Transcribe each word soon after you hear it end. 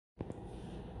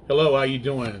Hello, how you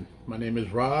doing? My name is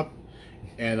Rob,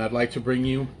 and I'd like to bring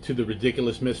you to the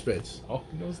Ridiculous Misfits. Oh,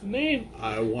 he knows the name.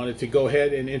 I wanted to go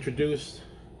ahead and introduce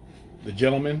the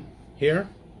gentleman here.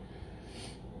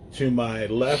 To my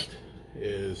left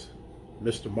is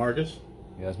Mr. Marcus.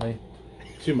 Yes, me.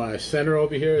 To my center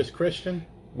over here is Christian.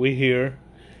 We here.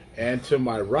 And to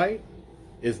my right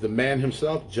is the man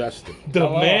himself, Justin. The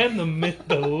man, the myth,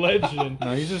 the legend.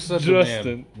 No, he's just said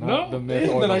Justin. the man. Not the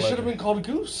myth or Then the I should have legend. been called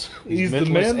Goose. He's the mythless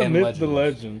man, the and myth, the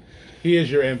legendless. legend. He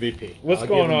is your MVP. What's I'll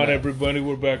going give him on, that. everybody?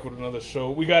 We're back with another show.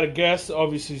 We got a guest,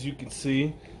 obviously, as you can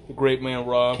see. The great man,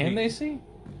 Rob. Can they see?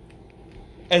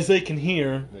 As they can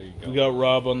hear, There you go. we got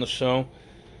Rob on the show.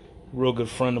 Real good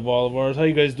friend of all of ours. How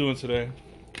you guys doing today?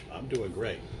 I'm doing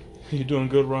great. You doing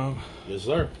good, Rob? Yes,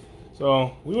 sir.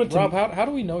 So, we went to... Rob, how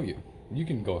do we know you? You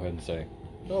can go ahead and say.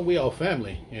 Well, we all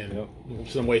family in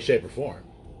some way, shape, or form.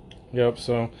 Yep,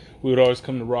 so we would always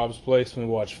come to Rob's place when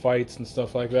we watch fights and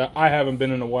stuff like that. I haven't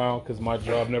been in a while because my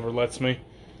job never lets me.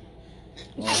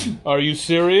 Are you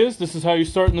serious? This is how you're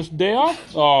starting this day off?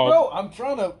 Oh, Bro, I'm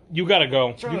trying to you gotta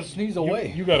go. to sneeze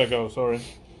away. You gotta go, sorry.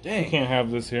 Dang. You can't have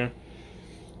this here.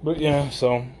 But yeah,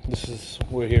 so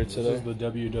we're here This today. is the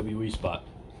WWE spot.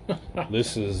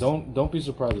 This is... Don't be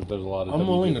surprised if there's a lot of. I'm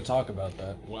willing to talk about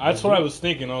that. That's what I was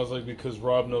thinking. I was like, because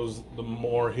Rob knows the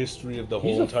more history of the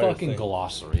He's whole a entire fucking thing.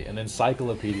 glossary, an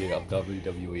encyclopedia of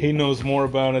WWE. He knows more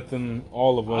about it than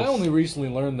all of us. I only recently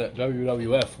learned that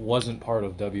WWF wasn't part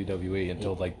of WWE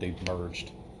until like they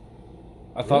merged.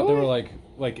 I thought they were like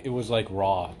it was like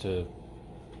Raw to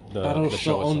the Battle the still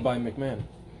show owned itself. by McMahon.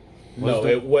 No,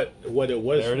 what it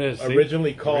was There it is, see?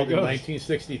 originally There called he in goes.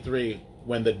 1963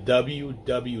 when the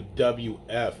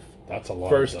WWF That's a lot.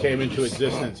 first of came into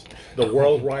existence. The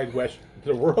Worldwide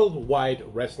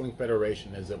Wrestling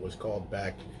Federation, as it was called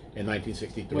back in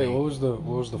 1963. Wait, what was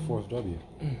the fourth W?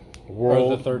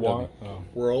 World Or the third W? Oh.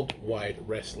 Worldwide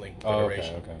Wrestling Oh,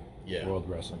 Federation. okay. Yeah. World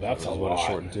Wrestling. That's That's a what it's lot.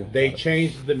 shortened to. They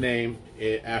changed the name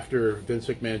after Vince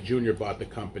McMahon Jr. bought the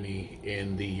company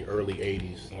in the early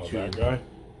 80s Oh, to that guy?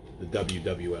 the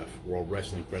WWF, World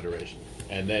Wrestling Federation.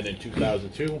 And then in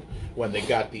 2002, when they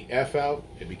got the F out,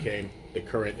 it became the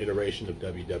current iteration of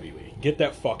WWE. Get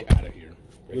that fuck out of here.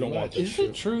 We don't want this Is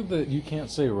it true that you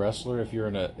can't say wrestler if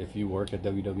you work at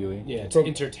WWE? Yeah, it's From-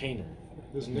 entertainer.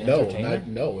 Isn't it? No, Entertainer?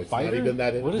 it's Fighter? not even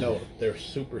that. What is No, it? they're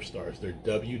superstars. They're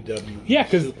WWE Yeah,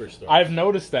 because superstars. I've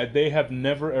noticed that they have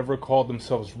never ever called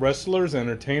themselves wrestlers,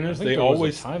 entertainers. I think They there was a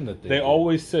always time that they they did.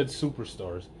 always said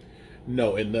superstars.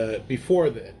 No, in the before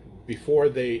the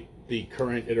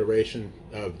current iteration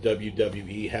of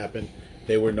WWE happened,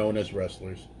 they were known as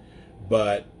wrestlers.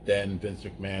 But then Vince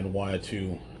McMahon wanted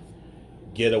to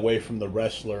get away from the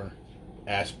wrestler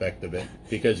aspect of it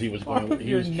because he was going. He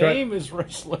Your was name is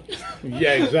wrestler.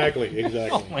 yeah, exactly.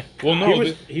 Oh my Well, no,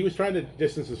 He was trying to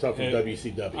distance himself from Yeah.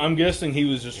 WCW. I'm guessing he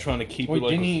was just trying to keep Wait, it like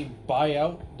didn't he buy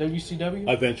out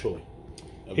WCW? Eventually.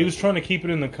 he was trying to keep it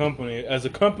in the company. As a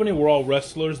company, we're all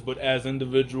wrestlers, but as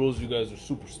individuals, you guys are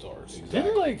superstars.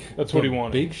 Didn't That's what the he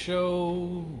wanted. Big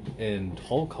Show and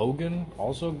Hulk Hogan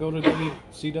also go to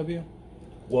WCW?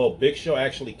 Well, Big Show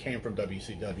actually came from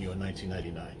WCW in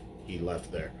 1999. He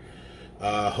left there.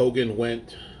 Hogan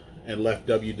went and left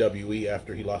WWE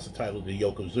after he lost the title to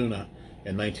Yokozuna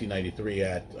in 1993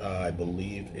 at, I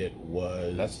believe it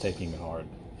was... That's taking it hard.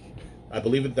 I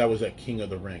believe that was at King of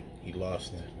the Ring. He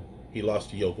lost to Because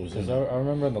Yokozuna. I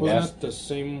remember in the Wasn't last... that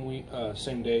the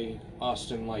same day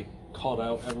Austin called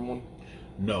out everyone?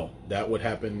 No, that would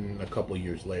happen a couple of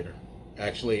years later.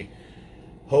 Actually,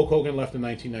 Hulk Hogan left in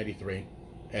 1993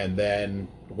 and then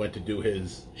went to do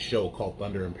his show called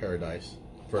Thunder in Paradise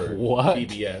for What?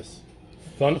 PBS.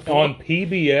 On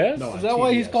PBS? No, Is on that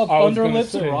why he's TBS. called I was Thunder gonna Lips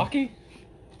say. and Rocky?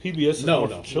 PBS is No, more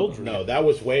no, for children. no. That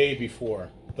was way before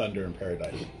Thunder in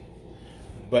Paradise.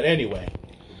 But anyway,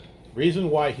 reason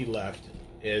why he left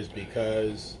is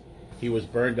because he was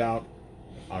burned out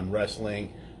on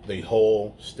wrestling. The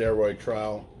whole steroid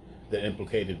trial that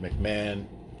implicated McMahon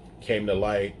came to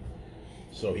light,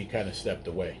 so he kind of stepped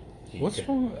away. What's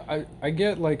wrong? I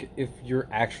get if you're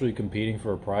actually competing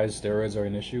for a prize, steroids are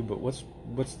an issue, but what's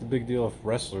the big deal if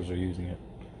wrestlers are using it?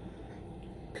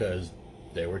 Because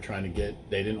they were trying to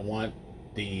they didn't want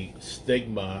the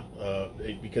stigma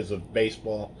because of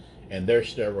baseball and their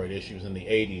steroid issues in the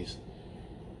 80s.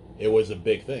 It was a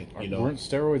big thing, Weren't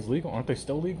steroids legal? Aren't they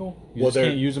still legal? You Well, just they're-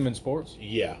 can't use them in sports?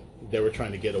 Yeah, they were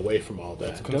trying to get away from all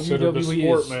that. Considered a WWE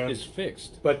sport, is, man. is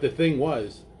fixed. But the thing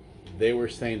was, they were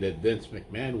saying that Vince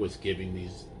McMahon was giving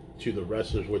these to the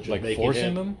wrestlers, which was making Forcing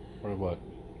him, them? Or what?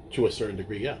 to a certain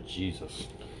degree, yeah. Jesus.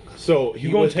 So he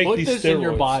You gonna was take Put these this in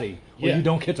your steroids. body where Yeah. you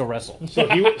don't get to wrestle. so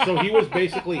he was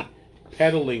basically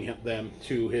peddling them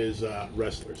to his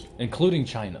wrestlers. including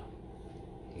China.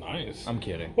 Nice. I'm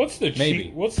kidding. What's the Maybe.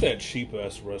 cheap? What's that cheap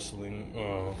ass wrestling?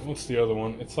 What's the other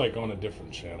one? It's like on a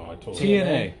different channel. I told you.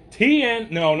 TNA. TN.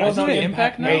 No, not Wasn't it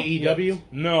Impact. Impact now? AEW?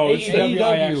 No, it's AEW that,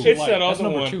 I actually it's like. that That's other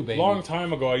number one. 2, baby. Long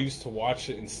time ago, I used to watch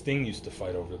it, and Sting used to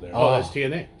fight over there. Oh, that's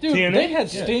TNA. Dude, TNA? they had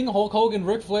Sting, Hulk Hogan,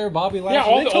 Ric Flair, Bobby Lashley. Yeah,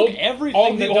 all they the took old- everything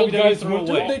all the that old WWE guys threw went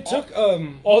to- away. They took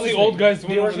all the old guys the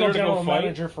went over original there to go general fight?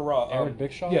 manager for Raw. Eric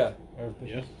Big Show? Yeah. Eric Big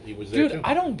Show. Yeah, he was there Dude, too.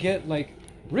 I don't get, like,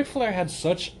 Ric Flair had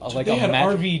such a, like They a had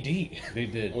magic... RVD. They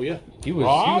did. Oh yeah. He was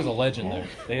Rob? a legend there.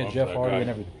 They had Love Jeff that Hardy guy. and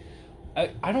everything.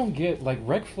 I don't get, like,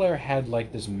 Ric Flair had,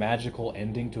 like, this magical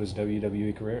ending to his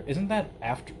WWE career. Isn't that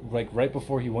after, like, right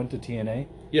before he went to TNA?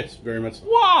 Yes, very much. So.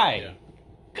 Why? Yeah.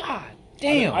 God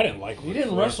damn. I didn't like. He Ric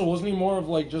didn't Flair. wrestle. Wasn't he more of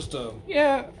like just a?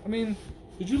 Yeah, I mean,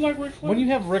 Did you like Ric Flair? when you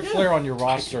have Ric Flair on your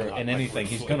roster not and like anything, Ric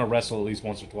he's Flair. gonna wrestle at least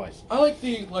once or twice. I like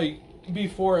the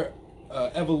before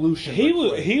Evolution. He Ric was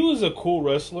Flair. he was a cool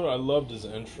wrestler. I loved his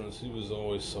entrance. He was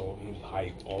always so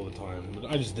hype all the time. But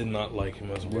I just did not like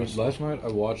him as a wrestler. Last night I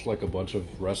watched like a bunch of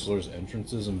wrestlers'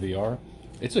 entrances in VR.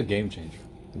 It's a game changer.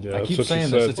 Yeah, I that's keep what she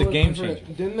saying this. said. It's a game changer.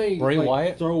 Didn't they Bray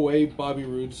Wyatt? throw away Bobby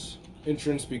Roode's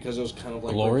entrance because it was kind of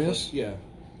like Glorious? Yeah.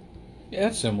 Yeah,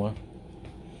 it's similar.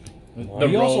 The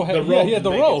He also robe- had the robe yeah, to the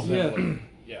make it robe. similar.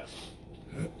 Yes.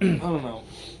 I don't know.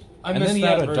 I And missed then he that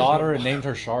had a version. daughter and named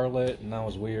her Charlotte, and that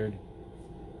was weird.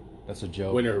 That's a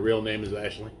joke. When her real name is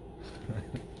Ashley.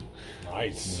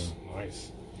 Nice,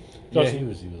 nice. Yeah, Justin, he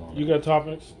was on You it. got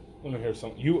topics? Let me hear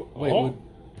something. You Wait, oh,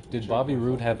 did Bobby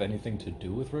Roode have anything to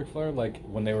do with Ric Flair? Like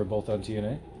when they were both on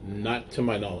TNA? Not to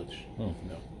my knowledge. Oh.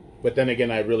 No. But then again,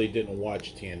 I really didn't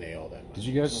watch TNA all that much. Did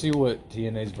you guys see what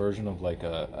TNA's version of like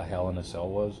a Hell in a Cell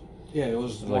was? Yeah, it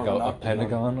was Like more of an a octagon.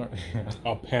 pentagon,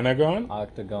 or, a pentagon?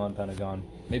 octagon, pentagon,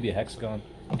 maybe a hexagon.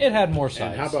 It had more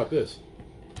sides. And how about this?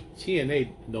 TNA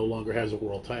no longer has a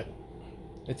world title.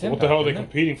 it's What the hell are they isn't it?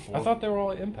 competing for? I thought they were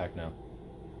all at Impact now.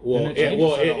 Well, Didn't it change?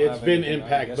 well, I don't it's have been anything. I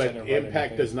Impact, guess I but never read Impact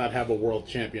anything. does not have a world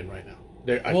champion right now.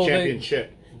 They're a Well,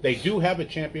 championship. They do have a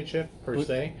championship per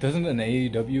se. Doesn't an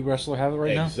AEW wrestler have it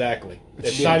right Exactly. It's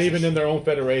It's not Jesus. even in their own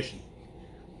federation. now?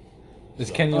 Is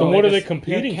Kenny Then what are Omega, they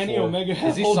competing Kenny for? Omega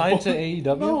is he holds signed both- to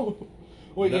AEW? No.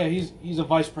 Wait, No. yeah, he's a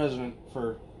vice president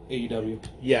for AEW.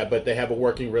 Yeah, but they have a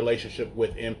working relationship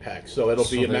with Impact, so it'll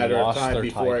So be a they matter of lost time their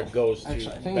before title. it goes to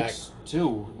Actually, I think back. it's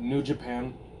two. New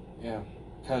Japan. Yeah,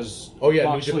 because Oh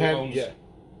yeah, New Japan.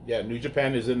 Yeah, New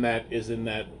Japan is in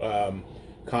that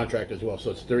contract as well.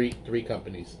 So it's three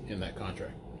companies in that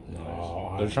contract.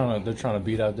 Oh, They're trying to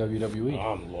beat out WWE.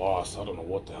 I'm lost. I don't know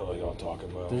what the hell y'all talking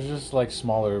about. There's just like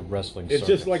smaller wrestling. It's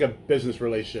just circuits. like a business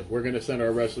relationship. We're going to send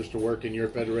our wrestlers to work in your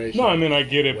federation. No, I mean I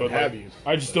get it, What but have like, you?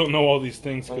 I just don't know all these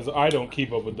things because I don't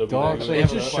keep up with WWE. Dog, Actually, it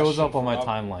have just a shows question up on my for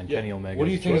Rob. timeline. Yeah. Kenny Omega. What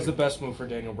do you think is the Sure. best move for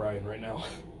Daniel Bryan right now?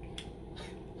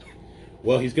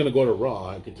 Well, he's going to go to Raw.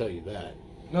 I can tell you that.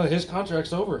 No, his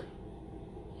contract's over.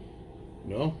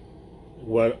 No,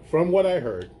 from what I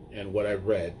heard and what I've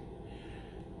read,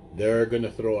 they're going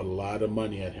to throw a lot of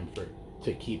money at him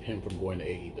to keep him from going to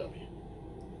AEW.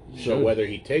 So Should. whether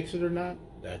he takes it or not,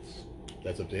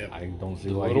 that's up to him. I don't see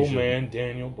The why little he shouldn't. man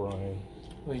Daniel Bryan.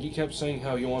 Like, he kept saying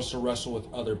how he wants to wrestle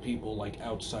with other people, like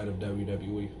outside of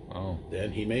WWE. Oh,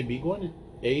 Then he may be going to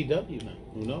AEW now.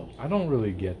 Who knows? I don't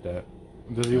really get that.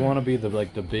 Does he want to be the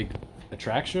big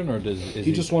attraction, or is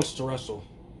He just wants to wrestle.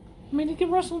 I mean, he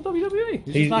can wrestle in WWE.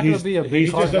 He's He- just not going he's- to be a He big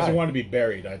just card doesn't guy. want to be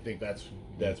buried. I think that's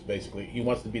basically he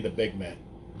wants to be the big man.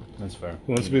 That's fair.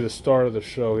 He wants to be the star of the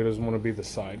show. He doesn't want to be the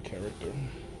side character.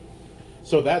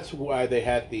 So that's why they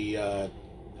had the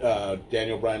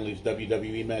Daniel Bryan leaves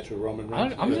WWE match with Roman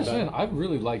Reigns. I'm just saying, I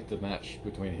really liked the match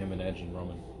between him and Edge and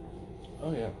Roman.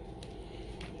 Oh yeah.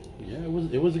 Yeah,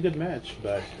 it was a good match,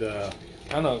 but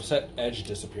Kind of upset Edge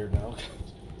disappeared now.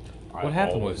 What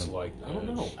happened with always him? liked I don't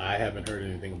Edge. know. I haven't heard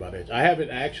anything about it. I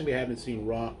actually haven't seen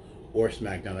Raw or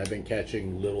SmackDown. I've been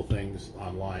catching little things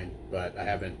online, but I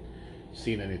haven't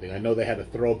seen anything. I know they had a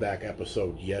throwback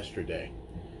episode yesterday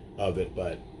of it,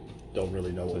 but don't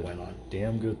really know what went on.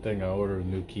 Damn good thing I ordered a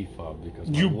new key fob because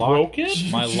You broke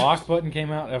it? My lock button came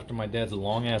out after my dad's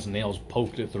long ass nails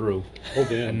poked it through, Oh and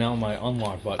damn! now my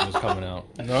unlock button is coming out.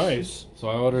 Nice. So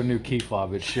I ordered a new key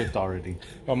fob. It shipped already.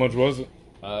 How much was it?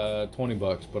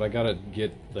 $20, but I gotta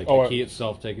get like Oh, the key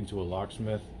itself taken to a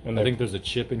locksmith. And I they- think there's a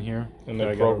chip in here. And that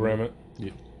they I gotta- program it.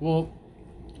 Yeah. Well,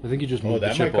 I think you just Oh, move the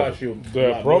that chip might over. cost you. a The lot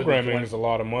more than programming 20. is a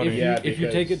lot of money. If, Yeah, if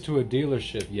you take because- it to a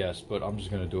dealership, yes, but I'm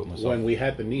just gonna do it myself. When we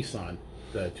had the Nissan,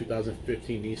 the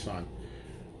 2015 Nissan,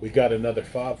 we got another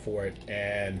fob for it,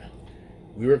 and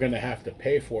we were going to have to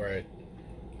pay for it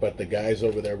But the guys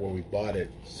over there where we bought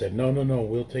it said, no,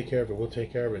 we'll take care of it. We'll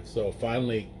take care of it. So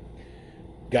finally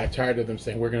got tired of them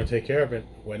saying, we're going to take care of it.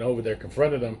 Went over there,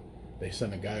 confronted them. They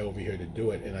sent a guy over here to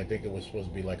do it. And I think it was supposed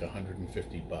to be like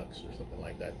 $150 or something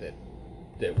like that that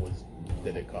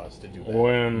it cost to do that.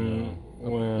 When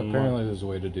Apparently there's a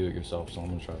way to do it yourself, so I'm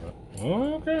gonna try that.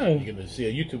 okay. You're going to see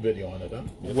a YouTube video on it, huh?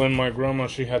 When my grandma,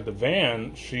 she had the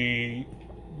van,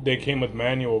 they came with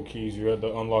manual keys. You had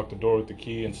to unlock the door with the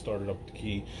key and start it up with the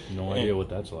key. No idea what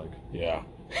that's like. Yeah.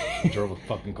 I drove a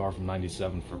fucking car from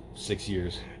 '97 for 6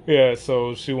 years. Yeah,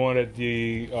 so she wanted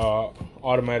the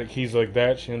automatic keys like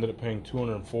that. She ended up paying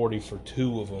 $240 for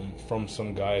 2 of them from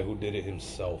some guy who did it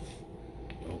himself.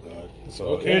 Oh, God. So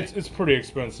Okay. it's pretty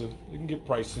expensive. It can get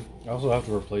pricey. I also have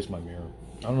to replace my mirror.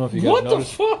 I don't know if you guys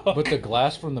noticed, fuck? but the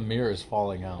glass from the mirror is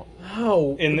falling out.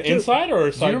 How? In the inside or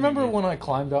Do side? you remember when I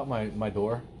climbed out my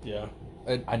door? Yeah.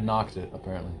 I knocked it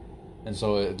apparently, and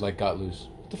so it like got loose.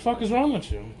 What the fuck is wrong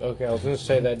with you? Okay, I was gonna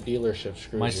say that dealership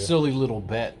screwed My you. silly little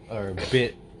bit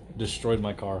destroyed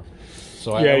my car.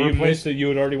 So Yeah, I you replaced missed it. You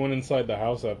had already went inside the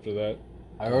house after that.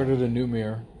 I ordered a new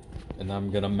mirror, and I'm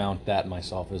gonna mount that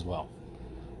myself as well.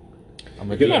 I'm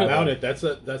You're gonna going to do mount that.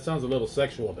 it. That sounds a little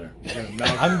sexual there. You're gonna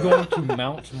mount I'm going to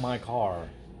mount my car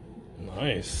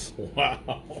Nice.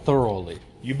 Wow. thoroughly.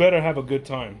 You better have a good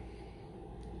time.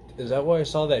 Is that why I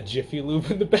saw that Jiffy Lube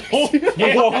in the back? What?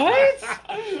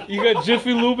 You got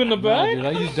Jiffy Lube in the No, back? dude,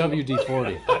 I use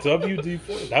WD-40.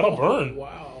 WD-40. That'll burn.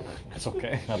 Wow. That's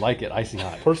okay. I like it. Icy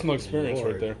hot. Personal experience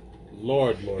Lord. right there.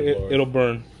 Lord. It'll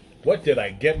burn. What did I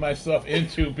get myself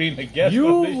into being a guest You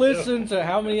on this listen to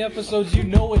how many episodes you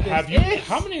know what this Have you? is.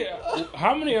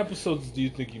 How many episodes do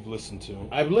you think you've listened to? show?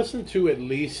 I've listened to at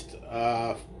least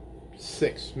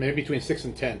 6, maybe between 6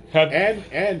 and 10. Have-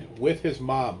 And with his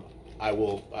mom, I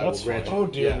will That's grant fine. you. Oh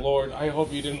dear Yeah. Lord! I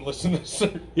hope you didn't listen to this.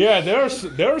 Yeah, there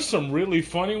are some really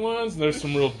funny ones. There's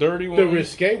some real dirty The ones.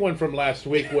 risque one from last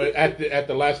week was at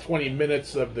the last 20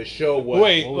 minutes of the show was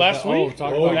Wait, What was last that? Oh, week?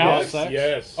 talking Oh about Alex? yes, sex?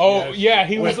 yes. Oh, yes. yeah,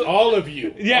 he With was- all of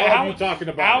you. Yeah, all of you talking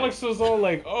about Alex was all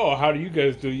like, "Oh, how do you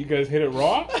guys do? You guys hit it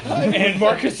raw?" And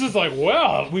Marcus is like,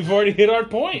 "Well, we've already hit our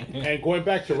point." it. And going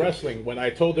back to wrestling, when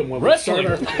I told him when Wrestling?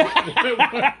 we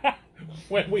start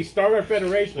when we start our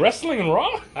federation, Wrestling and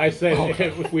raw? I said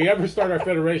if we ever start our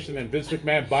federation and Vince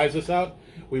McMahon buys us out,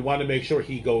 we want to make sure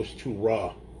he goes to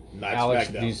Raw, not Alex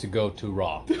SmackDown. needs to go to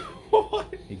Raw.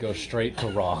 He goes straight to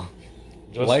Raw.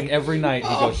 Just- Like every night,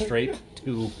 he goes straight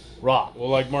to Raw. Well,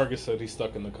 like Marcus said, he's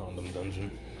stuck in the condom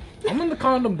dungeon. I'm in the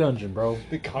condom dungeon, bro.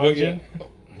 The But yeah,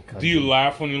 conjun. do you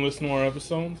laugh when you listen to our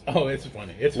episodes? Oh, it's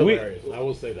funny. It's We- hilarious. I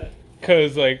will say that.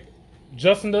 Because, like,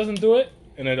 Justin doesn't do it,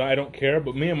 and I don't care,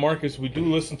 but me and Marcus, we do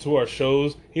listen to our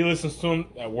shows. He listens to them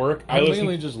at work. I listen.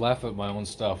 mainly just laugh at my own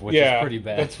stuff, which Yeah, is pretty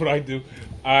bad. that's what I do.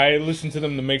 I listen to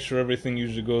them to make sure everything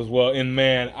usually goes well. And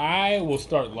man, I will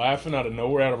start laughing out of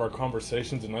nowhere out of our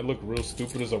conversations, and I look real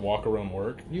stupid as I walk around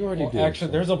work. You already Well, did. actually,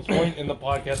 so. there's a point in the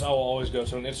podcast I will always go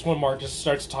to, and it's when Marcus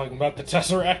starts talking about the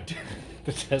Tesseract.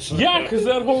 the Tesla. Yeah, because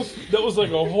that was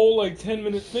like a whole like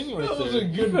 10-minute thing right That was there. a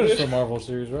You good finished bit. the Marvel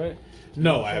series, right?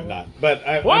 No, I have not. But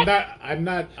What? I'm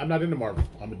not into Marvel.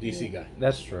 I'm a DC guy.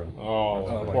 That's true. Oh,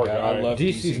 Oh my poor God, guy. I love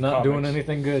DC's DC not doing Comics.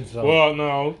 anything good, so. Well,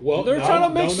 no. Well, they're no, trying to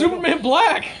make no, no, Superman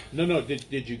black. No.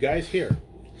 Did you guys hear?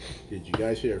 Did you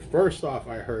guys hear? First off,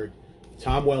 I heard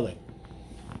Tom Welling,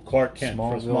 Clark Kent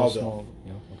from Smallville.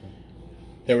 Yeah,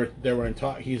 okay. They were in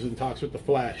talk. He's in talks with the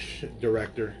Flash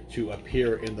director to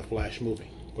appear in the Flash movie.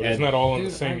 But isn't that all in the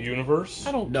Dude, same universe?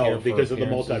 I don't No, care for because of the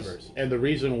appearances. multiverse. And the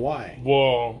reason why.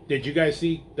 Well, Did you guys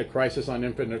see the Crisis on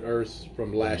Infinite Earths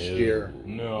from last No. year?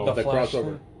 no. The Flash crossover.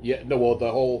 one? Yeah, no, well,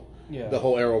 the whole Yeah.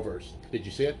 Arrowverse. Did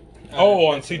you see it? Oh,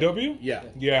 on CW? Yeah.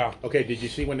 Yeah. Okay, did you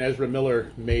see when Ezra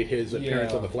Miller made his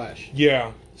appearance Yeah. on The Flash?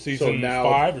 Yeah. Season now-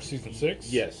 5 or season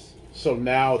 6? Yes. So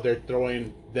now they're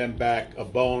throwing them back a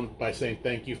bone by saying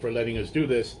thank you for letting us do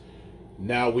this.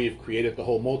 Now we've created the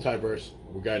whole multiverse.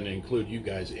 We're going to include you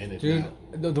guys in it Dude,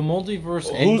 now. the multiverse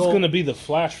Who's angle. going to be the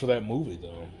Flash for that movie,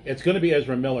 though? It's going to be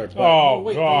Ezra Miller. But Oh,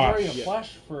 wait, gosh. there's already a Flash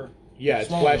for. yeah, it's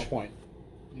Smallville. Flashpoint.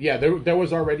 Yeah, there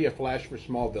was already a Flash for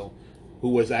Smallville who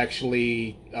was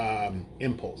actually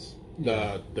Impulse.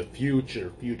 The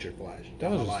future Flash.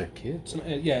 That was down the just a line.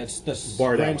 kid. Yeah, it's the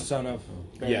Bart grandson of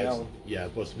Barry Yes. Allen. Yeah,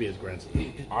 it's supposed to be his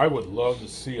grandson. I would love to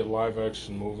see a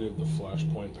live-action movie of the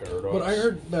Flashpoint Paradox. But I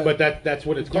heard that But that's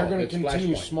what it's they're called. going It's to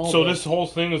continue Flashpoint. Smallville. So this whole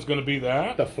thing is going to be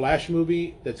that? The Flash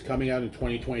movie that's coming out in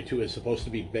 2022 is supposed to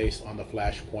be based on the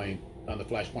Flashpoint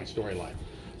storyline.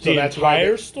 the that's why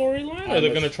entire they- storyline? Or they're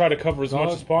going to try to cover as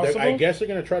much as possible? I guess they're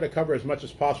going to try to cover as much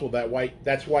as possible.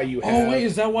 That's why you have. Oh wait,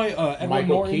 is that why Edward Michael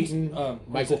Norton's, Keaton? was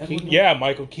Michael it Edward Keaton? Yeah,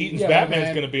 Michael Keaton's Yeah, Batman's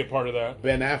Batman. going to be a part of that.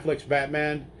 Ben Affleck's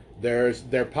Batman.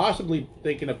 They're possibly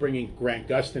thinking of bringing Grant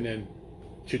Gustin in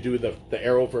to do the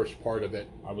Arrowverse part of it.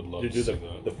 I would love to to do see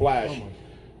the that. Flash. Oh my.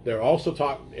 They're also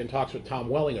in talks with Tom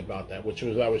Welling about that, which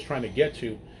was I was trying to get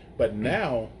to. But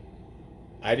now,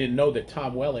 I didn't know that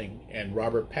Tom Welling and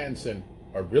Robert Pattinson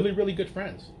are really, really good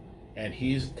friends. And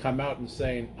he's come out and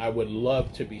saying, I would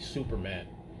love to be Superman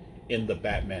in the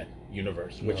Batman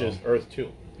universe, which is Earth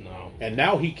 2. No. And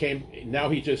now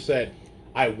he just said,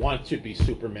 I want to be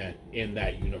Superman in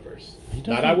that universe.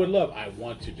 Not I would love, I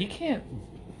want to be. He can't.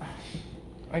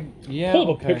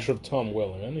 Pull up a picture of Tom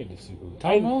Welling. I need to see who.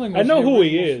 Tom Welling I was know the who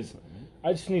he original is.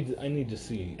 I just need to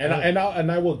see. And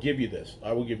I will give you this.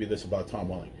 I will give you this about Tom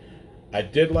Welling. I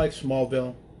did like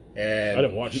Smallville, and I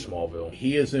didn't watch Smallville.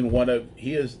 He is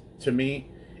to me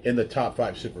in the top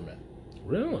 5 Supermen.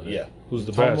 Really? Yeah. Who's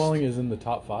the Tom best? Welling is in the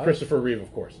top 5. Christopher Reeve,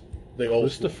 of course, the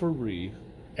old school. Christopher Reeve.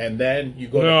 And then you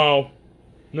go.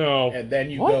 No. And then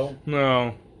you What? go.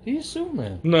 No. He's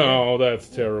Superman. No, that's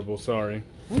terrible. Sorry.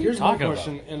 What are you Here's my talking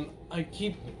question, and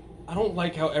I don't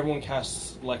like how everyone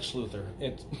casts Lex Luthor.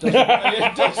 It doesn't.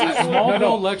 It doesn't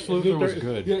Smallville Lex Luthor was Luthor-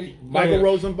 good. Yeah, Michael yeah.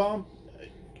 Rosenbaum.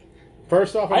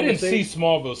 First off, I didn't see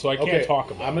Smallville, so I can't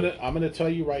talk about it. I'm gonna tell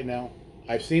you right now.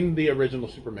 I've seen the original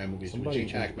Superman movies with Gene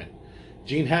Hackman.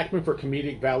 Gene Hackman for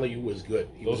comedic value was good.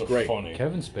 He Those was are great. funny.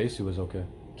 Kevin Spacey was okay.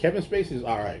 Kevin Spacey's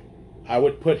all right. I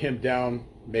would put him down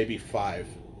maybe 5.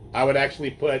 I would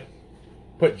actually put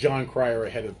John Cryer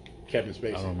ahead of Kevin Spacey.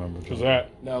 I don't remember. Who's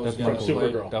that? That was That's from Michael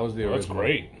Supergirl. Bay. That was the Oh, original. that's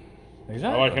great.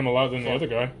 Exactly. I like him a lot than the other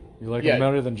guy. You like Yeah. him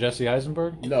better than Jesse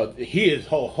Eisenberg? No, he is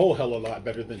whole hell of a lot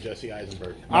better than Jesse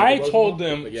Eisenberg. I Michael told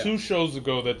Rosenbaum, them but yeah. 2 shows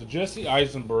ago that the Jesse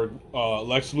Eisenberg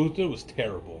Lex Luthor was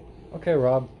terrible. Okay,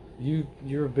 Rob.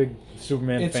 You're a big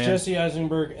Superman It's fan. Jesse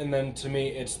Eisenberg, and then to me,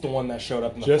 it's the one that showed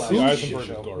up in the Jesse Flash Eisenberg is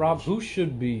show. garbage. Rob, who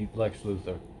should be Lex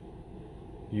Luthor?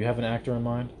 You have an actor in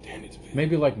mind? Danny DeVito.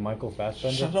 Maybe like Michael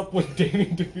Fassbender? Shut up with Danny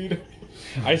DeVito.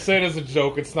 I say it as a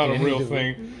joke. It's not a Danny real DeVito.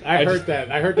 thing. I heard just-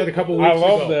 that. I heard that a couple weeks I ago.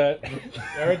 love that.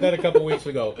 I heard that a couple weeks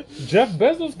ago. Jeff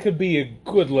Bezos could be a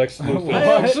good Lex Luthor.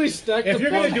 I actually stacked If the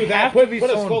you're gonna phone. do that, Have put to be a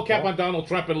someone skull cap bald. on Donald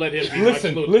Trump and let him be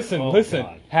Listen, Lex Luthor. listen.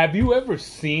 God. Have you ever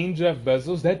seen Jeff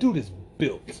Bezos? That dude is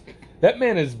built. That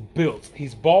man is built.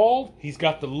 He's bald. He's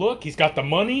got the look. He's got the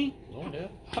money. Oh,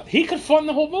 yeah. He could fund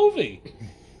the whole movie.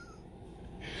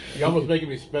 You're almost making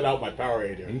me spit out my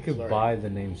Powerade here. He could Sorry. buy the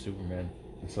name Superman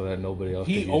so that nobody else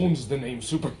He could owns the name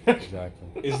Superman. use it.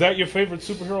 Exactly. Is that your favorite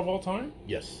superhero of all time?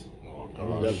 Yes. Oh, I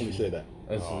will definitely say that.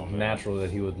 It's Oh, man. natural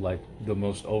that he would like the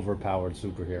most overpowered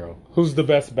superhero. Who's the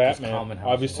best Batman? common house.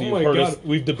 Obviously, Oh you've my heard God. us.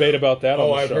 We've debated about that.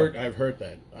 Oh, on the show. I've heard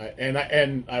that.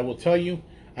 And I will tell you,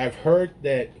 I've heard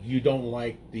that you don't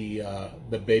like the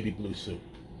baby blue suit.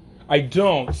 I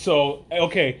don't. So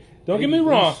okay, don't get me Baby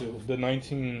wrong. blue suit. The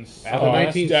 19 The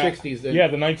 1960s. Yeah,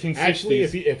 the 1960s. Actually,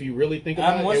 if you really think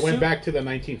about Adam it, West it went suit? back to the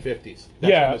 1950s.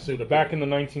 Yeah, when the suit back in the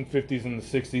 1950s and the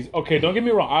 60s. Okay, don't get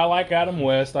me wrong. I like Adam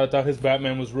West. I thought his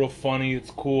Batman was real funny.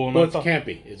 It's cool. And Well, I it's thought-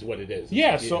 campy, is what it is.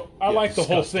 Yeah, so I like the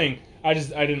whole thing. I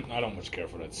don't much care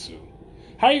for that suit.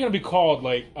 How are you gonna be called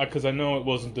because I know it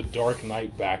wasn't the Dark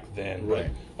Knight back then, Right.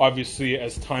 but obviously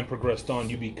as time progressed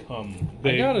on, you become.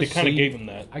 They gotta kind of see- gave him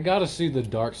that. I gotta see the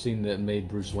dark scene that made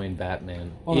Bruce Wayne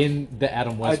Batman Well, in the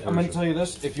Adam West I'm going to version. tell you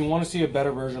this. If you want to see a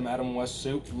better version of Adam West's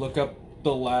suit, look up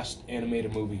the last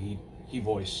animated movie he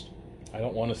voiced. I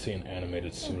don't want to see an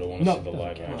animated suit. I want to No, see the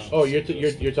live action. Oh, you're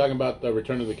talking about the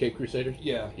Return of the Cape Crusaders?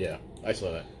 Yeah. Yeah, I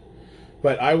saw that.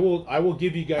 But I will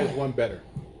give you guys one better.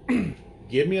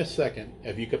 Give me a second,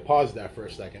 if you could pause that for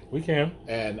a second, We can.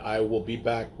 and I will be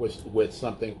back with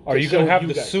something. Are you show gonna have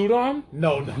the guys. suit on?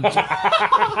 No, no.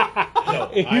 No,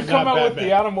 If you I'm come not out with Batman.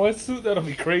 the Adam West suit, that'll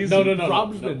be crazy. No, no, no.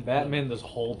 Rob's been Batman this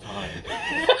whole time.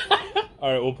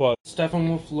 All right, we'll pause.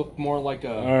 Steppenwolf looked more like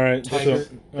a All right, tiger.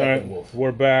 so, all right, Steppenwolf.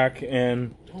 we're back,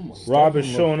 and Almost Rob is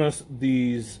Steppenwolf. showing us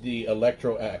these, The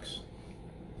Electro X.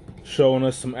 showing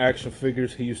us some action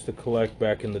figures he used to collect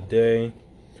back in the day.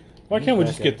 Why can't we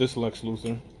just get this Lex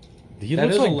Luthor? He That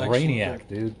looks is a like Lex Brainiac, Luthor.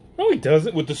 dude. No, he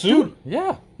doesn't with the suit.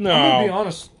 Yeah. No, I'm gonna be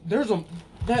honest.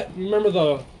 Remember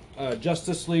the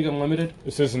Justice League Unlimited?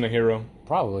 this isn't a hero.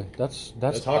 Probably. That's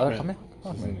Hawkman.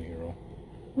 This isn't a hero.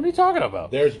 What are you talking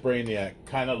about? There's Brainiac.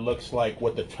 Kind of looks like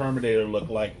what the Terminator looked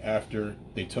like after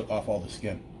they took off all the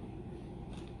skin.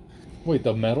 Wait,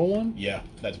 the metal one? Yeah,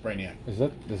 that's Brainiac. Is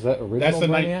that original That's the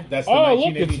Brainiac? That's the Oh, look,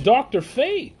 1980. it's Dr.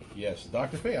 Fate. Yes,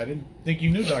 Dr. Fate. I didn't think you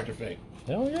knew Dr. Fate.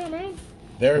 Hell yeah, man.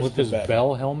 There's with the his Batman.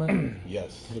 bell helmet.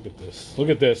 Yes. Look at this. Look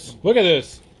at this. Look at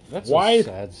this. That's Why- a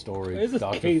sad story. Why is this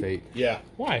Dr. Kate- Fate. Yeah.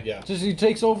 Why? Yeah. Just he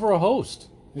takes over a host.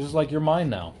 He's just like, you're mine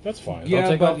now. That's fine. Yeah,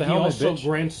 take but off the he helmet, also bitch.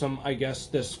 grants them, I guess,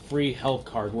 this free health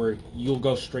card where you'll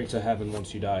go straight to heaven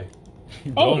once you die.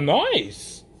 Oh,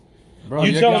 nice. Bro,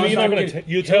 You you're telling gonna- me you're not gonna? get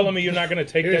You telling me you're not gonna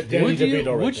take Here's that? Danny Danny? Would you, DeVito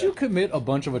right would there. you commit a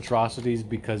bunch of atrocities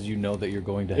because you know that you're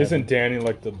going to heaven? Isn't Danny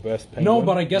like the best penguin? No,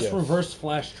 but I guess Yes. Reverse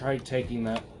Flash tried taking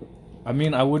that. I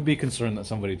mean, I would be concerned that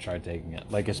somebody tried taking it.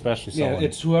 Like, especially Yeah, someone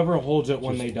it's whoever holds it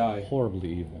when just they die.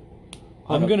 horribly evil.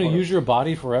 Hold I'm up, going to hold up. use your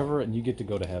body forever, and you get to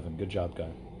go to heaven. Good job, guy.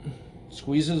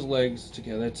 Squeeze his legs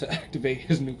together to activate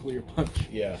his nuclear punch.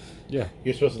 Yeah. Yeah.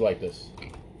 You're supposed to like this.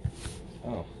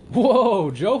 Oh.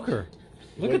 Whoa, Joker.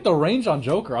 Look at the range on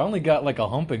Joker. I only got like a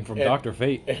humping from And- Dr.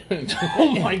 Fate.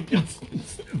 Oh my god.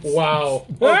 Wow.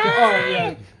 Okay, alright,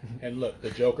 yeah. And look,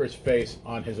 the Joker's face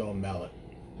on his own mallet.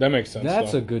 That makes sense.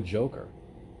 That's though. a good Joker.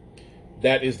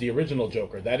 That is the original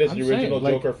Joker. That is I'm the original saying,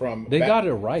 like, Joker from they got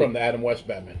it right. from the Adam West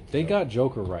Batman. They got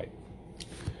Joker right.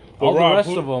 Well, All Rob, the rest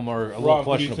who- of them are a little Rob,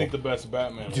 who do you questionable. think the best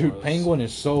Batman Dude, was? Penguin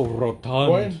is so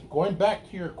rotund. Going back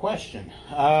to your question.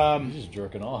 He's just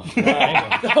jerking off. Oh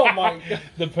my god.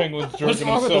 The Penguin's What's jerking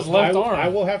wrong with himself. his left arm? I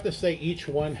will have to say each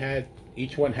one had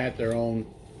their own.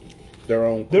 They're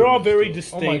all qualities very to it.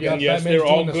 distinct, Oh my God, and yes, Batman's they're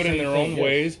all doing the good in same their thing, own yes.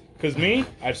 ways. Because me,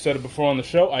 I've said it before on the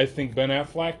show, I think Ben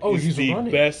Affleck Oh, is he's the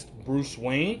running. best Bruce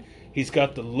Wayne. He's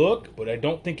got the look, but I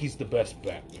don't think he's the best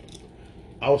Batman.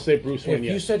 I will say Bruce Wayne. If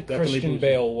yes, you said definitely Christian Bruce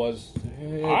Bale was...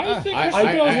 I think I- Christian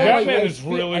I- Bale's I- Batman I- is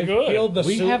really I good. feel the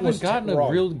We suit haven't was gotten a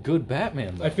wrong. real good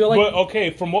Batman, though. I feel like... But okay,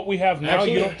 from what we have now,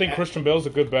 Actually, you don't think Christian Bale's a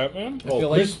good Batman? Oh, feel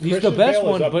like he's the Christian best Bale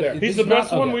is one, up but there. He's it's the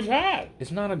best not one a- we've had. It's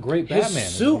not a great his Batman,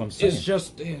 is suit what I'm saying. is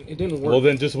just... It didn't work. Well,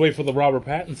 then just wait for the Robert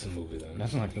Pattinson movie then.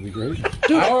 That's not going to be great.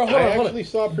 Dude, I, hold on, I hold on. actually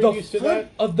saw The previews to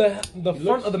front that. of the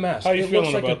front of the mask. How you it looks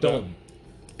feeling like about a that? dome.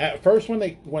 At first,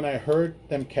 when I heard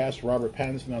them cast Robert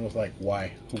Pattinson, I was like,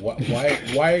 why?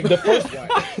 Why? The first-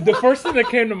 Why? The first thing that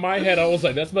came to my head, I was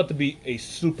like, that's about to be a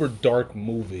super dark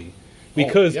movie.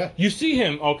 Because yeah. you see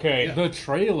him, okay, The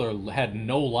trailer had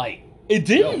no light, it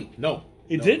didn't. No,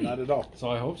 It no, didn't. Not at all.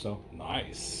 so I hope so.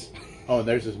 Nice. Oh, and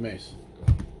there's his mace.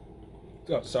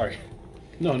 Oh, sorry.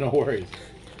 No worries.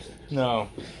 No.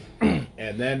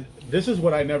 And then this is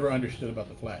what I never understood about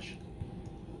the Flash.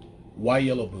 Why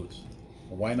yellow boots?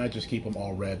 Why not just keep them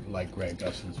all red like Grant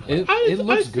Gustin's? It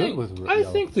looks good think, with I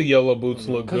think the yellow boots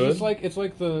look because good. it's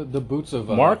like the boots of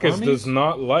Marcus Hermes. does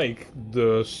not like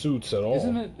the suits at all.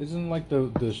 Isn't like the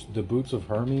boots of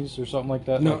Hermes or something like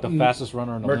that? No, like the n- fastest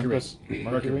runner in Mercury. Olympus.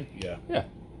 Mercury. Yeah. Yeah.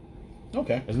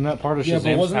 Okay. Isn't that part of Yeah, but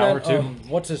Shazam's wasn't power that... too?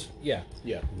 what's his... Yeah.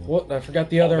 Yeah. What? I forgot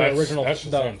the other that's- original... that's the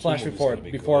Shazam 2 Flash movie's before gonna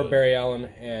be before good. Barry Allen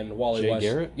and Wally Jay West.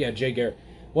 Garrett? Yeah, Jay Garrett.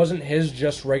 Wasn't his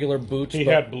just regular boots? He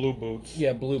but- had blue boots.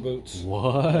 Yeah, blue boots.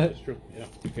 What? That's true. Yeah.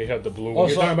 He had the blue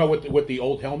Also- You're talking about with the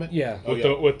old helmet? Yeah. Oh, with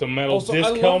yeah. with the metal Also, disc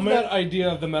I love helmet. that idea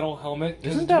of the metal helmet.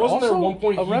 'cause Isn't that wasn't there also one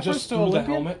point a he reference just to threw the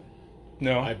Olympian? helmet?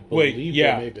 No, I wait, believe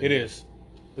yeah, there may be. it is.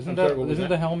 Isn't I'm sorry, that what was isn't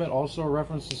that? the helmet also a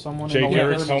reference to someone Jay in Olympus?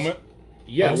 Garrett's helmet.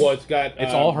 Yeah. Well, it's got.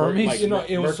 It's all Hermes? Like You know,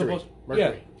 it was Mercury. supposed. Mercury.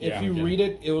 Yeah, if Yeah. you Yeah. read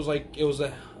it, it was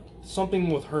a something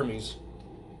with Hermes.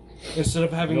 Instead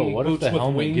of having No, what if boots the with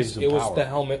helmet wings, gives him it was power? the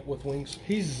helmet with wings.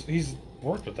 He's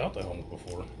worked without the helmet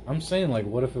before. I'm saying, like,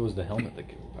 what if it was the helmet that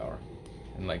gave him power?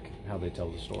 And, like, how they tell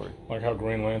the story. Like how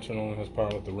Green Lantern only has power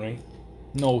with the ring.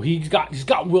 No, he's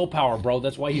got willpower, bro.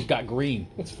 That's why he's got green.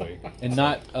 That's fake. And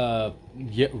not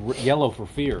yellow for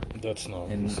fear. That's not.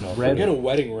 And That's not red. Get a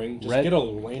wedding ring. Just Red- get a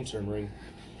lantern ring.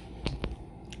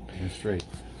 You're straight.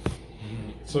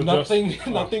 So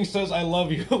Nothing says I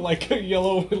love you like a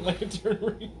yellow lantern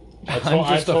ring.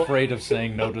 I'm just afraid of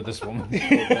saying no to this woman.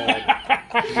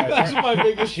 That's my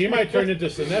biggest. She might turn into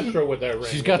Sinestro with that ring.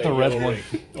 She's got with the that red yellow one.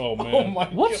 ring. Oh man. Oh my.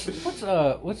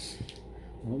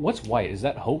 What's white? Is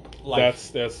that hope? That's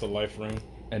the life ring,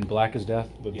 And black is death?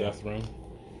 the death ring.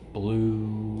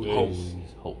 Blue Hope. is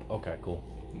hope. Okay, cool.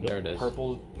 There it is.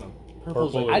 Purple. No.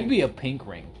 Purple's Purple's like- I'd be a pink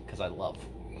ring because I love.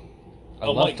 I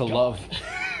Oh love my to God. love.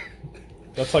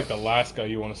 That's like the last guy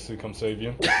you want to see come save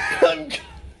you.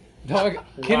 Dog,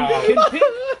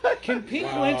 can pink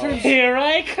lanterns? Here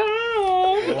I come.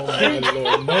 Oh my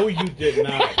lord! No, you did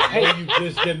not. No, you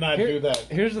just did not do that.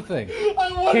 Here's the thing.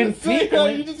 I want Can to say pink how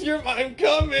lan- you just hear I'm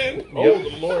coming. Oh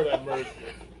the Lord, have mercy.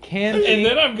 Can And pink,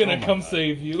 then I'm gonna come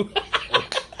save you.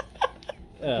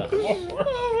 Oh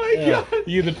my god.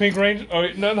 You the Pink Ranger? Oh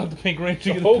no, not the Pink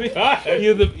Ranger. Oh, God.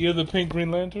 You're the Pink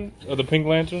Green Lantern or the Pink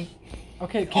Lantern?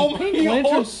 Okay, can Oh my pink God,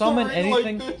 lanterns summon story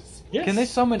anything? Like this. Yes. Can they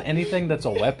summon anything that's a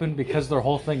weapon because their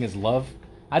whole thing is love?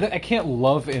 I can't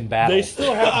love in battle. They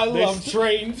still have. I they love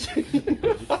trains. Did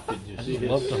you see his?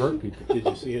 love to hurt people. Did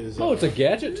you see his? Oh, it's a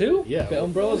gadget too? Yeah. The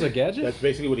umbrella's a gadget? That's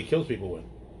basically what he kills people with.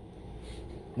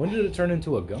 When did it turn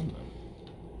into a gun then?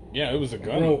 Yeah, it was a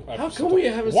gun. Bro, how come we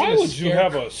haven't Why seen a would you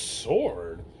have scarecrow? a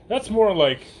sword? That's more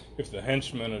like if the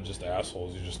henchmen are just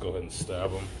assholes, you just go ahead and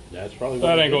stab them. That's probably what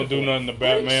That they ain't gonna did it do for. nothing to I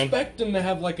Batman. expect him to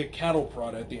have like a cattle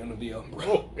prod at the end of the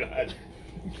umbrella. Oh God.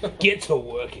 Get to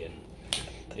working.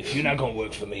 If you're not gonna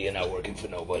work for me, you're not working for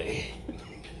nobody.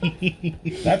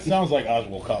 That sounds like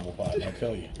Oswald Cobblepot, I'll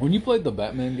tell you. When you played the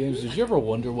Batman games, did you ever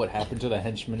wonder what happened to the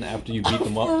henchmen after you beat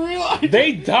them For up? real?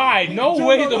 They died. No Dude,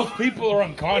 way no, no. those people are I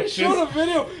unconscious. showed a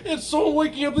video. It's someone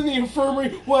waking up in the infirmary.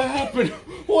 What happened?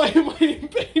 Why am I in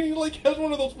pain? He like has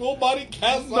one of those full body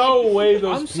casts. No way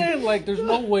those I'm people... saying, like, there's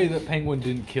no way that Penguin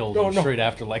didn't kill them No. straight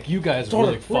after. Like, you guys Don't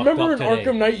really fucked remember up in today.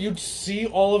 Arkham Knight, you'd see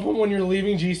all of them when you're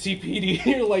leaving GCPD.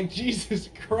 You're like, Jesus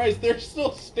Christ, they're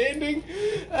still standing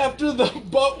after the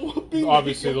butt whooping.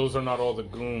 Obviously, those are not all the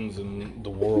goons in the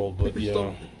world, but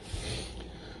yeah.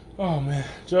 Oh man,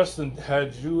 Justin,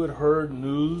 had heard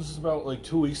news about like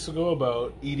 2 weeks ago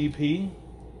about EDP?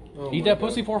 Oh Eat my that God.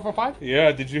 pussy 445?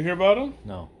 Yeah, did you hear about him?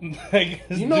 No. Like,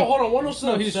 You know, hold on, what else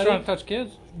No, is he's upsetting? trying to touch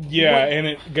kids. yeah, What? and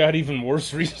it got even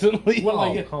worse recently. Well,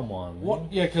 Oh, like, come on, man.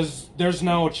 What? Yeah, because there's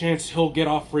now a chance he'll get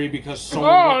off free because someone.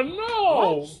 Oh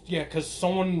no! Yeah, because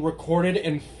someone recorded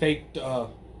and faked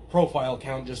profile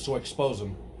account just to expose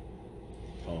him.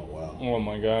 Oh wow. Oh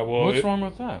my god! Well, What's wrong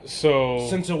with that? So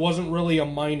Since it wasn't really a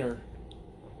minor.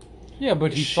 Yeah,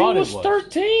 but he she thought was it was.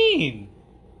 13.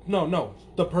 No.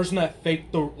 The person that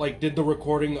faked did the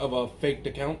recording of a faked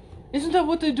account. Isn't that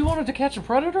what they do on it to catch a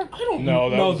predator? I don't No,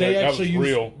 that know. was They that actually was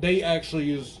use. real. They actually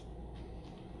use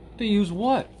They use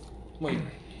what? like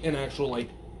an actual like.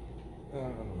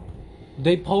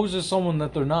 They pose as someone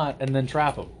that they're not and then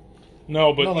trap them.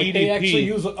 No, but No, like EDP, they actually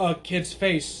use a kid's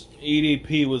face.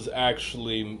 EDP was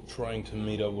actually trying to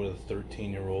meet up with a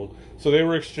 13-year-old. So they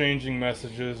were exchanging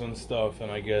messages and stuff,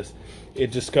 and I guess it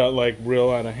just got like real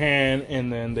out of hand,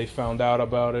 and then they found out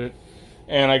about it.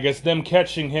 And I guess them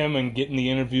catching him and getting the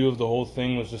interview of the whole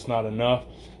thing was just not enough.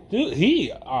 Dude, he's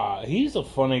a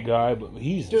funny guy, but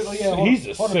he's Dude, yeah, he's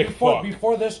a hold on, sick fuck.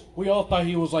 Before this, we all thought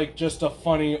he was like just a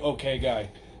funny, okay guy.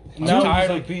 I'm Now tired he's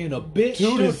of like, being a bitch.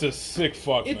 Dude is a sick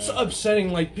fuck, it's man.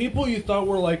 upsetting. Like people you thought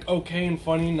were like okay and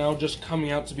funny now just coming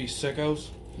out to be sickos.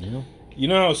 Yeah. You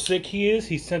know how sick he is?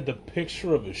 He sent a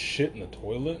picture of his shit in the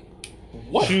toilet.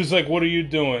 What? She was like, "What are you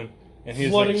doing?" And he's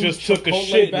Flooding like, "Just took a Chipotle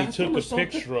shit," and he bathroom took or a something?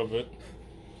 picture of it.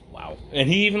 Wow. And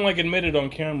he even like admitted on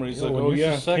camera. He's like, when "Oh you're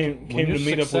yeah, success- came when to you're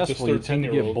meet up with this successful, you tend to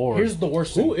get 13-year-old." bored. Here's the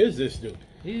worst Who thing. is this dude?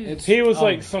 It's, He was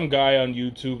like some guy on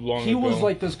YouTube long he ago. was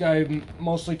like this guy who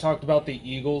mostly talked about the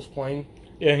Eagles playing.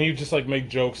 yeah, he would just like make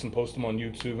jokes and post them on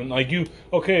YouTube. And like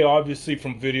okay, obviously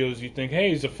from videos you think, hey,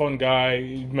 he's a fun guy.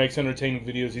 He makes entertaining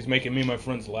videos. He's making me and my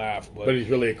friends laugh. But he's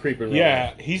really a creeper. in real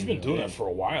yeah, life. he's been doing that for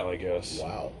a while, I guess.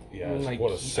 Wow. Yeah, Like, what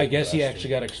a I sick guess he bastard. actually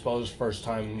got exposed first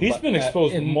time. He's but been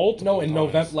exposed multiple No,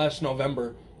 in times. last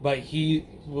November, but he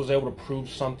was able to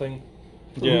prove something.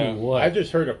 Yeah. What? I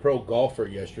just heard a pro golfer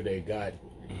yesterday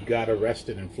got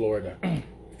arrested in Florida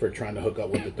for trying to hook up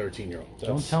with a 13-year-old.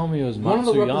 Don't tell me it was One of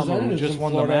the Matsuyama who representatives just in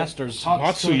won the Florida Masters.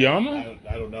 talked to- Matsuyama?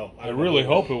 I don't know. I really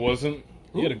hope it wasn't.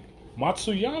 He had a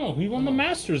Matsuyama. He won the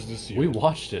Masters this year. We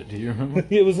watched it. Do you remember?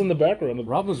 It was in the background.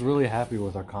 Rob was really happy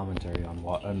with our commentary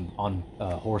on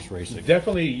horse racing.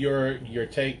 Definitely your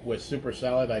take was super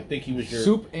salad. I think he was your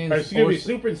Soup and excuse me, horse-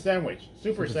 soup and sandwich.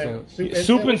 Super sandwich.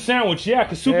 Soup and sandwich, yeah,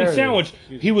 because Soup There and it Sandwich,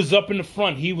 he was up in the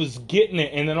front, he was getting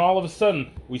it, and then all of a sudden,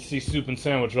 we see Soup and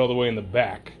Sandwich all the way in the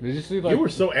back. Did you see like? You were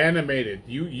so animated.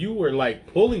 You were like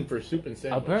pulling for soup and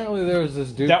sandwich. Apparently, there was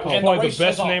this dude. That was called, probably race the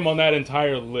best was name off. on that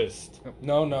entire list.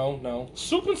 No.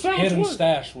 Soup and Sandwich Hidden was.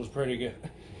 Stash was pretty good.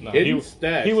 Nah, Hidden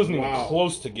Stash, he wasn't wow. even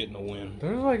close to getting a win.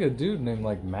 There was like a dude named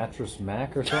like Mattress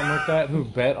Mac or something like that who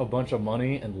bet a bunch of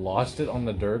money and lost it on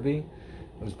the Derby.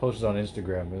 It was posted on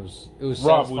Instagram. It was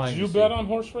Rob, satisfying would to you see. bet on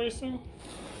horse racing?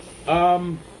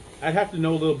 I'd have to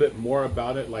know a little bit more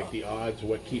about it, like the odds,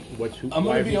 I'm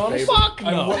gonna be honest. Fuck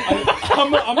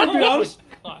I'm gonna be honest.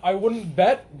 I wouldn't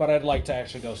bet, but I'd like to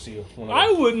actually go see you.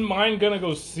 I wouldn't mind gonna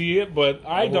go see it, but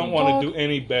I don't wouldn't. want to do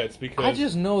any bets because I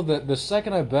just know that the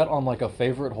second I bet on like a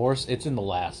favorite horse, it's in the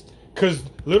last. because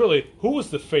literally, who was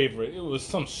the favorite? It was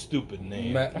some stupid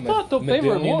name, I thought the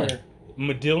favorite won.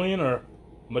 Medillion or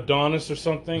Madonnas or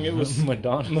something. It was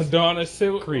Madonna. Madonnas.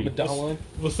 Creed. Medallion.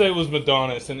 We'll say it was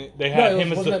Madonnas, and they No, had it was,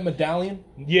 him as wasn't the that Medallion?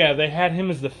 yeah. They had him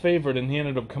as the favorite, and he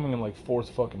ended up coming in like fourth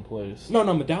fucking place. No,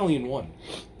 Medallion won.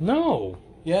 No,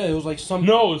 Yeah, it was like some.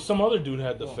 no, some other dude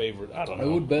had the favorite. I don't I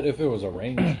know. would bet if it was a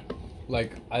range.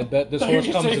 Like, I bet this You're horse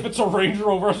gonna comes. say if it's a Range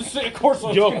Rover, I was gonna say, of course.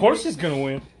 Yo, of course he's gonna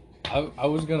win. I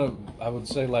would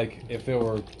say, like, if it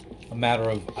were a matter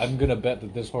of, I'm gonna bet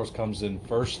that this horse comes in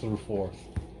first through fourth.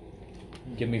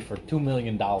 Give me for $2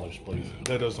 million, please.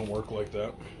 That doesn't work like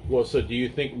that. Well, so do you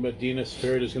think Medina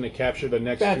Spirit is going to capture the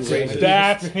next That's two it. races?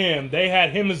 That's him. They had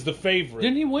him as the favorite.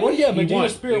 Didn't he win? Well, yeah, He Medina won.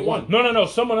 Spirit He won. won. No.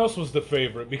 Someone else was the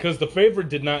favorite because the favorite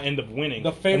did not end up winning.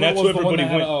 The favorite and that's was who the one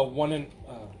everybody that had went. one in.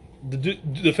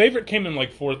 The favorite came in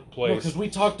like fourth place. Because we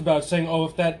talked about saying, oh,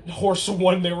 if that horse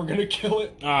won, they were gonna kill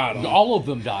it. I don't know. All of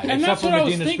them died, And except that's what for I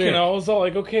was Medina thinking. Spirit. I was all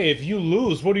like, okay, if you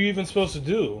lose, what are you even supposed to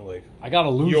do? Like, I got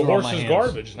a loser Your on horse my is hands.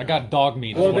 garbage I now. got dog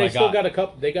meat. Well, Well, they I still got. got a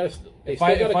couple. They got a I'm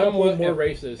couple wi- more if-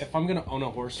 races. If I'm gonna own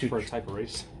a horse for a type of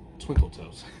race, Twinkle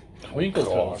Toes. Twinkle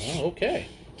Toes. Oh, okay.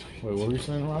 Wait, what were you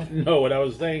saying, Rob? No, what I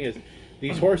was saying is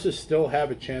these horses still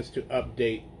have a chance to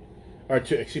update, or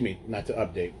to, excuse me, not to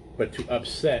update, but to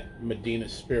upset Medina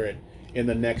Spirit in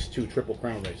the next two Triple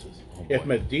Crown races. If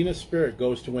Medina Spirit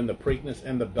goes to win the Preakness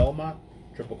and the Belmont,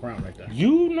 Triple Crown right there.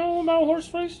 you know about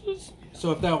horse races?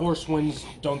 So if that horse wins,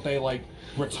 don't they like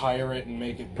retire it and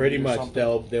make it Pretty breed or much,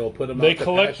 something? they'll put them. They out to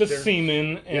collect the pasture. semen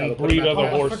Yeah, and they'll put breed them out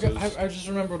other to horses. I just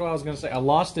remembered what I was going to say. I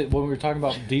lost it when we were talking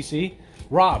about DC.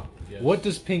 Rob, Yes. what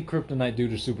does pink kryptonite do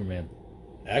to Superman?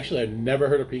 Actually, I've never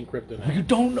heard of Pink Kryptonite. You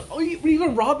don't know?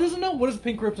 Even Rob doesn't know? What does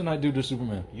pink kryptonite do to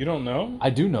Superman? You don't know? I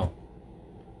do know.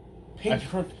 Pink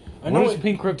Kryptonite. I What know does it-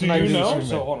 pink kryptonite do you do to know? Superman?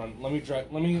 So hold on, let me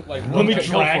like Let me Go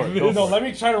drag for it, this. go No, for let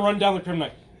me try to run down the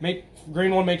kryptonite. Make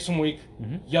green one makes him weak.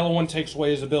 Mm-hmm. Yellow one takes away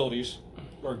his abilities,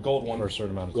 or gold one. For a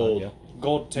certain amount of Gold. time,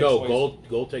 Gold takes No, away.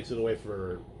 gold takes it away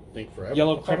for I think forever.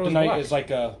 Yellow I thought it was kryptonite black. is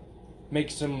like a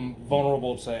makes him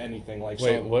vulnerable to anything. Like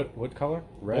yeah. Wait, so, what color?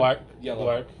 Red? Black. Yellow.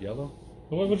 Black. Yellow?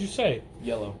 What would you say?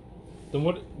 Yellow. Then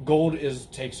what? Gold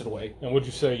takes it away. And what'd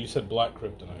you say? You said black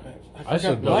kryptonite. I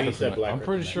said No, black he said kryptonite. black I'm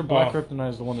pretty kryptonite. sure black Oh. kryptonite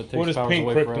is the one that takes What does powers pink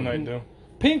away kryptonite forever. do?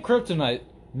 Pink kryptonite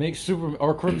makes Superman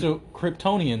or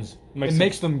Kryptonians. Makes It them-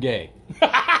 makes them gay.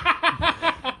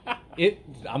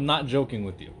 I'm not joking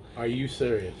with you. Are you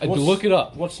serious? Look it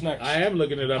up. What's next? I am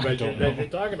looking it up as don't you're know.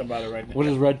 talking about it right now. What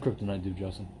does red kryptonite do,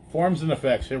 Justin? Forms and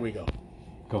effects. Here we go.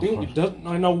 Go I think for it. it doesn't-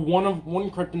 I know one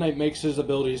kryptonite makes his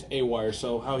abilities AWire,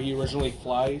 so how he originally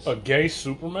flies, A gay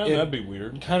Superman? Yeah. That'd be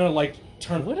weird. kind of like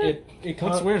turn What it. What's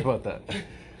kinda- weird about that?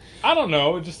 I don't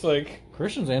know. It's just like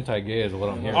Christian's anti-gay is what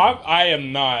I'm hearing. I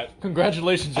am not.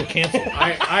 Congratulations, you're canceled.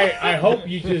 I hope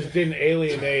you just didn't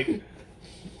alienate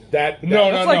that.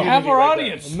 No, That's no, like no. half our right there.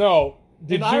 audience. No.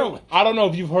 Did In you? Ireland. I don't know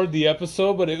if you've heard the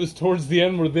episode, but it was towards the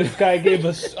end where this guy gave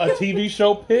us a TV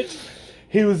show pitch.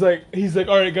 He's like,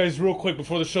 all right, guys, real quick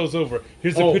before the show's over.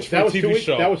 Here's a Oh, pitch for that a was TV 2 weeks.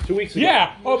 show. That was 2 weeks ago.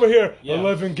 Yeah, over here, Yeah.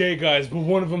 11 gay guys, but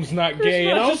one of them's not gay.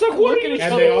 And I was just like, what are looking you at And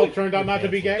talking they all about? turned out not to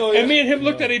be gay. Oh, And me and him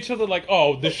looked at each other like,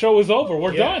 oh, the show is over.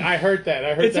 We're Yeah, done. I heard that.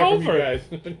 I heard It's that from over. you guys.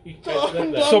 You guys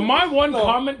said that. So my one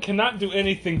comment cannot do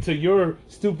anything to your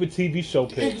stupid TV show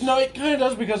pitch. No, it kind of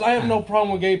does because I have no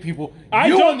problem with gay people. I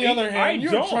you, don't- on the other hand, I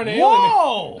you're don't. trying to alienate.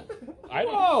 Whoa! I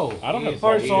don't. Whoa! I don't have.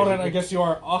 All right, so hold on. I guess you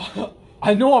are.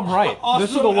 I know I'm right.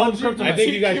 This is the Awesome one LGBT. kryptonite. I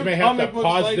think you guys may have to Comic book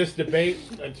pause like- this debate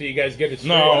until you guys get it straight.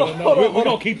 No, I don't know. we're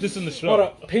gonna keep this in the show. Hold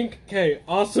up, Pink K,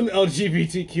 awesome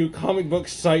LGBTQ comic book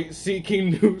site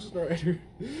seeking news writer.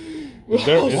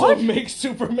 There- also is- makes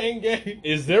Superman gay.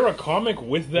 Is there a comic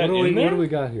with that in there? What do we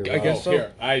got here? I guess so.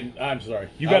 Here, I'm sorry.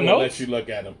 You got I will notes? let you look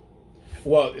at them.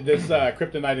 Well, this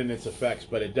kryptonite and its effects,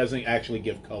 but it doesn't actually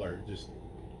give color. It just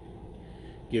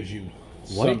gives you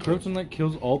White something. kryptonite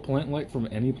kills all plant life from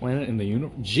any planet in the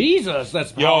universe. Jesus,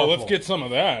 that's Yo, powerful. let's get some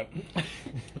of that.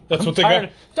 That's what they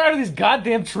tired, got. tired of these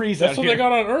goddamn trees. That's out what here. they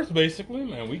got on Earth, basically.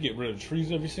 Man, we get rid of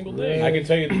trees every single day. I can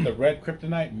tell you that the red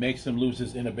kryptonite makes him lose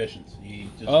his inhibitions. He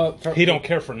just, He don't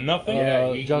care for nothing.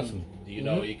 yeah, he Justin. Can, you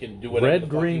know, he can do whatever. Red the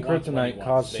fuck green he wants when he kryptonite wants,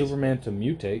 caused basically. Superman to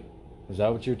mutate. Is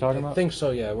that what you're talking I about? think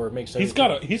so, yeah, where it makes He's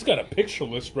got a picture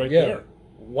list right Yeah. there.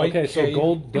 white Okay, so K.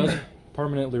 gold does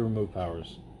permanently remove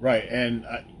powers. Right, and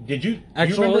did you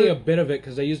Actually, you only a remember? bit of it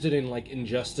because they used it in like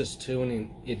Injustice 2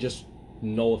 and it just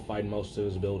nullified most of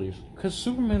his abilities. Because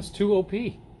Superman's too OP.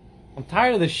 I'm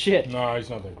tired of this shit. No,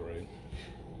 he's not that great.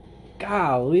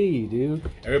 Golly, dude.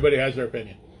 Everybody has their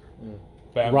opinion.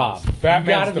 Batman's, Rob, you Batman's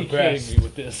gotta the be best. kidding me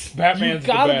with this. Batman's you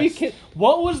gotta the be best. kidding.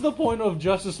 What was the point of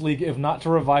Justice League if not to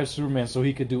revive Superman so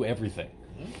he could do everything?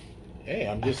 Hey,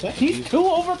 I'm just saying. He's too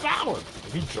overpowered.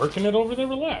 If you jerking it over there,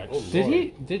 relax. Oh, Did Lord.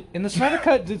 he? Did in the Snyder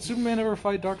Cut? Did Superman ever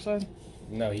fight Darkseid?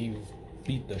 No, he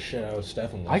beat the shit out of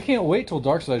Stephen. I can't wait till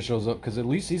Darkseid shows up because at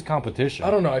least he's competition.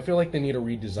 I don't know. I feel like they need a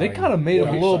redesign. They kind of made him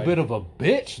a little Darkseid. bit of a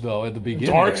bitch though at the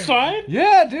beginning. Dark side?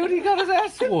 Yeah, dude, he got his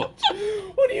ass whooped.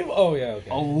 What do you? Oh yeah, okay.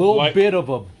 A little Like- bit of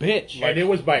a bitch. And it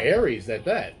was by Ares at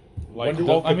that. Like Wonder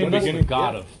Hulk Woman- at the I mean, that's beginning, the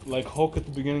god of. like Hulk at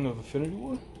the beginning of Infinity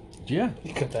War. Yeah.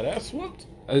 He got that ass whooped.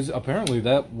 As apparently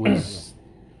that was.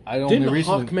 I only Didn't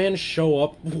recently. Hawkman show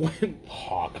up when?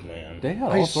 Hawkman. They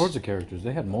had all sorts of characters.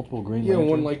 They had multiple Green Yeah,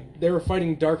 Lanterns. when like they were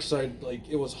fighting Darkseid, like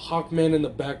it was Hawkman in the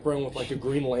background with like a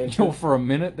Green Lantern. Yo, for a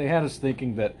minute, they had us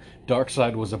thinking that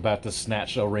Darkseid was about to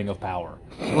snatch a ring of power.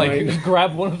 Like,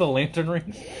 grab one of the lantern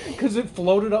rings. Because it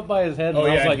floated up by his head. Oh,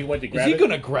 and I yeah, was like, he went to is grab he it?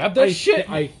 going to grab that shit?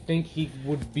 I think he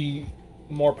would be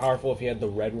more powerful if he had the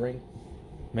red ring.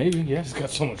 Maybe, yeah. He's got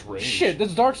so much range. Shit,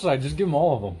 that's Darkseid. Just give him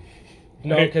all of them.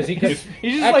 No, because he could.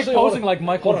 He's just Actually, like hold posing on. like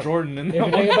Michael Hold on. Jordan. In If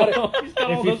you think about it, He's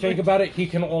got all if you those think rings. about it, he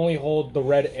can only hold the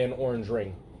red and orange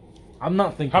ring. I'm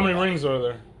not thinking. How many rings are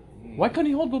there? Why couldn't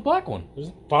he hold the black one?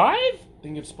 There's 5? I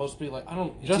think it's supposed to be like I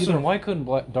don't. It's Justin, why couldn't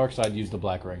Darkseid use the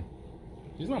black ring?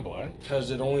 He's not black.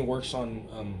 because it only works on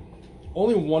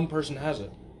only one person has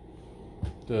it.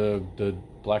 The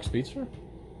black speedster?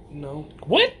 No,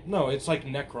 What? no, it's like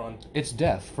Necron. It's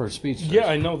death for speedsters. Yeah,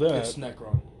 I know that. It's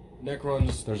Necron.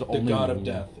 Necron's There's the only god one. of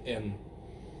death, and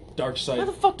Why Darkseid.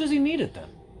 the fuck does he need it then?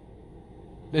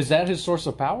 Is that his source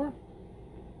of power?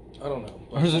 I don't know.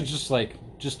 Or is it just like,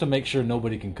 just to make sure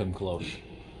nobody can come close?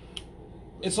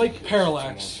 It's like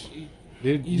Parallax.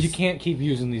 Dude, you can't keep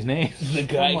using these names. the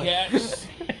guy Oh my cats.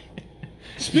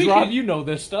 Rob, you know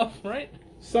this stuff, right?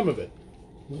 Some of it.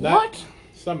 Not- What?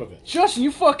 Some of it. Justin,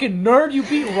 you fucking nerd, you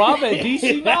beat Rob at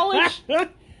DC knowledge?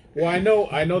 Well,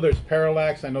 I know there's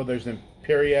Parallax. I know there's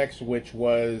Imperiex, which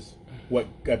was what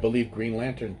I believe Green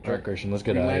Lantern. Alright, Christian, let's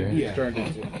get Green out of Lantern here. turned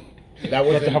into. That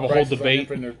was have to in have a whole Crisis on debate.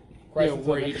 Infinite- Yeah, Crisis on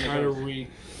where he Infinite tried to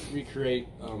Earths. recreate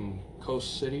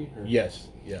Coast City. Or? Yes.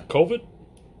 Yeah. COVID?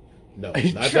 No,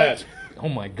 not that. Oh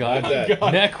my god. Not that.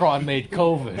 Necron made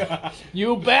COVID.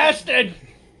 You bastard!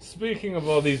 Speaking of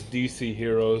all these DC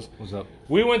heroes, What's up?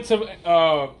 we went to,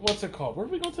 what's it called? Where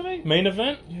did we go today? Main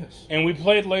event? Yes. And we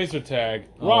played laser tag.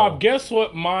 Oh. Rob, guess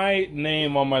what my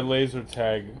name on my laser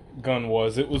tag gun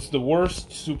was? It was the worst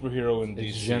superhero in DC.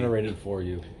 It's generated for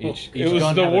you. Each It was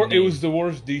gun the had a It name. was the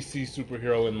worst DC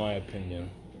superhero in my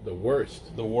opinion. The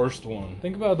worst. The worst one.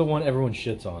 Think about the one everyone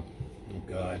shits on. Oh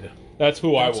God. That's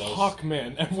who That's I was.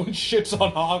 Hawkman. Everyone shits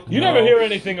on Hawkman. You never hear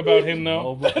anything about him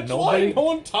though. That's why no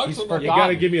one talks He's about You forgotten.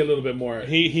 gotta give me a little bit more.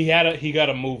 He got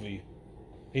a movie.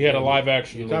 He had a live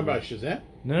action. You movie. talking about Shazam?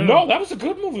 No, that was a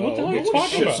good movie. What the Oh, hell are you no one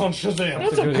talking shits about? on Shazam.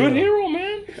 That's a good hero,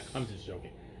 man. I'm just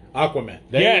joking. Aquaman.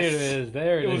 There Yes. it is.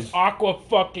 There It it was is. Aqua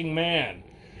fucking Man.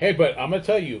 Hey, but I'm gonna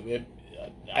tell you,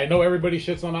 I know everybody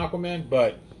shits on Aquaman,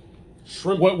 but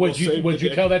Shrimp what will would you save would the you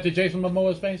day. tell that to Jason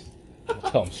Momoa's face?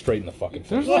 I'll tell him straight in the fucking face.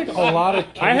 There's like a lot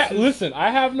of cases. Listen, I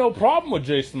have no problem with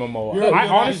Jason Momoa.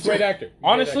 He's a great actor. He's a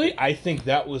great Honestly, actor. I think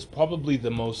that was probably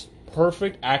the most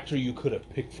perfect actor you could have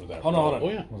picked for that. Hold on, role.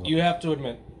 hold on. Oh, yeah. You have to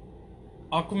admit,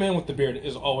 Aquaman with the beard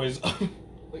is always.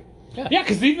 Yeah,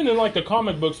 because even in like the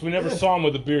comic books, we never saw him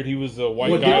with a beard. He was a white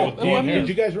Well, guy did, with blonde hair. did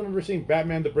you guys remember seeing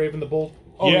Batman: The Brave and the Bold?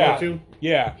 Yeah. Too?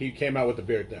 Yeah. He came out with the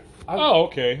beard there, Oh,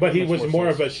 okay. but he That makes was more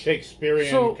sense. of a Shakespearean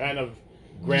So- kind of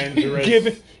grandeur.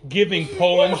 giving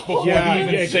poems before he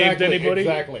even saved anybody.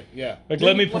 Exactly. Yeah. Like,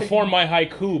 let me perform my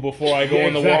haiku before I go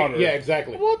in the water. Yeah,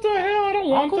 exactly. What the hell? I don't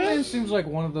want Aquaman that. seems like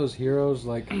one of those heroes.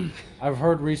 Like I've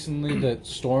heard recently that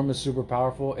Storm is super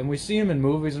powerful, and we see him in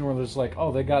movies, and we're just like,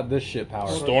 oh, they got this shit power.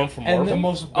 Storm from And Marvel. then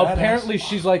most badass. apparently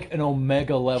she's like an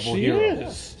Omega level She hero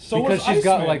is. So because is she's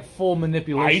got Iceman. like full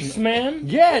manipulation. Iceman?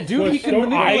 Yeah, dude, Was he can Storm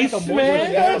manipulate the Iceman?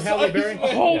 moisture. Yes, Halle Berry?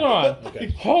 Hold on. Okay.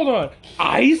 Hold on.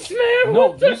 Iceman? No,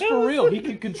 What the he's hell for is real. that? He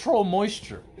can control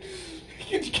moisture.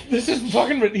 This is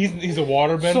fucking. He's a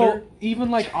waterbender. So even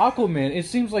like Aquaman, it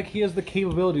seems like he has the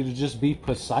capability to just be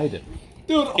Poseidon.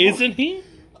 Dude, Isn't he?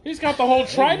 He's got the whole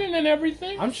trident and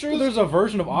everything. I'm sure there's a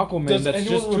version of Aquaman Does that's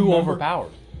anyone just too remember-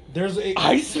 overpowered. there's a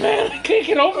Iceman? I can't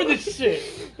get over this shit.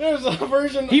 there's a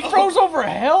version. He of- froze over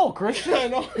hell, Christian. I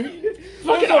know. Fucking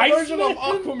There's a version Iceman. of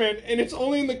Aquaman, and it's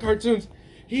only in the cartoons.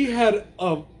 He had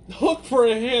a hook for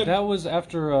a hand. That was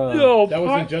after. Yo, That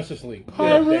was in Justice League.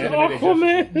 Pirate The animated Justice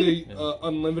Aquaman. League. the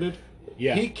Unlimited.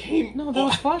 Yeah. He came. No, that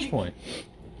was Flashpoint.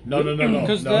 No.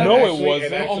 'Cause no, that- No, it actually-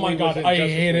 wasn't. actually Oh my God, was in I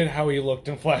Justice hated League. how he looked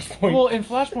in Flashpoint. Well, in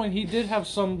Flashpoint, he did have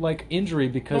some like injury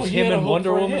because No, he him had a and hook Wonder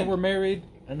for a Woman hand. were married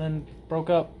and then broke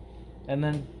up, and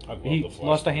then I love he the Flashpoint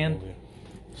lost a hand, movie.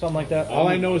 something like that. All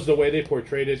I know is the way they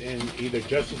portrayed it in either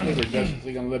Justice League or Justice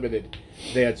League Unlimited.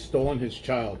 They had stolen his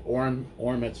child. Orm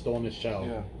had stolen his child.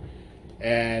 Yeah.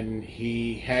 And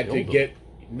he had to Killed him. get...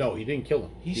 No, he didn't kill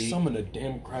him. He summoned a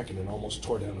damn kraken and almost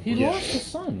tore down a He bridge. lost his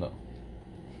son though.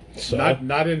 So,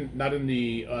 Not in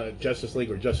the Justice League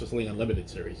or Justice League Unlimited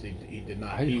series. He did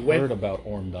not. I He heard went. about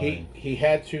Orm dying. He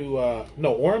had to.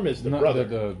 No, Orm is the Not brother.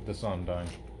 the son dying.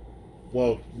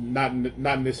 Well, not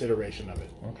in this iteration of it.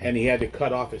 Okay. And he had to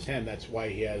cut off his hand. That's why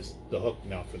he has the hook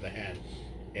now for the hand.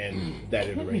 And that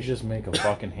Let me iteration. just make a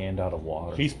fucking hand out of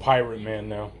water. He's Pirate Man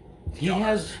now. He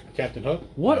has. Captain Hook?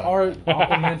 What are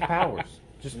Aquaman's powers?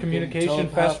 Just communication,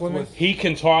 telepath fast swimming. with- He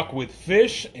can talk with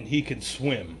fish and he can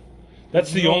swim.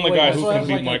 That's the No only way, guy that's who what I can was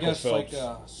beat like, Michael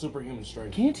Phelps. Superhuman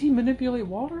strength. Can't he manipulate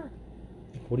water?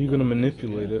 What are you gonna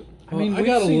manipulate it? I mean, I we've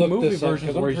gotta seen look movie this up, versions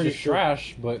 'cause I'm where he's pretty just sure-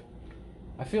 trash, but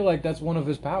I feel like that's one of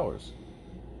his powers.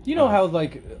 You know how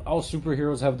like all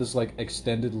superheroes have this like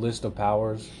extended list of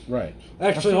powers. Right.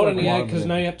 Actually, I hold feel on, like yeah, one of because them-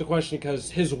 now you have to question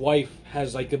because his wife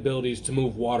has like abilities to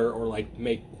move water or like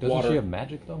make Doesn't water. she have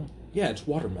magic though? Yeah, it's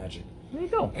water magic. There you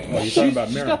go. Oh, you're talking about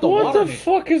She's Mira. got the What water. the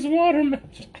fuck is water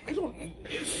magic? I don't.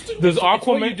 Does It's what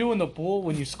you Aquaman do in the pool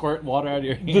when you squirt water out of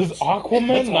your hands. does Aquaman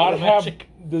That's not water have magic.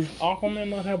 does Aquaman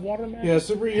not have water magic? Yeah,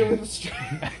 superhuman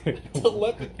strength.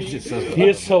 Telepathy. It just says He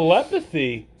has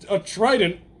telepathy. A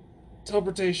trident.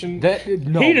 Teleportation. that.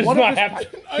 No, He does one of not his have.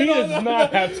 pa- He does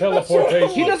not have teleportation.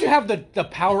 He doesn't have the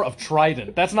power of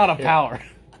trident. That's not a power.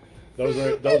 Those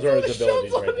are his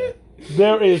abilities right there.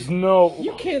 There is no.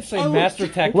 You can't say I would- master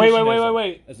tactician.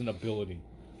 Wait. As an ability.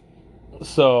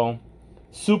 So,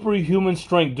 superhuman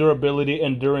strength, durability,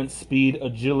 endurance, speed,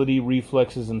 agility,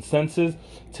 reflexes, and senses,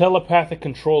 telepathic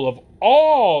control of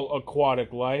all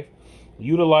aquatic life,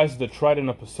 utilizes the trident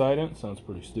of Poseidon, sounds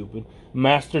pretty stupid,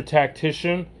 master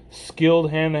tactician,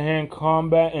 skilled hand-to-hand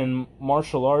combat, and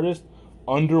martial artist,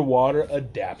 underwater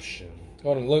adaption.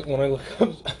 Hold on, look. When I look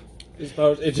up his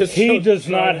powers, it just He shows does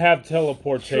not trident. have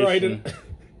teleportation. Trident.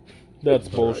 That's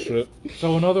bullshit.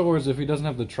 So in other words, if he doesn't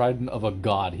have the trident of a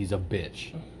god, he's a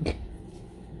bitch.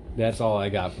 That's all I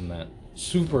got from that.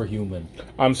 Superhuman.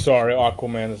 I'm sorry,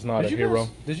 Aquaman is not a hero.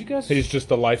 Did you guys? He's just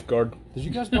a lifeguard. Did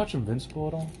you guys watch Invincible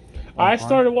at all? I On Prime?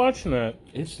 started watching that.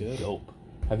 It's dope.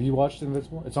 Have you watched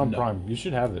Invincible? It's on No. Prime. You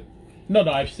should have it. No,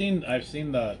 I've seen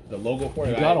the logo for it.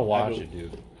 You gotta watch it,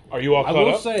 dude. Are you all I caught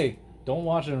will up? say, don't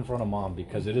watch it in front of mom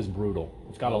because it is brutal.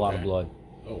 It's got a lot of Okay. blood.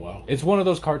 Oh wow. It's one of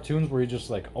those cartoons where you're just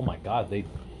like, oh my god, they're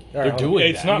hold on. doing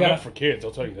It's that. not You gotta- meant for kids,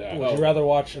 I'll tell you that. Would you rather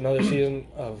watch another season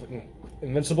of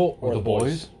Invincible or Or the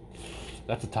boys.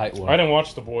 That's a tight one. I didn't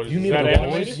watch The Boys. You Is need that the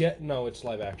animated? boys yet? No, it's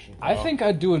live action. I think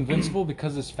I'd do Invincible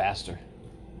because it's faster.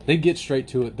 They get straight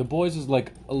to it. The boys is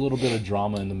like a little bit of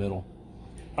drama in the middle.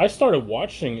 I started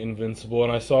watching Invincible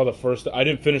and I saw the first. I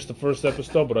didn't finish the first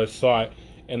episode, but I saw it,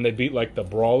 and they beat like the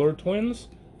Brawler twins.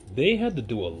 They had to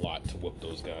do a lot to whoop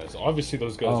those guys. Obviously,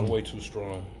 those guys are way too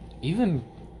strong. Even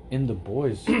in the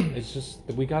boys, it's just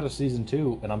we got a season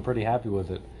 2, and I'm pretty happy with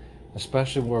it.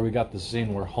 Especially where we got the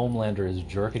scene where Homelander is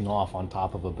jerking off on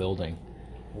top of a building.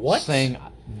 What? Saying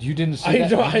you didn't see I that?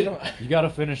 don't. You got to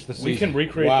finish the season. We can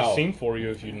recreate Wow. the scene for you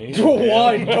if you need.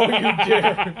 Why don't you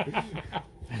dare?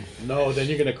 No, then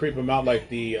you're gonna creep him out like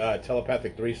the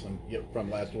telepathic threesome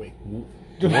from last week.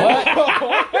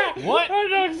 What? I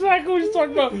know exactly what he's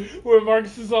talking about. Where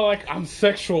Marcus is all like, "I'm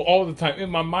sexual all the time." In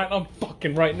my mind, I'm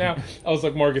fucking right now. I was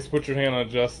like, "Marcus, put your hand on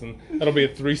Justin. That'll be a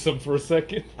threesome for a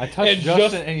second." I touched And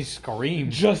Justin and he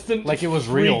screamed. Justin Like it was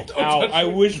real. freaked out. I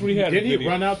wish we had. Didn't a he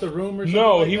video. run out the room or something?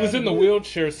 No, like he was that? in the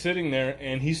wheelchair sitting there,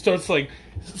 and he starts like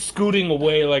scooting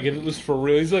away like it was for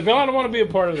real. He's like, "No, I don't want to be a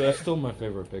part of That's that." still my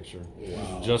favorite picture.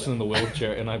 Wow. Justin in the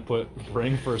wheelchair, and I put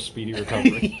praying for a speedy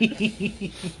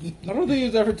recovery. I don't think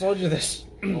he's ever told you this.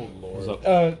 Oh Lord. What's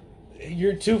up?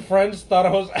 Your two friends thought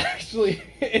I was actually.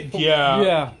 Yeah.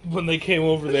 Yeah. When they came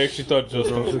over, they actually thought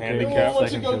Justin was Okay. handicapped. Well,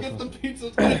 let's Second go Christmas. get the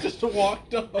pizzas. I just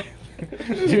walked up.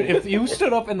 Dude, if you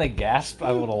stood up and they gasped,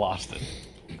 I would have lost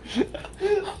it.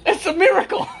 It's a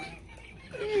miracle.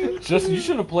 Justin, you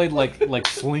should have played like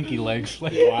slinky legs,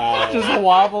 like Wow. just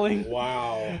wobbling.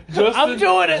 Wow. Justin, I'm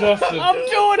doing it. Justin, I'm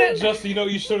doing it. Justin, you know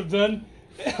what you should have done?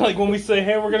 Like when we say,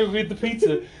 "Hey, we're gonna go get the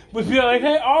pizza," we'd be like,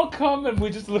 "Hey, I'll come," and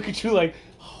we just look at you like,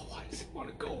 "Oh, why does he want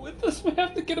to go with us? We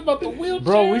have to get him out the wheelchair."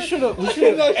 Bro, we should have. And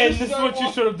this is what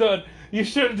you should have done. You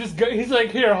should have just go. He's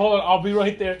like, "Here, hold on, I'll be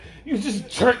right there." You just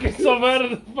jerk yourself out of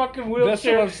the fucking wheelchair, That's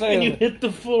what I'm saying. and you hit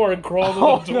the floor and crawl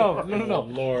Oh to the door. no. Oh,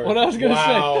 Lord. What I was gonna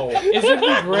Wow. say is it'd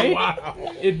be great. Wow.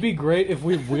 It'd be great if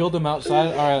we wheeled him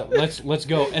outside. All right, let's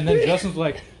go. And then Justin's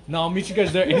like, "No, I'll meet you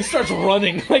guys there." And he starts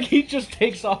running, like he just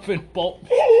takes off in bulk.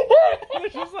 And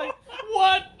it's just like,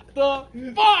 what the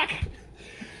fuck?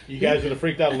 You guys would have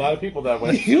freaked out a lot of people that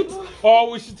way. Oh,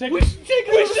 we should take it. We should take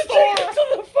it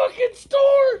to the fucking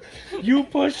store. You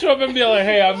push up and be like,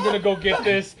 "Hey, I'm gonna go get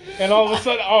this," and all of a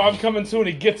sudden, "Oh, I'm coming too," and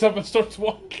he gets up and starts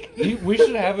walking. We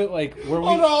should have it like where we.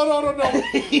 Oh no!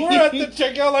 We're at the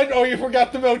checkout line. Oh, you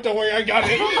forgot the milk. Don't worry, I got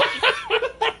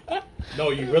it. No,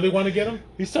 you really want to get him?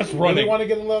 He starts Really running. want to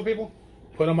get a lot of people?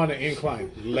 put him on an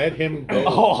incline. Let him go.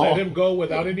 Oh. Let him go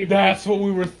without any. That's what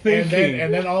we were thinking.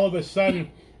 And then all of a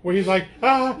sudden, where he's like,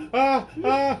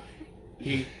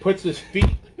 he puts his feet.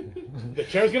 The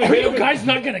chair's gonna Are hit you him. guys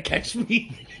not gonna catch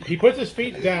me? He puts his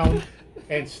feet down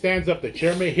and stands up. The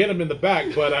chair may hit him in the back,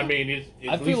 but I mean,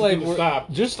 I at feel least like it's gonna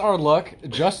stop. just our luck.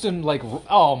 Justin, like,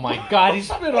 oh my god, he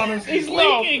spit on him. He's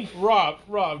leaking.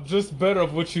 Rob, just better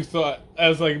of what you thought.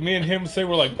 As like me and him say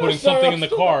we're like putting something in the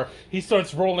car. He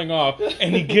starts rolling off,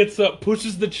 and he gets up,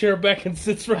 pushes the chair back, and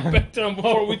sits right back down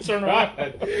before we turn around.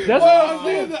 That's what I'm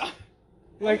saying.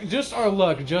 Like, just our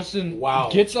luck. Justin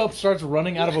gets up, starts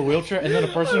running out of a wheelchair, and then a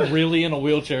person really in a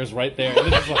wheelchair is right there.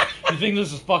 And it's like, you think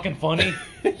this is fucking funny?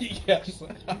 Yes.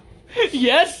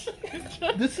 Yes.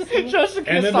 This is Justin.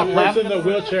 And then stop the person laughing in the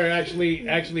wheelchair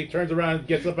actually turns aroround and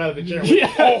gets up out of the chair.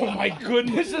 Yeah. Oh my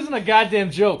goodness! This isn't a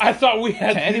goddamn joke. I thought we to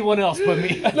had anyone else but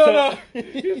me. No.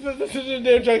 He says this is a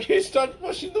damn joke. He starts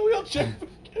pushing the wheelchair.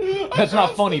 That's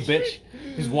not funny, bitch.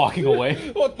 He's walking away.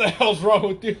 What the hell's wrong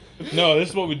with you? No, this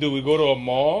is what we do. We go to a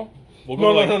mall. We'll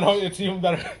go No, to, like, no. It's even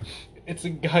better. It's a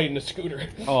guy in a scooter.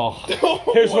 Oh,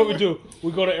 Here's what we do.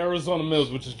 We go to Arizona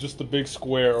Mills, which is just a big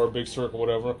square or a big circle,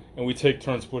 whatever, and we take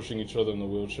turns pushing each other in the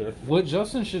wheelchair. what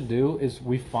Justin should do is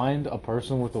we find a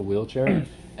person with a wheelchair,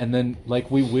 and then like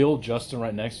we wheel Justin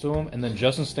right next to him, and then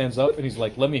Justin stands up and he's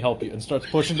like, "Let me help you," and starts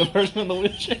pushing the person in the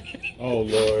wheelchair. Oh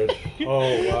Lord.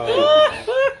 Oh wow.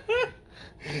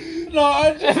 No,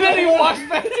 I just. And then he walks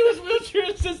back to his wheelchair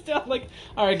and sits down like,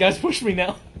 "All right, guys, push me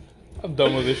now." I'm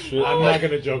done with this shit. I'm not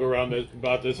gonna joke around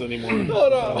about this anymore. No.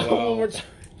 Oh, wow. One more time.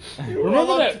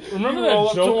 Remember that roll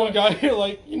up to joke? one guy, you're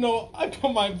like, I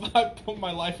put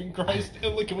my life in Christ,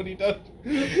 and look at what he does.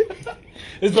 This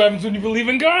what happens when you believe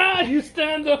in God. You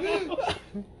stand up.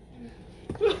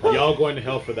 Y'all going to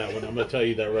hell for that one. I'm gonna tell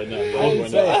you that right now. I Y'all didn't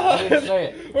going say to it. hell. I didn't say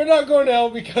it. We're not going to hell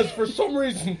because for some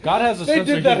reason God has a they sense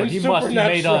of did that humor. in He must. He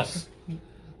made Supernatural. us.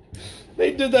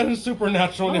 They did that in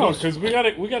Supernatural. No, because we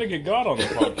gotta get God on the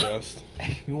podcast.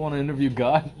 You want to interview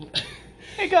God?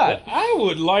 Hey God. I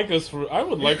would like for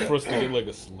us to get like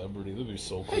a celebrity. That'd be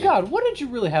so cool. Hey God, what did you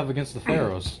really have against the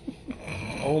pharaohs?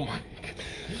 Oh my!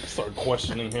 Start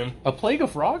questioning him. A plague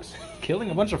of frogs?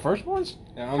 Killing a bunch of firstborns?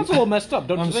 Yeah, That's a little messed up,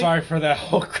 don't you I'm think? sorry for that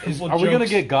whole crippled Are we gonna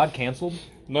jokes. get God canceled?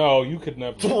 No, you could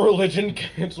never. religion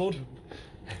canceled?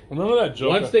 Remember that joke?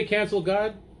 Once they cancel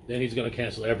God, then he's gonna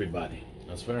cancel everybody.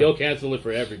 That's fair. He'll cancel it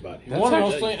for everybody. That's One of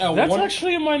actually- those things- at That's one-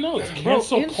 actually in my notes. Bro,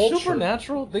 Cancel in culture.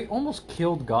 Supernatural, they almost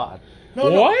killed God. No,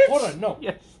 What? hold on, no.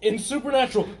 Yes. In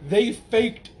Supernatural, they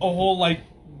faked a whole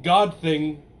God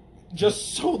thing,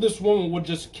 just so this woman would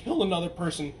just kill another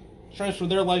person, transfer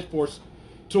their life force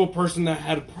to a person that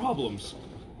had problems.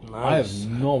 I have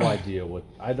no idea what.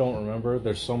 I don't remember.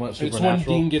 There's so much It's when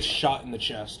Supernatural. Dean gets shot in the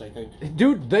chest, I think.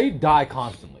 Dude, they die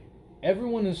constantly.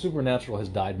 Everyone in Supernatural has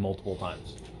died multiple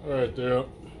times. Right there.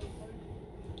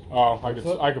 Oh,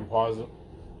 I can pause it.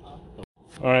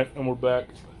 All right, and we're back.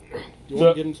 Do you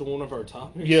want to get into one of our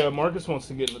topics? Yeah, Marcus wants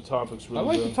to get into topics I'd really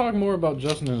like bad. to talk more about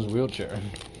Justin and his wheelchair.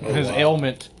 His wow.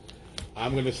 ailment.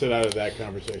 I'm gonna sit out of that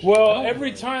conversation. Well,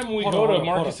 every time we Hold go on, to hold on,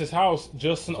 hold Marcus's house,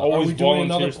 Justin Are always we doing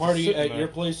volunteers another to party sit in at there. your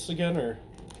place again, or?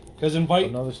 Because invite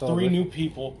Another 3 celebration? new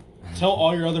people. Tell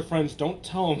all your other friends. Don't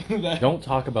tell them that. Don't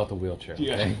talk about the wheelchair.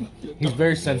 Yeah. Okay? He's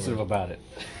very sensitive about it.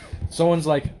 Someone's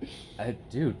like,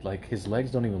 dude, like his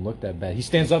legs don't even look that bad. He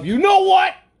stands up. You know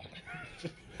what?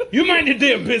 You mind your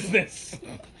damn business.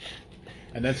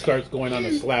 And then starts going on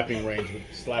a slapping range with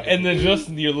slapping. And then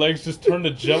Justin, your legs just turn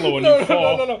to jello and No, you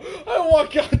fall. no. I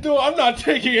walk out the door. I'm not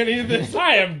taking any of this.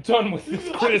 I am done with this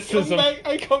criticism.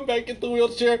 I come back in the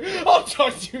wheelchair. I'll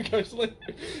talk to you guys later.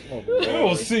 Oh, I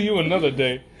will see you another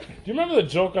day. Do you remember the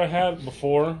joke I had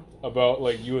before about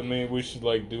like you and me? We should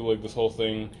like do like this whole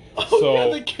thing. Oh,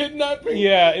 yeah, the kidnapping.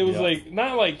 Yeah, it was Yeah. like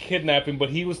not like kidnapping, but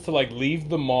he was to like leave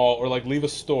the mall or like leave a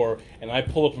store, and I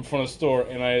pull up in front of the store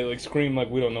and I like scream like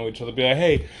we don't know each other, be like,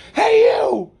 hey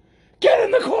you, get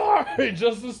in the car! And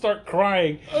Justin start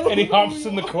crying, and he hops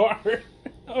in the car.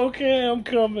 Okay, I'm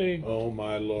coming. Oh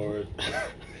my Lord!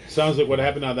 Sounds like what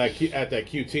happened on that at that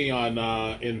QT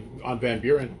on Van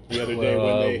Buren the other day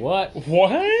when they. What?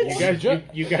 What?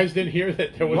 You guys didn't hear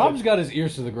that there was. Rob's got his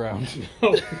ears to the ground.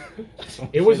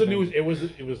 It was a news. It was a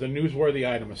newsworthy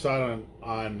item. I saw it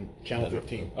on Channel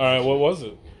 15. All right, what was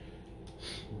it?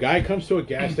 Guy comes to a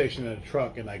gas station in a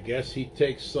truck, and I guess he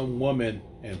takes some woman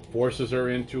and forces her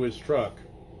into his truck.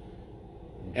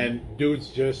 And dude's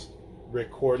just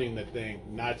recording the thing,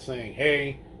 not saying,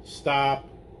 "Hey, stop,"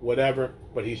 whatever.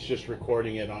 But he's just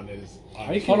recording it on his.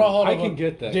 Hold on. I can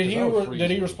get that. Did 'cause I would he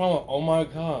freeze. respond with, "Oh my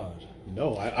god"?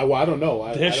 No, I don't know.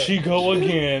 I There don't- she go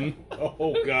again.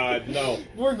 Oh God, no.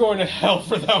 We're going to hell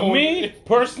for that one. Me,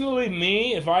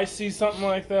 personally, if I see something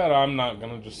like that, I'm not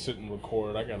gonna just sit and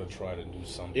record. I gotta try to do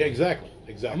something. Yeah, exactly.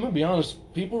 I'm gonna be honest.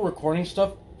 People recording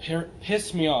stuff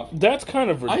piss me off. That's kind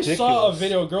of ridiculous. I saw a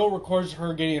video. A girl records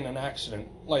her getting in an accident.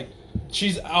 Like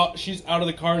she's out of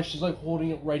the car and she's like holding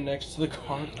it right next to the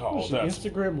car. Oh, that's...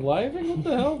 Instagram living? What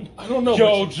the hell? I don't know.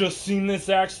 Yo, but just seen this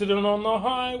accident on the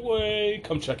highway.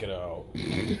 Come check it out.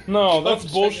 No, that's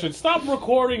bullshit. Stop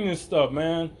recording this stuff,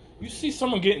 man. You see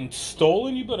someone getting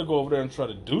stolen, you better go over there and try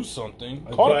to do something.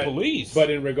 Call the police. But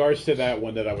in regards to that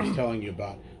one that I was telling you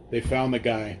about, they found the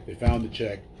guy, they found the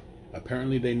chick.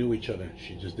 Apparently they knew each other.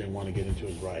 She just didn't want to get into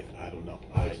his ride. I don't know.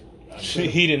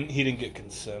 He didn't get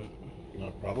consent. No,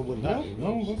 probably not.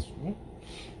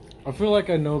 I feel like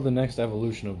I know the next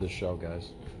evolution of this show, guys.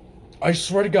 I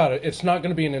swear to God, it's not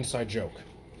gonna be an inside joke.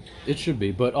 It should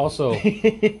be, but also,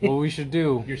 what we should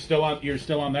do... You're still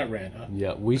on that rant, huh?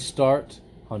 Yeah, we start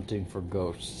hunting for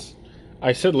ghosts.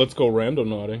 I said let's go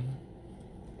randonauting,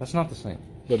 That's not the same.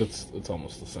 but it's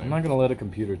almost the I'm same. not gonna let a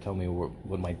computer tell me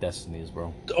what my destiny is,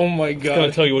 bro. Oh my It's gonna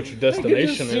God. tell you what your I could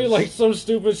destination just see is. like some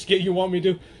stupid skit you want me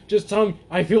to. Just tell me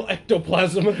I feel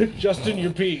ectoplasm. Justin,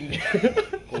 you're peeing.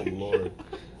 Oh Lord,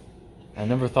 I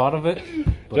never thought of it,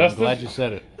 but Justin? I'm glad you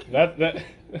said it.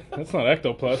 that's not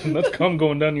ectoplasm. That's cum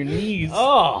going down your knees.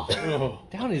 Oh!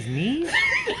 Down his knees?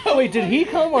 Wait, did he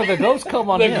come or the ghost come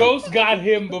on The him? ghost got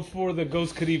him before the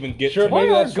ghost could even get Sure, to Why him.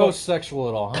 maybe are that's ghosts sexual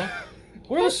at all, huh?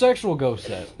 Where are the sexual ghosts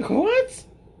at? What?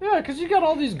 Yeah, because you got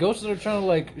all these ghosts that are trying to,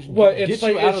 like, What? get It's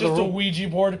you like out it's of the just a room. Ouija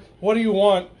board. What do you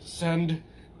want? Send.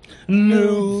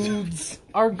 Nudes.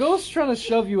 Are ghosts trying to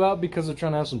shove you out because they're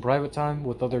trying to have some private time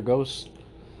with other ghosts?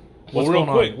 What's Well, real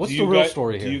going quick, on? What's do the you real guys-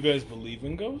 story here? Do you guys believe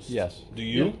in ghosts? Yes. Do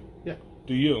you? Yeah.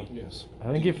 Do you? Yes.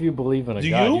 I think if you believe in a Do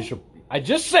god, you? you should... I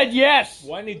just said yes!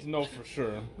 Well, I need to know for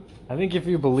sure. I think if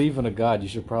you believe in a god, you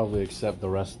should probably accept the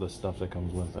rest of the stuff that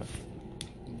comes with it.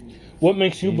 What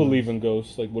makes you believe in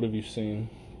ghosts? Like, what have you seen?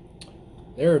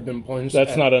 There have been points.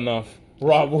 That's not enough.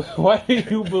 Rob, why do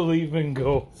you believe in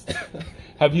ghosts?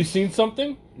 Have you seen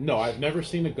something? No, I've never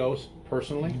seen a ghost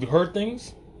personally. You heard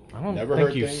things? I don't Never think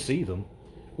heard you things. see them.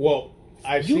 Well,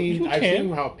 I've You I've can.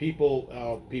 seen how people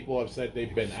have said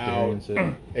they've been Experience out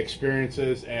it.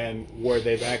 experiences and where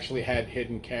they've actually had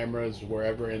hidden cameras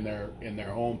wherever in their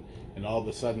home, and all of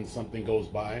a sudden something goes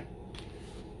by.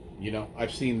 You know,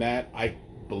 I've seen that. I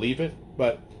believe it,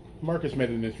 but Marcus made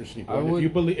an interesting point. would-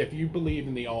 If you believe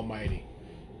in the Almighty,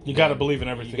 You got to believe in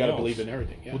everything. you got to else. believe in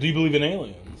everything. Yeah. Well, do you believe in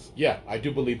aliens? Yeah, I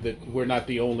do believe that we're not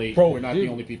the only Bro, the dude,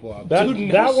 only people out there. That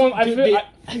Dude, that one, I dude, feel.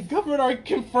 the government already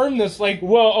confirmed this. Like,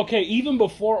 Well, okay, even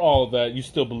before all of that, you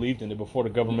still believed in it before the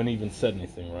government even said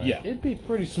anything, right? Yeah. It'd be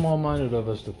pretty small-minded of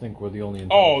us to think we're the only...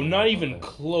 Oh, intelligent not life even out there.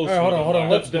 close. All right, hold on.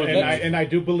 Let's But- do- and I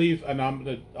do believe, and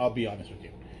I'll be honest with you.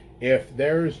 If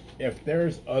there's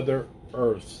other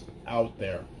Earths out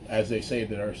there, as they say,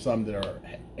 there are some that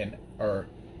are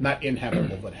not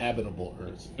inhabitable but habitable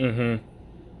Earths. Mm-hmm.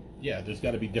 Yeah, there's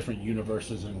got to be different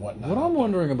universes and whatnot. What out I'm there.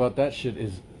 wondering about that shit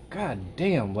is, god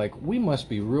damn, like, we must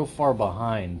be real far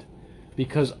behind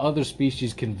because other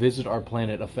species can visit our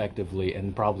planet effectively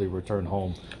and probably return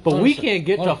home. But we Honestly, can't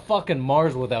get hold to on. fucking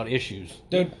Mars without issues.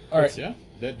 dude. All right. Yeah,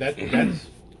 that's yeah.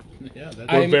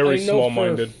 That's, We're very I know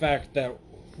small-minded. for a fact that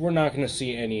we're not going to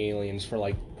see any aliens for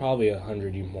like probably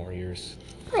 100 more years.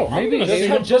 Oh, Maybe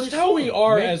Just how we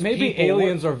are Maybe, as maybe people,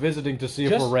 aliens are visiting to see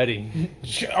if Just- we're ready.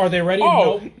 Are they ready?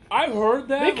 Oh, No. I've heard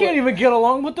that. They can't even get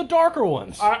along with the darker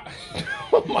ones.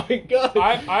 Oh my God.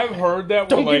 I've heard that.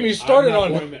 Don't where, get me like, started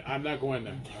on. I'm not going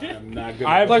there. I'm not going.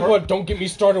 I've Like heard- what? Don't get me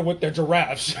started with their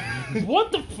giraffes.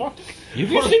 What the fuck? Have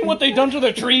you seen what they done to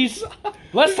the trees?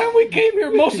 Last time we came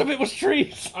here, most of it was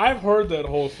trees. I've heard that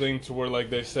whole thing to where like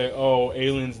they say, oh,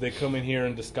 aliens, they come in here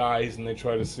in disguise and they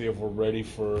try to see if we're ready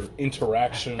for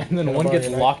interaction. And then one gets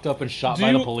locked up and shot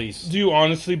by the police. Do you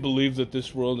honestly believe that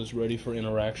this world is ready for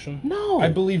interaction? No. I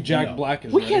believe Jack No. Black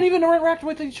is we ready. can't even interact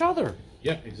with each other.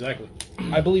 Yeah, exactly.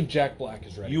 I believe Jack Black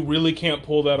is ready. You really can't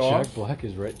pull that off? Jack Black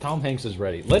is ready. Tom Hanks is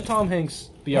ready. Let Tom Hanks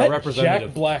be our Let representative.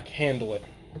 Jack Black handle it.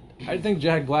 I think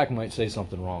Jack Black might say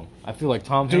something wrong. I feel like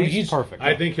Tom Dude, Hanks he's- is perfect.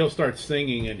 I think he'll start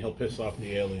singing and he'll piss off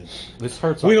the aliens. this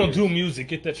hurts. We our don't ears. do music.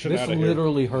 Get that shit This out of here.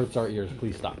 literally hurts our ears.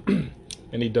 Please stop.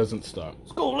 And he doesn't stop.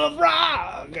 School of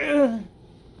Rock. No,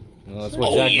 that's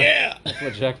what that's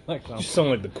what Jack Black You sounds. sound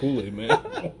like the Kool-Aid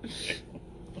man.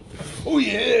 Oh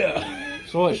yeah.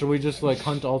 So what? Should we just like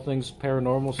hunt all things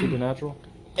paranormal, supernatural?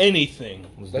 Anything.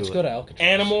 Let's do go it. to Alcatraz.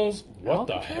 Animals. What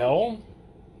the Alcatraz? hell?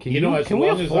 Can You know, as can we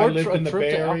long as I afford lived a in the trip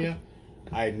Bay to Area,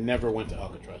 I never went to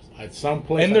Alcatraz. At some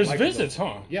place. And I'd there's like to go. visits,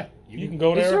 huh? Yeah, You can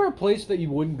go Is there. there a place that you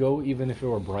wouldn't go even if it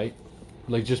were bright?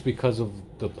 Like just because of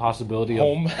the possibility of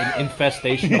Home. an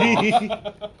infestation,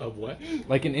 Of what?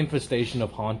 like an infestation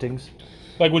of hauntings.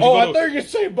 Like, would you Oh, go I to? thought you were gonna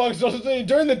say bugs.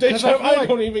 During the daytime, feel I like-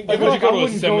 don't even like, give would a you go to a I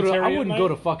wouldn't go to. cemetery I at wouldn't night? go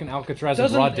to fucking Alcatraz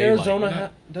in broad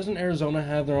daylight. Doesn't Arizona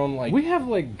have their own like? We have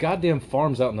like goddamn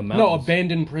farms out in the mountains. No,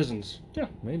 abandoned prisons. Yeah,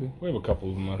 maybe. we have a couple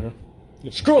of them out here.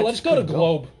 Screw it. Let's go to couldn't go.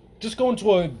 Globe. Just go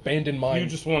into an abandoned mine. You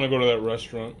just want to go to that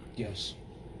restaurant, yes.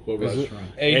 What Is it- restaurant?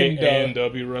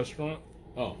 A&W restaurant.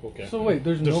 Oh, okay. So wait,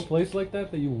 there's no There's- place like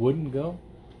that you wouldn't go?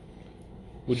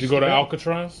 Would you go to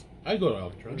Alcatraz I'd go to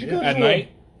Alcatraz. you Yeah. go to at night?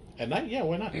 At night? Yeah,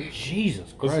 why not?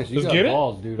 Jesus Christ, you let's got get it?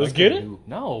 balls, dude. Let's I get couldn't it? do-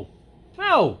 No,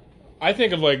 no. I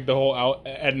think of like the whole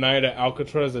at night at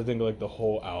Alcatraz. I think of like the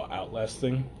whole Outlast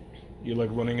thing. You're like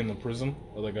running in the prison.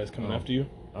 Other guys coming Oh. after you.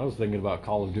 I was thinking about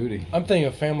Call of Duty. I'm thinking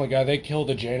of Family Guy. They killed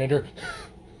a janitor.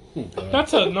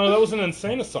 That was an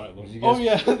insane asylum. You Oh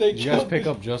guys, yeah, they you guys killed. pick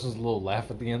up Justin's little laugh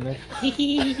at the end there?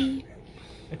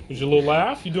 Is your little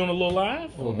laugh? You doing a little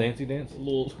laugh? Little dancey dance? A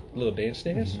little. little dance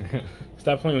dance.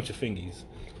 Stop playing with your fingies.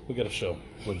 We got a show.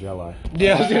 Would y'all lie?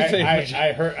 Yeah, I was gonna say.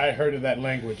 I heard of that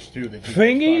language too. That you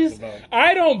Fingies? talked about.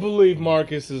 I don't believe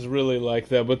Marcus is really like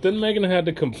that. But then Megan had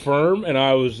to confirm, and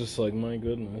I was just like, my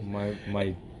goodness.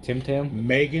 My Tim Tam?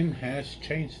 Megan has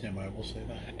changed him. I will say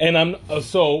that. And I'm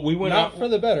so we went Not out. for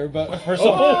the better, but for Oh,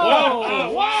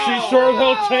 some. wow. She sure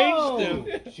hell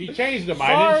changed him. She changed him.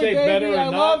 I didn't say better or I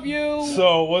not. love you.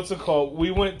 So what's it called?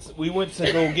 We went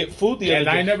to go get food the other And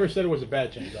day. I never said it was a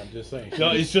bad change. I'm just saying.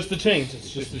 No, it's just a change. It's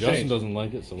just a Justin change. doesn't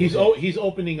like it, so He's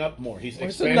opening up more. He's I said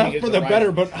expanding not his for the horizon.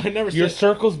 better, but I never Your said.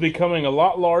 circle's becoming a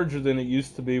lot larger than it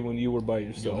used to be when you were by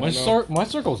yourself. my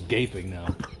circle's gaping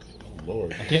now.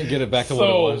 Lord. I can't get it back to what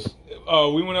it was.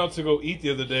 We went out to go eat the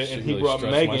other day, and Should he really brought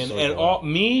stress my Megan, circle and out.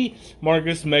 me,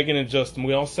 Marcus, Megan, and Justin.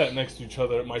 We all sat next to each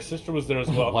other. My sister was there as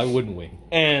well. Why wouldn't we?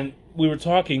 And we were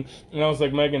talking, and I was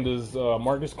like, Megan, does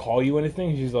Marcus call you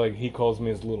anything? She's like, he calls me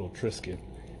his little Trisket.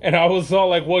 And I was all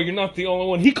like, well, you're not the only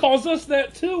one. He calls us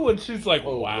that too. And she's like,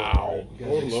 wow. You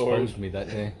guys exposed me that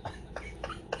day.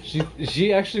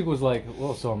 She actually was like,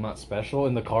 well, so I'm not special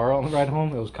in the car on the ride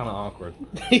home. It was kind of awkward.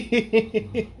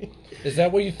 Is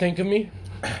that what you think of me?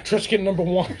 Trisket number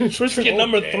one. Trisket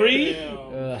number 3?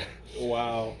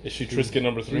 Wow. Is she Trisket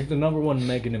number 3? She's the number one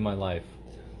Megan in my life.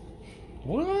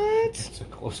 What? It's a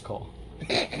close call.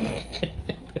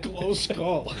 Close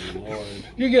call. Lord.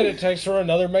 You get a text for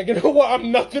another Megan. Well,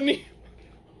 I'm nothing.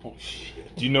 Oh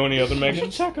shit. Do you know any other You should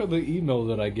Megans? check out the email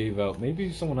that I gave out.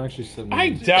 Maybe someone actually sent me. I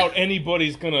doubt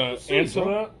anybody's gonna answer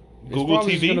bro. that. It's Google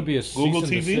probably TV? gonna be a Google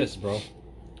cease and TV? desist, bro.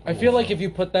 I feel like if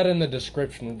you put that in the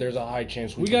description, there's a high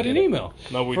chance We can got get an it. email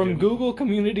No, we from didn't. Google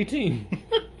Community Team.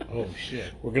 Oh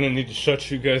shit. We're gonna need to shut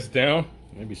you guys down.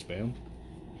 Maybe spam.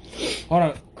 Hold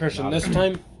on, Christian. This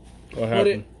time, What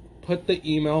happened? put the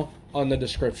email on the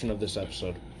description of this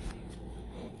episode.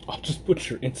 I'll just put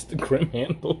your Instagram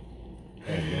handle.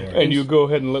 Oh, Lord. And you go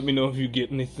ahead and let me know if you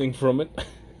get anything from it.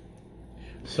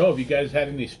 So, have you guys had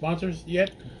any sponsors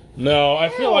yet? No, I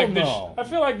feel like no. this. I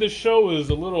feel like this show is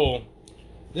a little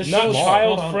This not show's-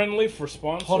 child hold on. friendly for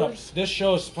sponsors. Hold on. This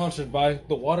show is sponsored by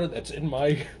the water that's in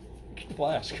my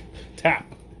flask.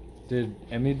 Tap. Did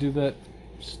Emmy do that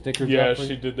sticker? Yeah, drop for she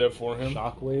you? did that for him.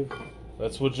 Shockwave.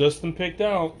 That's what Justin picked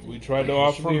out. We tried to Should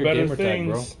offer be him your better gamer tag,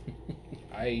 bro. things.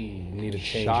 I need to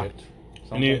change Shocked.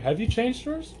 Have you changed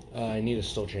yours? it. I need to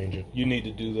still change it. You need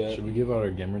to do that. Should we give out our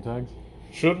gamer tags?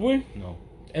 Should we? No.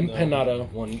 Empanada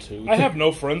 1, 2. I have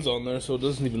no friends on there, so it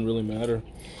doesn't even really matter.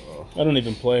 I don't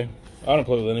even play. I don't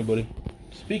play with anybody.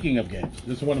 Speaking of games,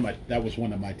 this is that was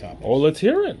one of my topics. Oh, let's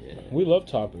hear it. We love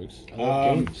topics.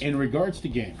 In regards to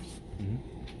games,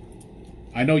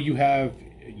 I know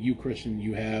you Christian,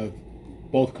 you have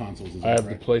both consoles. Is I that have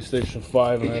correct? the PlayStation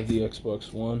 5 and I have the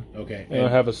Xbox One. Okay, And I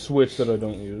have a Switch that I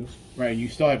don't use. right. You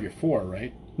still have your 4,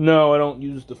 right? No, I don't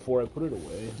use the 4. I put it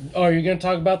away. Oh, you're going to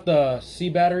talk about the C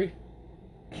battery?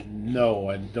 No,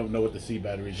 I don't know what the C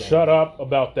batteries are. Shut up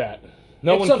about that.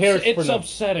 No one cares for It's now.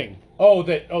 upsetting. Oh,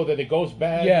 that it goes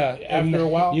bad. Yeah, after a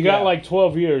while. You got Yeah. like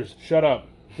 12 years. Shut up.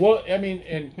 Well, I mean,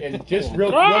 and just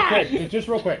real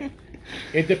quick.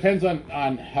 It depends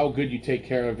on how good you take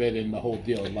care of it and the whole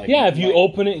deal. Like, Yeah, if you like-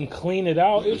 open it and clean it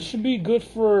out, it should be good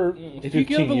for If 15 you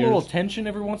give it a years. little attention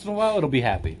every once in a while, it'll be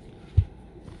happy.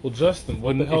 Well, Justin,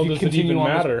 what the If hell you does it continue even on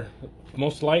this- matter?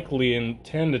 Most likely in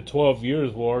 10 to 12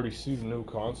 years, we'll already see the new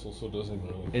console, so it doesn't even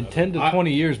really matter. In 10 to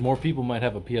 20 years, more people might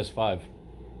have a PS5.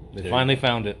 They finally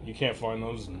found it. You can't find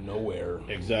those nowhere.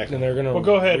 exactly. And they're going to. Well,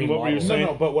 go ahead. What were you saying?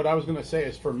 No, but what I was gonna say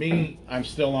is, for me, I'm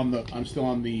still on the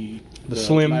The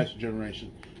slim. last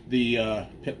generation. the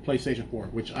PlayStation 4,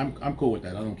 which I'm cool with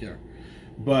that. I don't care.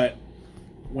 But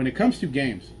when it comes to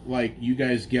games, like you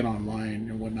guys get online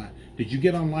and whatnot, did you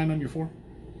get online on your 4?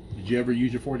 Did you ever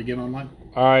use your 4 to get online?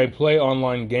 I play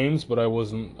online games, but I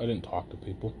didn't talk to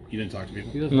people. You didn't talk to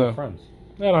people? He doesn't No. have friends.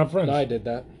 I don't have friends. No, I did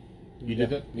that. You did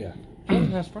that? Yeah. He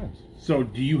doesn't have friends. So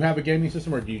do you have a gaming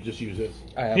system or do you just use this?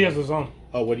 I have He has his own.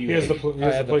 Oh, what do you He has the, have? he I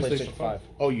has had the the PlayStation 5.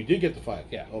 Oh, you did get the 5?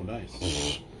 Yeah. Oh,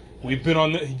 nice. We've been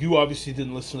on you obviously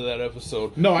didn't listen to that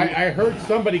episode. No, I heard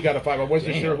somebody got a 5. I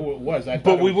wasn't sure who it was. I But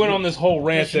thought it we was went you. on this whole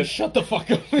rant that... Just shut the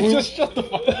fuck up. Just shut the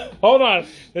fuck up. Hold on.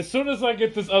 As soon as I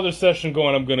get this other session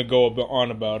going, I'm going to go on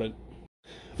about it.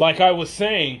 Like I was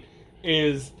saying,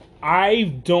 is I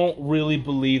don't really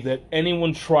believe that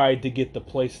anyone tried to get the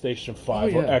PlayStation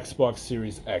 5 or yeah. Xbox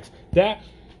Series X.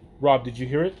 Rob, did you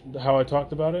hear it? How I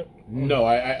talked about it? No,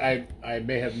 I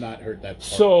may have not heard that part.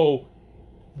 So,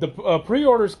 the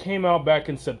pre-orders came out back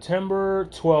in September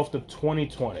 12th of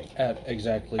 2020. At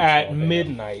exactly At 12 a.m.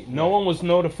 midnight. No one was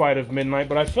notified of midnight,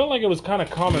 but I felt like it was kind of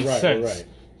common Right, sense.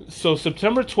 right. So,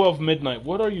 September 12th midnight.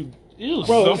 What are you... Ew,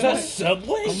 Bro, is Subway? that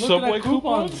Subway? Subway at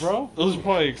coupons, bro. Those are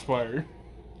probably expired.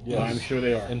 Yeah, I'm sure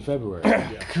they are. In February.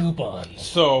 Coupons.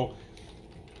 So,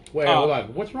 Wait, hold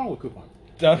on. What's wrong with coupons?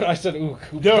 I said, ooh,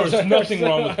 coupons. there is nothing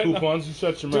wrong with coupons. You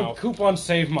shut your Dude, mouth. coupons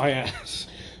save my ass.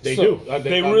 They So, do.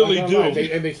 they I'm not really gonna do. lie.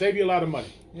 And they save you a lot of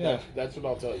money. Yeah. That's what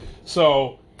I'll tell you.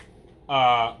 So,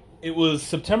 it was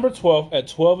September 12th at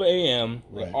 12 a.m.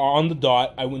 Right. on the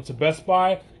dot. I went to Best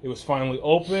Buy. It was finally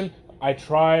open. I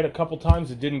tried a couple times.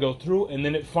 It didn't go through. And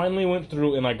then it finally went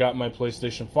through, and I got my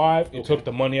PlayStation 5. It took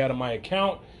the money out of my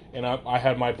account, and I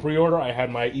had my pre-order. I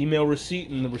had my email receipt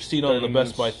and the receipt on the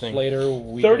Best Buy thing. Later,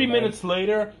 30 minutes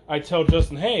later, I tell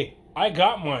Justin, hey, I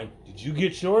got mine. Did you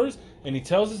get yours? And he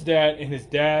tells his dad, and his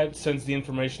dad sends the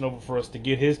information over for us to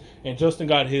get his, and Justin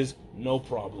got his, no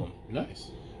problem.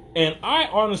 Nice. And I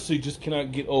honestly just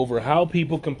cannot get over how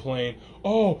people complain,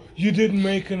 oh, you didn't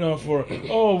make enough, or,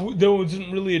 oh, there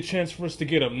wasn't really a chance for us to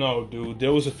get them. No, dude,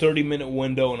 there was a 30-minute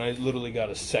window, and I literally got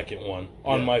a second one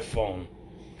on my phone.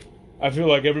 I feel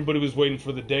like everybody was waiting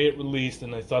for the day it released,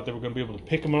 and they thought they were going to be able to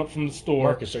pick them up from the store.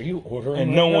 Marcus, are you ordering? And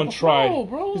right no now? one tried. No,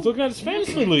 bro. He's looking at his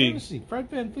fantasy league. Fantasy. Fred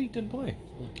Van Vliet didn't play.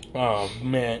 Oh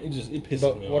man, it pisses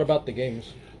But me what off. about the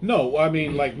games? No, I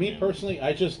mean, like me personally,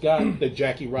 I just got the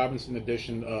Jackie Robinson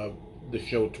edition of the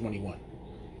show 21.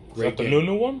 Is that the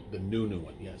new one? The new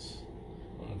one, yes.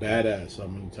 Badass,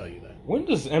 I'm going to tell you that. When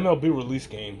does MLB release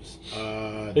games?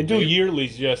 They do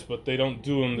yearlies, yes, but they don't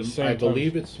do them the same I time.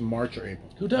 believe it's March or April.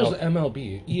 Who does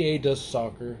MLB? EA does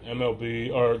soccer.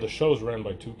 MLB, or the show's ran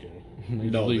by 2K.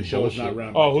 No, the show is not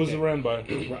run by Oh, who's 2K. it ran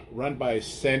by? Run by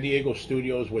San Diego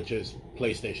Studios, which is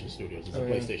PlayStation Studios. It's a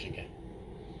PlayStation game.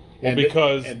 Well, And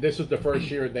because... and this is the first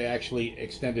year they actually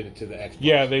extended it to the Xbox.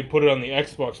 Yeah, they put it on the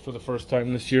Xbox for the first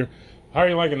time this year. How are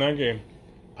you liking that game?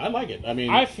 I like it. I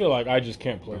mean, I feel like I just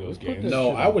can't play those games.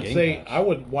 no, shit I on would Game say Pass. I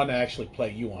would want to actually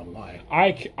play you online.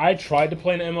 I tried to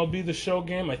play an MLB The Show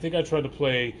game. I think I tried to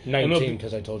play 19,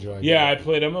 because I told you I did. Yeah, I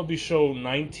played MLB Show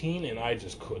 19, and I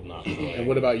just could not play. And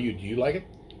what about you? Do you like it?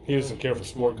 He doesn't care for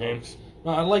sport games.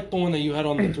 No, I like the one that you had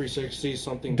on the 360.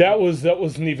 Something That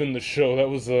wasn't even the show. That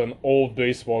was an old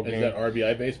baseball Is game. that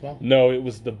RBI baseball? No, it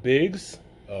was the Bigs.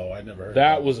 Oh, I never heard.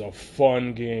 That of was a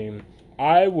fun game.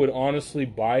 I would honestly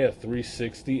buy a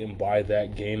 360 and buy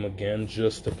that game again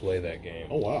just to play that game.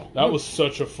 Oh wow. That was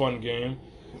such a fun game.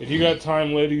 If you got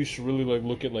time later, you should really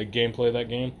look at gameplay of that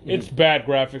game. It's bad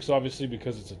graphics, obviously,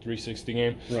 because it's a 360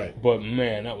 game. Right. But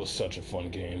man, that was such a fun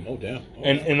game. Oh damn. Oh,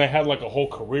 And they had a whole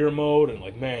career mode,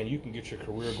 and man, you can get your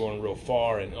career going real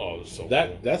far, and it was so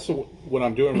cool. that's what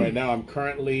I'm doing right now. I'm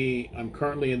currently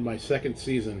in my second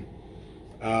season.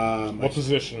 What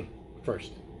position?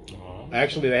 First. Oh,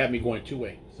 Actually, they have me going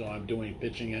two-way, so I'm doing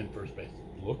pitching and first base.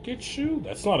 look at you.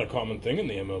 That's not a common thing in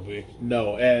the MLB.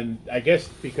 No, and I guess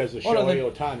because of Hold on,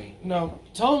 Shohei Ohtani. No,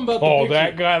 tell him about the Oh, picture.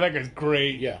 that guy's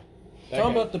great. Yeah. That Tell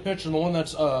him guy. about the pitcher, the one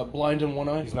that's blind in one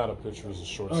eye. He's not a pitcher, he's a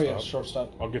shortstop. Oh yeah,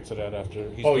 shortstop. I'll get to that after.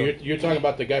 He's Oh, the- you're talking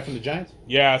about the guy from the Giants?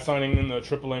 Yeah, signing in the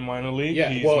AAA minor league. Yeah.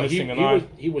 He's Well, missing an eye.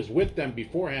 he was with them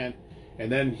beforehand, and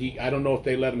then I don't know if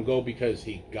they let him go because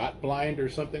he got blind or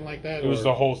something like that. It was or-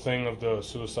 the whole thing of the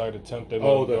suicide attempt. They let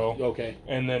Oh, him go. okay.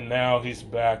 And then now he's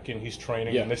back and he's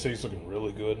training, Yeah. and they say he's looking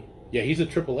really good. Yeah, he's a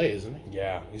AAA, isn't he?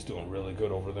 Yeah, he's doing really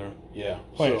good over there. Yeah.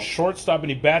 Playing So- shortstop, and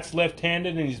he bats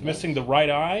left-handed, and he's missing the right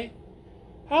eye.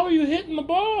 How are you hitting the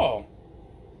ball?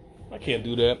 I can't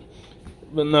do that.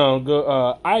 But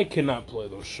no, I cannot play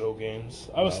those show games.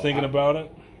 I was No, thinking about it.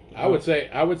 I would say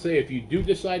if you do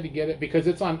decide to get it, because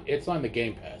it's on the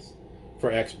Game Pass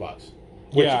for Xbox,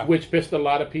 Yeah. which pissed a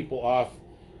lot of people off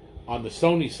on the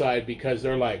Sony side because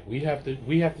they're like, we have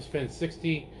to spend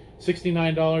 $69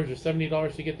 or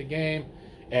 $70 to get the game,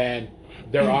 and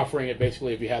they're offering it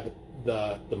basically if you have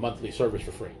the monthly service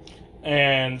for free.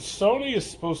 And Sony is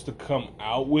supposed to come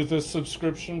out with a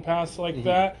subscription pass like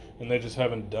that, and they just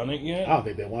haven't done it yet. I don't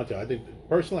think they want to. I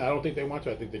don't think they want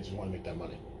to. I think they just want to make that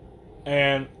money.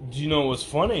 And do you know what's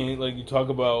funny? Like, you talk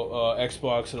about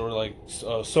Xbox or like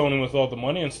Sony with all the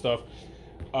money and stuff.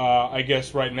 I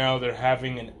guess right now they're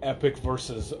having an Epic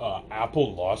versus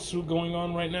Apple lawsuit going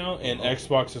on right now, and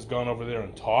Xbox has gone over there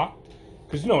and talked.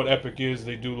 Because you know what Epic is?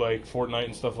 They do like Fortnite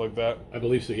and stuff like that. I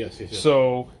believe so. Yes.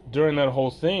 So during that whole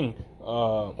thing,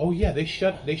 they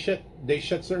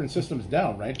shut certain systems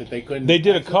down, right? That they couldn't. They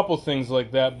did a couple things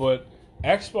like that, but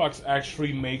Xbox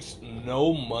actually makes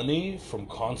no money from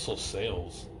console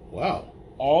sales. Wow.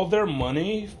 All their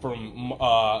money from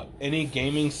any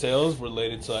gaming sales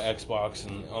related to Xbox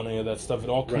and any of that stuff, it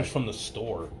all comes from the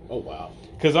store. Oh, wow.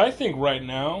 Because I think right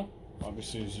now,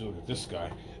 obviously, as you look at this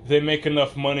guy, they make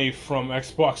enough money from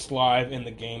Xbox Live and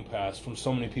the Game Pass from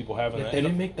so many people having that. They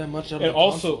didn't make that much out of And the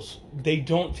also, consoles. they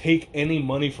don't take any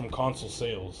money from console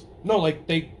sales. No, like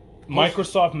they...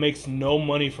 Microsoft makes no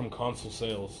money from console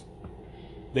sales.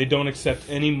 They don't accept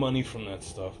any money from that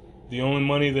stuff. The only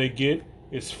money they get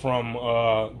is from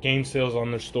game sales on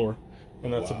their store,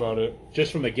 and that's about it.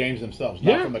 Just from the games themselves,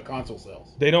 not Yeah. from the console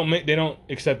sales. They don't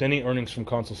accept any earnings from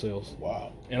console sales.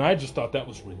 Wow. And I just thought that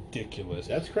was ridiculous.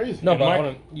 That's crazy. No, And but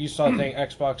my- you saw the thing,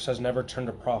 Xbox has never turned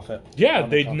a profit. Yeah, on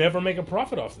the they console. never make a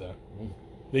profit off that.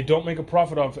 They don't make a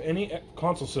profit off any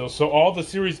console sales. So all the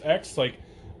Series X, like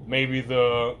maybe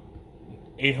the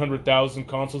 800,000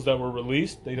 consoles that were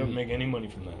released, they don't make any money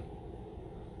from that.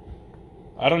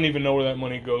 I don't even know where that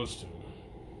money goes to.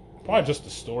 Probably just the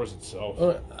stores itself.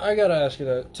 I gotta ask you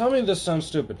that. Tell me this sounds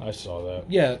stupid. I saw that.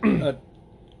 Yeah,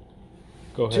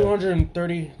 Go ahead.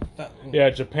 230... Yeah,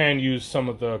 Japan used some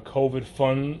of the COVID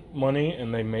fund money,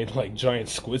 and they made like giant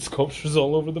squid sculptures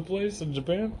all over the place in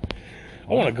Japan.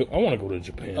 I want to go to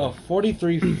Japan. A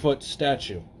 43-foot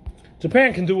statue.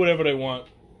 Japan can do whatever they want.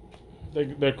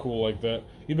 They're cool like that.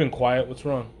 You've been quiet. What's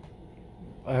wrong?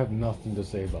 I have nothing to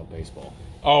say about baseball.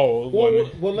 Oh,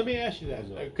 Well, let me ask you that,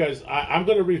 because I'm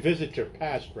going to revisit your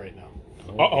past right now.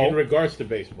 Uh-oh. In regards to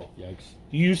baseball. Yikes.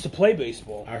 You used to play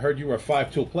baseball. I heard you were a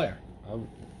 5-tool player.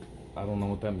 I don't know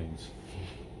what that means.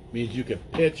 Means you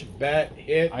could pitch, bat,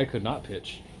 hit. I could not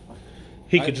pitch.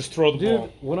 He could just throw the Dude, ball.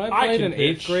 when I I played can in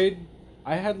 8th pitch. grade,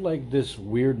 I had like this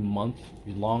weird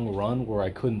month-long run where I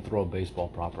couldn't throw a baseball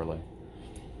properly.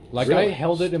 Like I Really?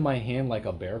 held it in my hand like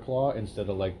a bear claw instead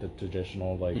of like the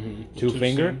traditional like two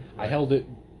two-finger. seam, I held it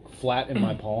flat in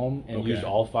my palm and Okay. used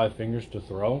all 5 fingers to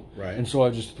throw. Right. And so I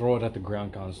just throw it at the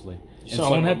ground constantly. And sound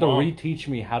someone like had my to mom. reteach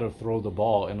me how to throw the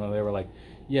ball, and then they were like,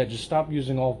 "Yeah, just stop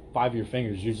using all 5 of your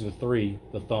fingers. Use the 3,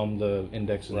 the thumb, the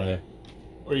index, and Right.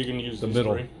 Or you can use the these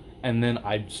middle." three. And then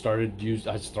I started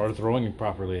throwing it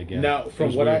properly again. Now, It from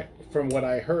was what weird.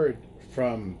 I heard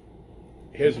from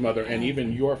his mother and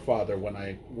even your father when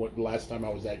last time I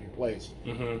was at your place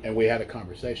and we had a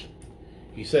conversation,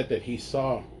 he said that he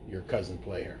saw your cousin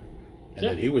play her, and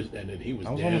that he was I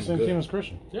was damn on the same good. team as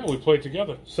Christian. Yeah, we played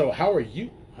together. So how are you?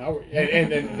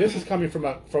 And this is coming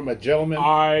from a gentleman.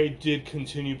 I did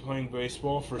continue playing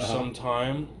baseball for some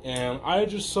time, and I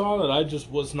just saw that I just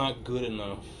was not good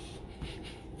enough.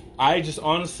 I just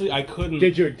honestly, I couldn't.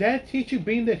 Did your dad teach you,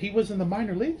 being that he was in the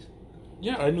minor leagues?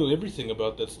 Yeah, I knew everything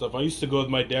about that stuff. I used to go with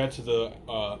my dad to the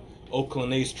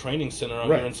Oakland A's training center out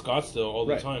Right. here in Scottsdale all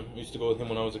the Right. time. I used to go with him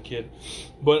when I was a kid.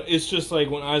 But it's just like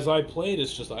as I played,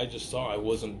 it's just I just saw I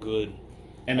wasn't good.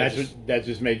 And I that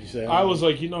just made you say, I was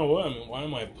like, you know what? I mean, why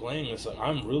am I playing this? Like,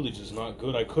 I'm really just not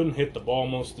good. I couldn't hit the ball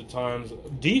most of the times.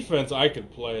 Defense, I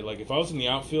could play. Like, if I was in the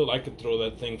outfield, I could throw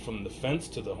that thing from the fence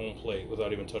to the home plate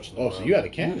without even touching the oh, ground. so you had a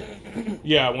cannon.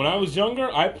 Yeah, when I was younger,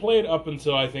 I played up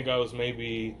until I think I was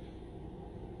maybe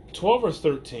 12 or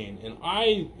 13, and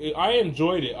I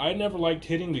enjoyed it. I never liked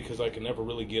hitting because I could never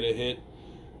really get a hit.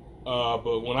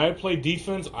 But when I played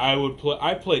defense,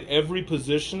 I played every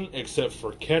position except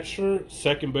for catcher,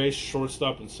 second base,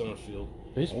 shortstop, and center field.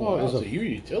 Baseball Wow, is so you're a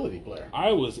utility player.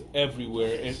 I was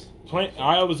everywhere, and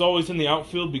I was always in the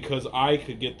outfield because I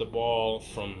could get the ball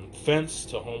from fence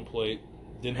to home plate.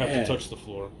 Didn't have Man. to touch the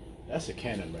floor. That's a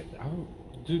cannon right there.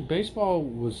 dude, baseball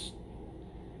was.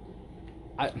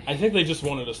 I think they just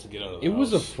wanted us to get out of the It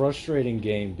was a house. frustrating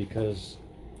game because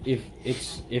if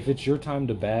it's your time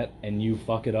to bat and you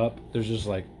fuck it up, there's just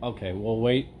like, okay, well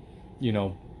wait,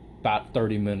 about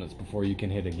 30 minutes before you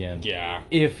can hit again. Yeah.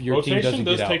 If your team Rotation doesn't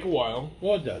does get out. take a while.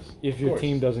 Well, it does. If Of your course.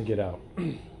 team doesn't get out.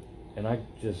 And I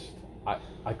just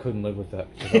I couldn't live with that.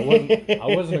 'Cause I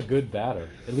wasn't a good batter.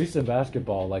 At least in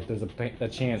basketball, like there's a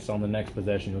chance on the next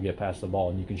possession you'll get past the ball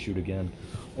and you can shoot again,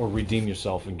 or redeem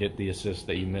yourself and get the assist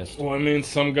that you missed. Well, I mean,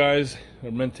 some guys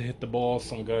are meant to hit the ball.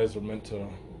 Some guys are meant to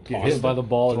Get hit by the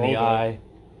ball in throw the eye.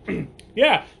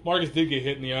 Yeah, Marcus did get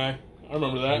hit in the eye. I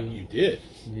remember that. You did.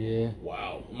 Yeah.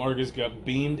 Wow. Marcus got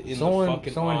beamed in the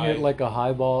fucking Someone eye. hit like a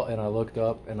high ball, and I looked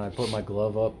up and I put my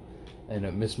glove up, and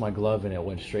it missed my glove and it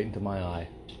went straight into my eye.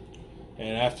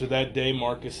 And after that day,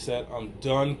 Marcus said, "I'm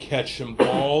done catching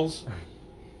balls.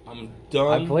 I'm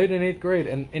done." I played in 8th grade,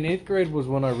 and in 8th grade was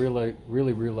when I really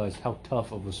realized how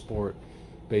tough of a sport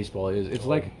baseball is. It's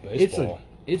baseball.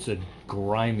 it's a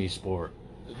grimy sport.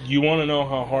 You want to know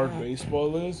how hard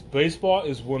baseball is? Baseball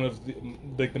is one of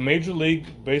the Major League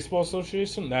Baseball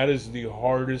Association. That is the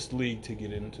hardest league to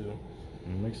get into.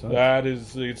 Makes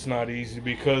sense. It's not easy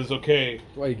because That's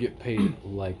why you get paid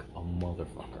like a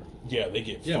motherfucker. yeah, they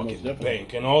get Yeah, most fucking definitely.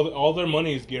 bank, and all their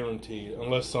money is guaranteed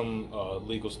unless some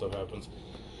legal stuff happens.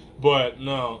 But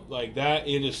no, like that,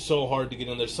 it is so hard to get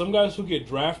in there. Some guys who get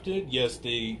drafted, yes,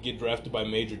 they get drafted by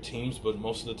major teams, but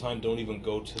most of the time don't even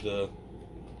go to the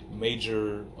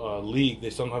major league. They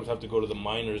sometimes have to go to the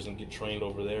minors and get trained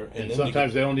over there. And then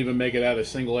sometimes they don't even make it out of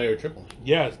single A or triple.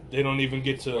 yeah, they don't even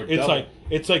get to. Or It's double.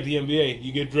 it's like the NBA.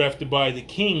 You get drafted by the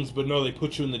Kings, but no, they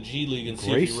put you in the G League and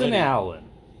see if you're Grayson ready. Allen,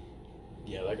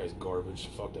 Yeah, that guy's garbage.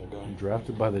 Fuck that guy.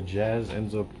 drafted by the Jazz,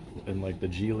 ends up in like the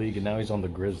G League, and now he's on the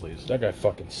Grizzlies. That guy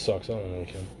fucking sucks. I don't like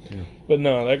him. Yeah. But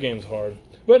no, that game's hard.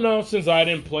 But no, since I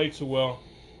didn't play too well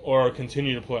or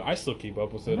continue to play, I still keep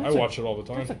up with it. I watch it all the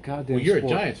time. That's a goddamn. Well, you're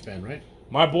sport. a Giants fan, right?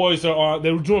 My boys are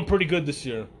they were doing pretty good this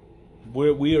year.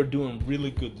 We are doing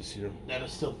really good this year. That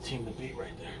is still the team to beat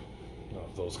right there. No,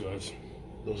 those guys.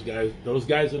 Those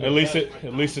guys are the At least best.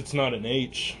 at least it's not an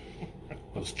H.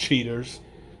 Those cheaters.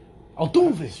 I'll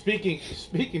do this.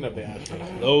 Speaking of the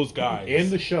Astros, Those guys. in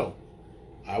the show,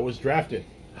 I was drafted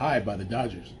high by the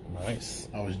Dodgers. Nice.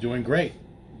 I was doing great.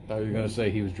 I thought you were gonna say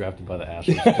he was drafted by the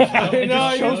Astros.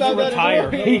 No, chose to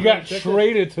retire. He got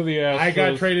traded to the Astros. I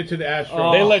got traded to the Astros.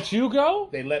 Oh. They let you go?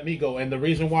 They let me go, and the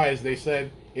reason why is they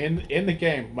said in the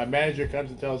game, my manager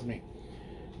comes and tells me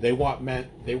they want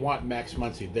Max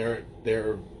Muncy. They're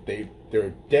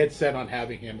dead set on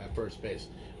having him at first base.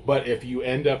 But if you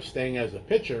end up staying as a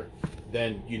pitcher,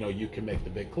 then you can make the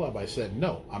big club. I said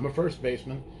no. I'm a first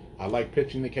baseman. I like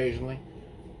pitching occasionally.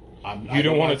 You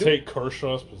don't want to take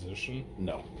Kershaw's position?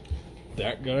 No.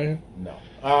 That guy?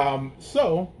 No.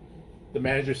 So the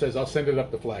manager says I'll send it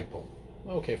up the flagpole.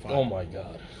 Okay, fine. Oh my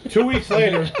god. 2 weeks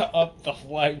later, Up the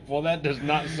flagpole. That does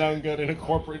not sound good in a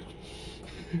corporate.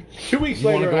 2 weeks You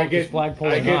wanna later, go I up this get flagpole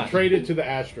or I get not? traded to the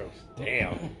Astros.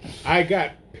 Damn. I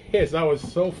got pissed. I was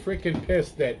so freaking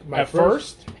pissed that my At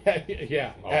first?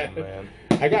 yeah. Oh man.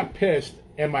 I got pissed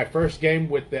in my first game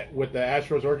with the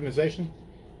Astros organization.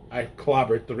 I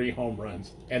clobbered 3 home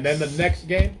runs, and then the next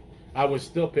game, I was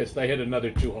still pissed. I hit another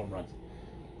 2 home runs.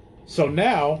 So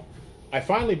now, I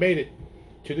finally made it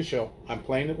to the show. I'm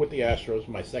playing it with the Astros,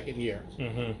 my second year,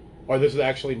 or this is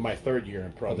actually my 3rd year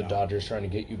in pro. Are the now. Dodgers trying to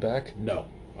get you back? No,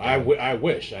 I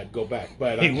wish I'd go back,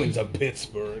 but He wins at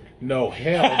Pittsburgh. no,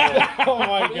 hell no. Oh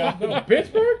my god. No,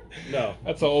 Pittsburgh? No.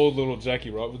 That's an old little Jackie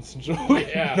Robinson joke.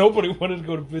 Yeah. Nobody wanted to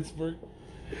go to Pittsburgh.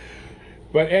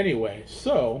 But anyway,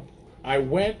 so I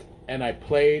went and I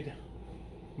played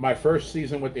my first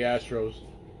season with the Astros.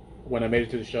 When I made it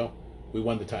to the show, we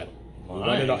won the title. We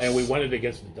won it, Nice. and we won it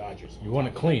against the Dodgers. You want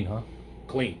it clean, huh?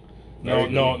 Clean. No, Very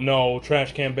no, clean. no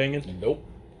trash can banging. Nope.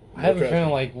 I have a No trash. feeling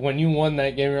like when you won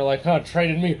that game, you're like, huh,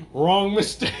 traded me. Wrong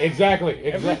mistake. Exactly.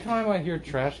 Every Exactly. time I hear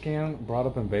trash can brought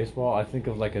up in baseball, I think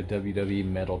of like a WWE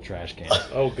metal trash can.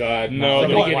 Oh God. No,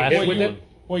 Somebody the getting plastic hit with one. it.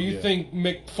 Well, you Yeah. think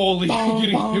Mick Foley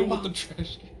getting hit with the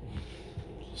trash can?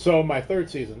 So my third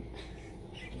season,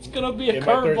 It's gonna be a in my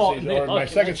third curveball. season, or my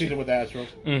second season with the Astros,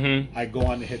 Mm-hmm. I go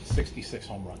on to hit 66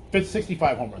 home runs.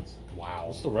 65 home runs. Wow.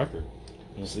 What's the record?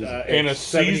 In a It's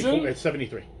 74 season? It's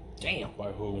 73. Damn.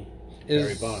 By who?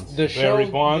 Barry Bonds. The show Barry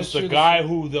Bonds, this the year, guy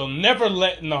who they'll never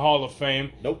let in the Hall of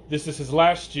Fame. Nope. This is his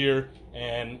last year,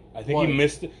 and I think Why? he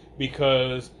missed it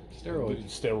because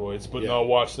Steroids. But Yeah. no,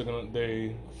 watch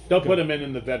They'll put him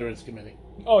in the Veterans Committee.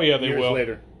 Oh yeah, they Years will.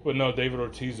 later. But no, David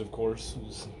Ortiz, of course,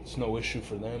 it's no issue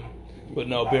for them. But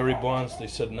no, Barry Bonds, they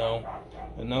said no,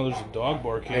 and now there's a dog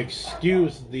barking.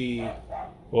 Excuse the.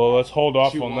 Well, let's hold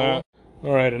off on Chihuahua. that.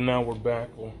 All right, and now we're back.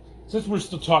 Well, since we're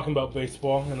still talking about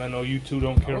baseball, and I know you two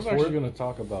don't I care was for actually it. going to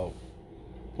talk about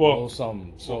Well,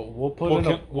 something. So we'll put well, in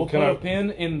can- a, we'll can put I- a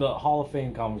pin in the Hall of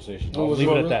Fame conversation. I'll was leave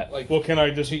it it at really- that. like- well, can I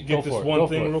just Go get for this it, one go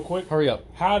thing for it. real quick? Hurry up.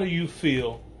 How do you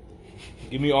feel?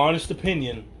 Give me an honest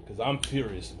opinion, because I'm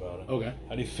furious about it. Okay.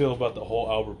 How do you feel about the whole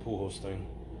Albert Pujols thing?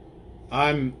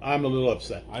 I'm a little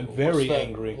upset. I'm very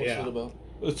angry. What's Yeah. that about?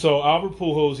 So Albert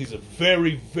Pujols, he's a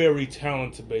very, very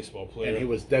talented baseball player. And he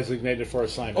was designated for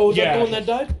assignment. Oh, is that Yeah. the one that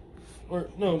died? Or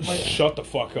no? Shut the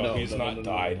fuck up. No, He's no, not no, no,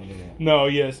 died. no.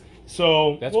 Yes.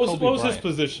 So That's what Kobe was his Bryant.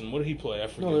 position? What did he play? I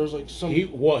forget. No, there was like some. He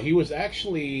was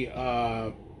actually.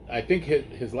 I think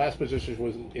his last position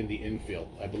was in the infield.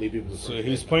 I believe he was. So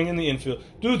he's playing in the infield.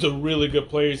 Dude's a really good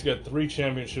player. He's got 3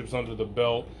 championships under the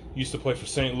belt. Used to play for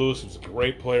St. Louis. He was a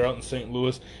great player out in St.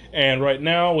 Louis. And right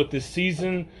now, with this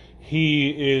season, he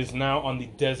is now on the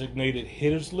designated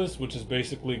hitters list, which is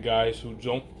basically guys who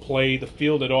don't play the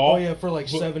field at all. Oh yeah, for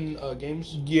like But- 7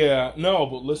 games. Yeah, no,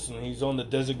 but listen, he's on the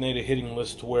designated hitting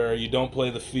list to where you don't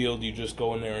play the field, you just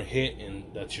go in there and hit, and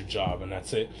that's your job, and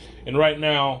that's it. And right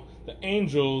now, the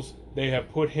Angels, they have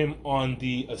put him on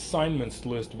the assignments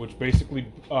list, which basically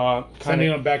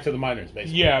sending him back to the minors,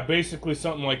 basically. yeah, basically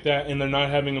something like that, and they're not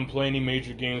having him play any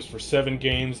major games for 7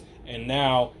 games, and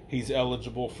now he's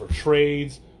eligible for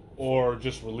trades or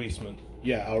just releasement.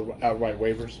 Yeah, outright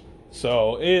waivers.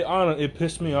 So it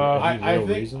pissed me off. I real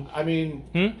think. reason? I mean,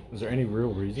 Is there any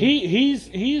real reason?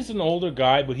 He's an older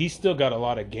guy, but he's still got a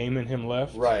lot of game in him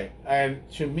left. right. And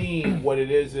to me, what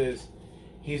it is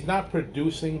he's not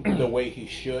producing the way he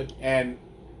should. And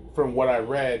from what I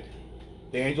read,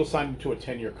 the Angels signed him to a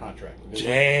 10-year contract.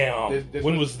 Damn. This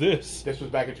When was this? This was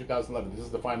back in 2011. This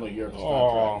is the final year of his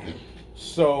Oh, contract.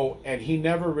 So, and he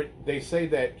never. They say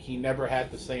that he never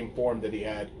had the same form that he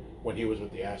had when he was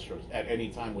with the Astros at any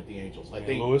time with the Angels. I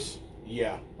think. Lewis.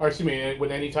 Yeah, or excuse me,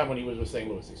 with any time when he was with St.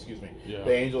 Louis. Excuse me. Yeah.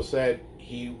 The Angels said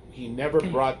he never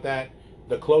brought that.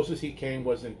 The closest he came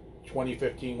was in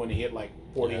 2015 when he hit like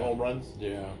 40 Yeah. home runs,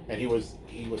 Yeah. and he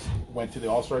went to the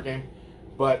All-Star game.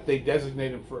 But they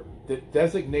designated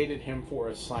him for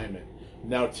assignment.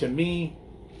 Now, to me,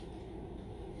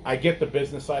 I get the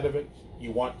business side of it.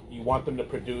 You want them to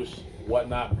produce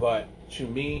whatnot, but to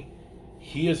me,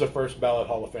 he is a first ballot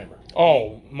Hall of Famer.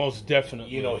 Oh, most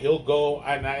definitely. You know, he'll go,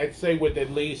 and I'd say with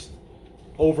at least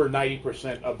over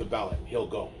 90% of the ballot, he'll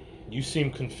go. You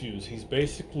seem confused. He's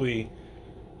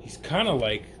kind of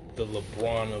like the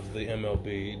LeBron of the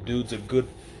MLB. Dude's a good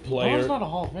player. LeBron's not a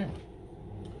Hall of Famer.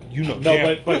 You know, No,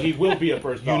 damn, but he will be a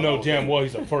first you ballot. know Hall of damn Famer. well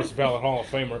he's a first ballot Hall of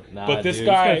Famer. Nah, but this dude,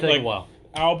 it's guy, gonna take like a while.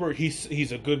 Albert,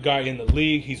 he's a good guy in the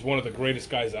league. He's one of the greatest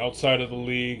guys outside of the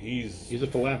league. He's a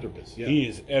philanthropist. Yeah. He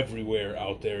is everywhere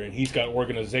out there, and he's got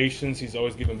organizations. He's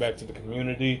always giving back to the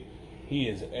community. He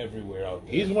is everywhere out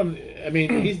there. He's one. I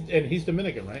mean, he's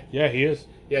Dominican, right? Yeah, he is.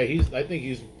 Yeah, I think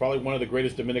he's probably one of the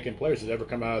greatest Dominican players that's ever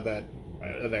come out of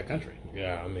that country.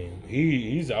 Yeah, I mean,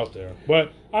 he's out there.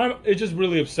 But it just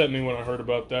really upset me when I heard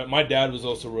about that. My dad was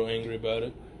also real angry about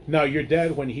it. Now, your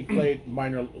dad, when he played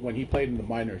in the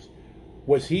minors,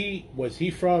 was he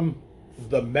from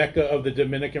the Mecca of the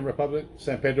Dominican Republic,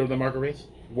 San Pedro de Margaritas,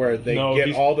 where they No, get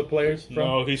he's- all the players from?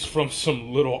 No, he's from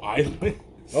some little island.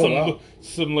 Oh, wow.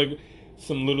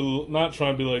 Some little, not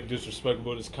trying to be like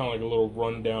disrespectful, but it's kind of like a little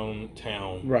rundown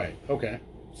town. Right. Okay.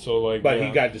 So like, But yeah.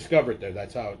 he got discovered there.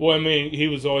 That's how. Well, I mean, he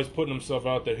was always putting himself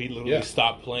out there. He literally Yeah.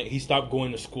 stopped playing. He stopped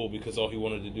going to school because all he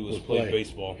wanted to do was play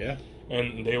baseball. Yeah.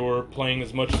 And they were playing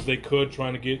as much as they could,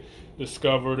 trying to get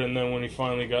discovered. And then when he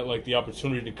finally got like the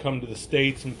opportunity to come to the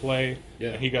States and play,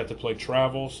 Yeah. he got to play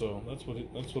travel. So that's what it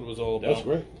was all about. That's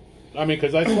great. I mean,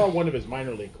 because I saw one of his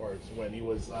minor league cards when he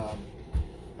was,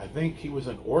 I think he was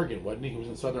in Oregon, wasn't he? He was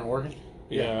in Southern Oregon.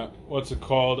 Yeah. What's it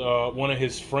called? One of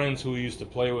his friends who he used to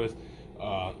play with,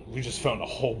 we just found a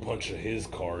whole bunch of his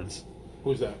cards.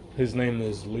 Who's that? His name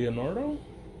is Leonardo.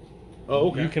 Oh,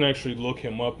 okay. You can actually look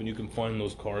him up and you can find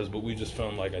those cards, but we just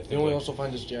found like I think. Didn't we like- also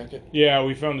find his jacket? Yeah,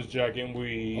 we found his jacket and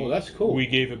we. Oh, that's cool. We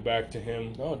gave it back to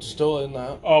him. No, it's still in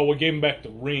that. Oh, we gave him back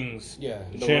the rings. Yeah,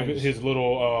 The the champion, rings. his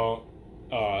little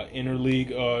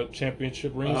interleague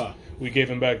championship rings. Uh-huh. We gave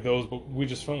him back those, but we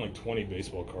just found like 20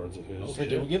 baseball cards of his. Okay,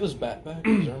 did we give his bat back?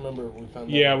 'Cause I remember we found that.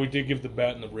 Yeah, we did give the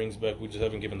bat and the rings back. We just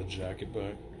haven't given the jacket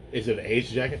back. Is it an A's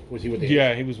jacket? Was he with the A's?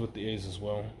 Yeah, he was with the A's as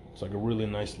well. It's like a really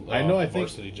nice I know. I think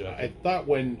varsity jacket. I thought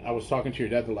when I was talking to your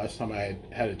dad the last time I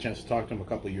had a chance to talk to him a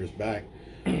couple of years back,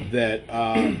 that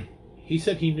he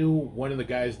said he knew one of the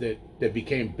guys that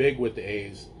became big with the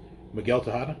A's, Miguel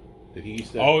Tejada. That he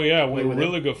used to. Oh yeah, we play were with him.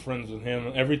 really good friends with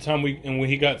him. Every time when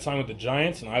he got signed with the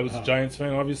Giants, and I was Uh-huh. a Giants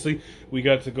fan, obviously, we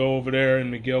got to go over there, and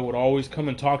Miguel would always come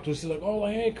and talk to us. He's like, "Oh,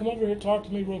 like, hey, come over here, talk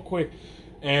to me real quick."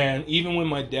 And even when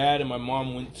my dad and my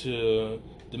mom went to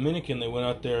Dominican, they went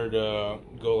out there to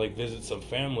go like visit some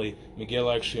family.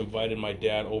 Miguel actually invited my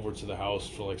dad over to the house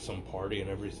for like some party and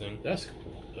everything. That's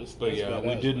cool. But yeah, we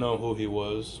badass. did know who he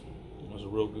was. Was a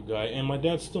real good guy, and my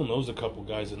dad still knows a couple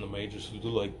guys in the majors who do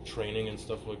like training and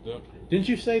stuff like that. Didn't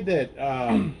you say that?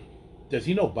 Does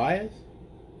he know Baez?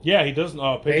 Yeah, he does.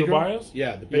 Pedro Baez.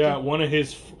 Yeah, the pitcher? Yeah, one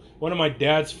of my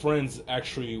dad's friends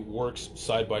actually works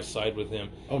side by side with him.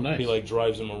 Oh, nice. He like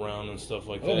drives him around and stuff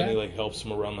like that, Okay. and he like helps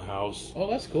him around the house. Oh,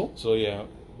 that's cool. So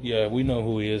yeah, we know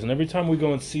who he is, and every time we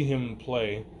go and see him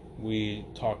play, we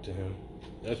talk to him.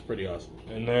 That's pretty awesome.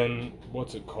 And then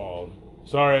what's it called?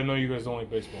 Sorry, I know you guys don't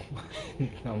like baseball,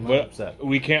 I'm not but upset.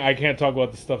 I can't talk about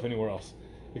this stuff anywhere else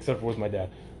except for with my dad.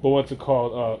 But what's it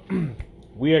called?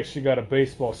 We actually got a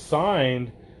baseball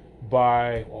signed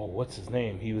by what's his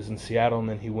name? He was in Seattle and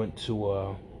then he went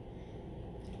to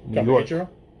New York. Ichiro?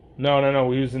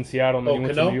 No. He was in Seattle and then he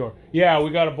went Cano? to New York. Yeah, we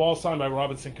got a ball signed by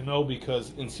Robinson Cano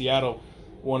because in Seattle,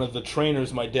 one of the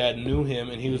trainers, my dad knew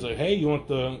him, and he was like, "Hey, you want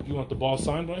the ball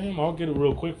signed by him? I'll get it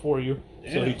real quick for you."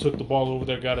 So Yeah. he took the ball over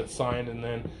there, got it signed, and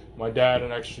then my dad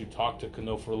had actually talked to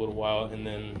Cano for a little while, and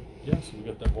then so we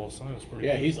got that ball signed. It's pretty.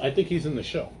 Yeah, good. I think he's in the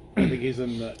show. I think he's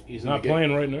in the. He's in not the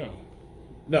game. playing right now.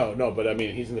 No, but I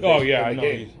mean he's in the. Oh yeah, in the I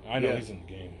know. game. I know Yeah. he's in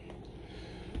the game.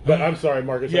 But I'm sorry,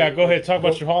 Marcus. Yeah, go ahead. Talk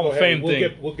about your Hall of Fame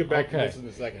thing. We'll get back Okay. to this in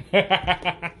a second.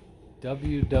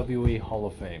 WWE Hall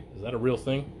of Fame. Is that a real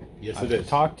thing? Yes, I've it is.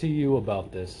 talked to you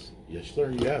about this. Yes,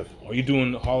 sir. You have. Are you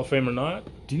doing Hall of Fame or not?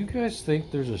 Do you guys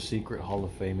think there's a secret Hall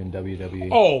of Fame in WWE?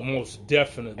 Oh, most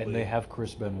definitely. And they have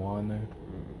Chris Benoit in there?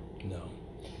 no.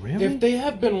 Really? If they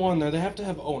have been one there, they have to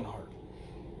have Owen Hart.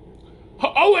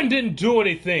 Owen didn't do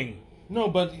anything. No,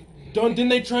 but didn't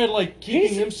they try like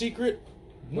keeping him secret?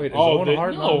 Wait, is Oh, Owen they-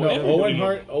 Hart no, not in No, everybody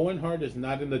WWE? Owen Hart is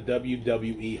not in the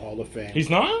WWE Hall of Fame. He's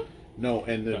not? No,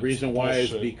 and the That's reason why is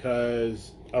bullshit.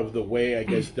 because of the way I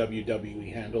guess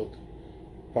WWE handled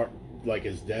like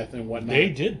his death and whatnot. They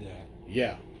did that.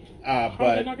 Yeah, How are they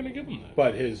but not going to give him that?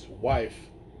 but his wife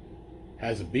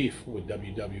has a beef with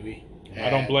WWE. I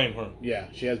don't And- blame her. Yeah,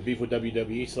 she has beef with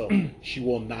WWE, so she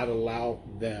will not allow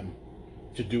them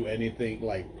to do anything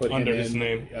like put Under him his in,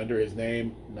 name. Under his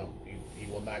name, no,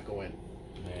 he will not go in.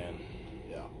 Man.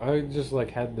 Yeah. I just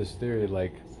like had this theory,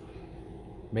 like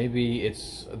maybe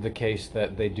it's the case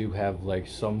that they do have like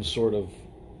some sort of,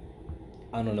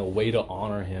 I don't know, way to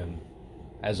honor him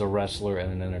as a wrestler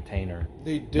and an entertainer.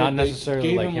 They did. Not necessarily they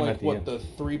gave like him him like at the what end. the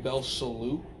 3-bell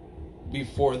salute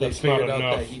before they That's figured not out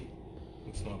enough. that he.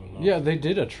 It's not enough. Yeah, they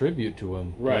did a tribute to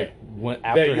him. Right. Like, when That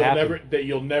after it you'll happened.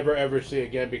 you'll never ever see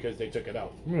again because they took it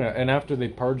out. Yeah, and after they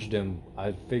purged him,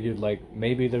 I figured like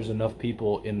maybe there's enough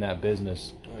people in that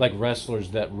business, like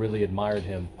wrestlers that really admired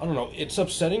him. I don't know. It's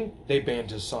upsetting. They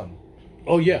banned his son.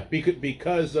 Oh yeah,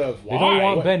 because of They don't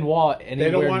want What? Benoit They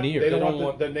anywhere don't want near. they don't They want, don't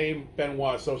want- the name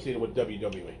Benoit associated with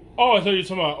WWE. Oh, I thought you were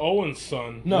talking about Owen's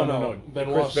son. No. Chris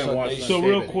Benoit's son. Benoit's they- son. So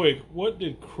real David. quick, what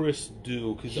did Chris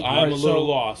do? Because I'm Alright, a little so-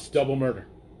 lost. Double murder.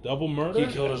 Double murder?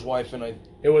 He killed his wife and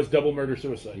It was double murder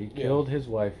suicide. He killed his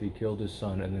wife, he killed his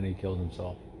son, and then he killed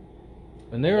himself.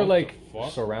 And they were What like the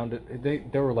fuck? surrounded.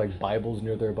 There were like Bibles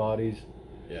near their bodies.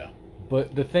 Yeah.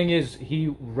 But the thing is,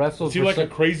 he wrestled. Is he for like a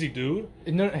such- crazy dude?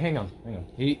 No, hang on.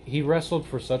 He wrestled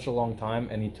for such a long time,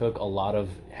 and he took a lot of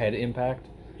head impact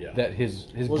Yeah. that his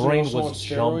Was he brain also on was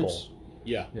jumble. steroids?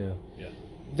 Yeah. Yeah,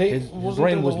 his Wasn't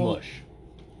brain there was the whole- mush.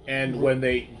 And when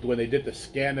they did the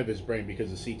scan of his brain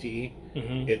because of CTE,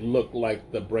 Mm-hmm. it looked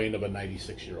like the brain of a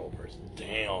 96-year-old person.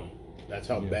 Damn. That's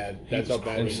how bad. He That's how was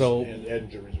bad And his so-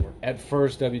 injuries were. At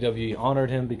first, WWE honored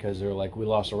him because they were like, we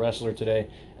lost a wrestler today,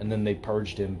 and then they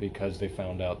purged him because they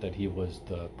found out that he was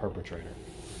the perpetrator.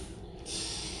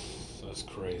 That's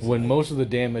crazy. When most of the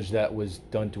damage that was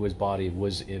done to his body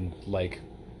was in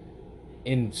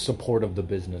support of the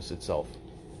business itself.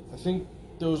 I think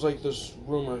there was like this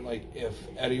rumor, like if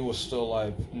Eddie was still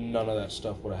alive, none of that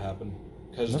stuff would have happened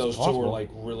because That's those two possible. were like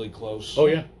really close. Oh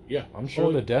yeah, yeah. I'm sure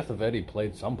Oh, the death of Eddie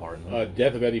played some part in it.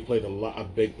 death of Eddie played a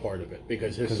big part of it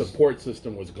because his 'Cause- support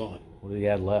system was gone. What did he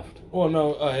had left? Well,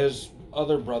 no, his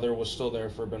other brother was still there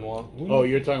for Benoit. Oh,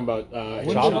 you're talking about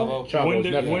Chavo?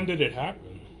 Chavo's when did it happen?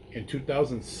 in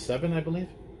 2007, I believe.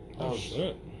 Oh,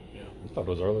 shit. I thought it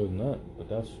was earlier than that, but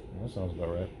that sounds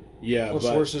about right. Yeah, What's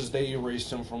but worse is they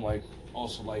erased him from like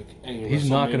also like any. He's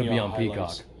not going to be WrestleMania on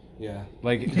highlights. Peacock. Yeah,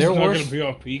 Like He's there not were going to be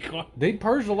on Peacock? they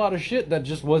purged a lot of shit that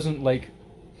just wasn't like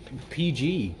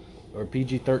PG or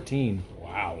PG-13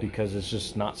 Wow. because it's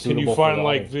just not Can suitable. you for find the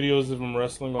like audience. videos of him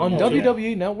wrestling on YouTube?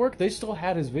 WWE Network? They still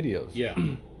had his videos. yeah,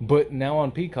 But now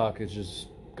on Peacock, it's just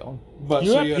gone. but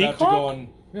You so have you'd have to Peacock? go on.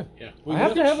 yeah. We I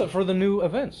have to watched- have it for the new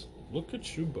events. Look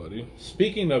at you, buddy.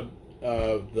 Speaking of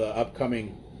the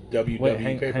upcoming WWE Wait,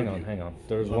 pay-per-view, hang on.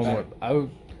 There's Okay. one more.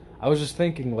 I was just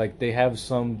thinking, like, they have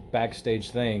some backstage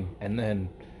thing, and then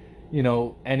you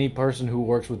know, any person who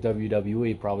works with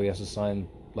WWE probably has to sign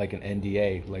like an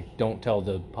NDA, like don't tell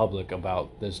the public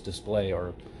about this display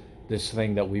or this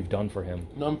thing that we've done for him.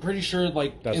 No, I'm pretty sure,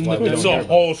 like, That's in why the we don't It's care a about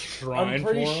whole shrine. I'm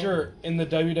pretty for him. sure in the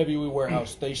WWE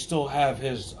warehouse they still have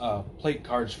his plate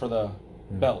cards for the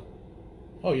belt.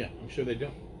 Oh yeah, I'm sure they do.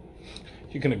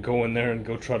 You're gonna go in there and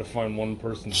go try to find one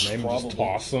person's name and just Probably.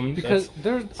 toss them. Because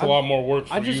there's It's a lot more work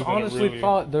for I you just than honestly it really...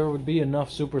 thought there would be enough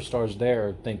superstars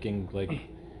there thinking like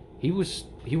he was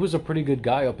a pretty good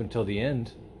guy up until the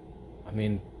end. I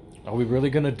mean, are we really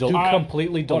gonna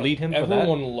completely delete him for that?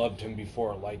 Everyone loved him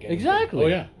before, like, anything. Exactly. Oh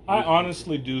yeah, I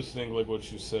honestly do think, like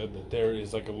what you said, that there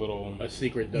is like a little... a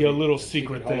secret. Yeah, a little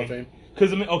secret Hall of thing. Fame.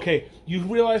 Because, I mean, okay, you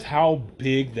realize how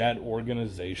big that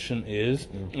organization is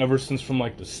ever since from,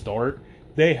 like, the start?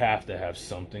 They have to have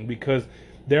something because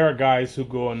there are guys who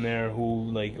go in there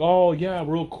who, like, oh, yeah,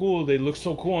 real cool. They look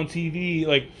so cool on TV.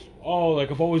 Like, oh,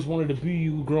 like, I've always wanted to be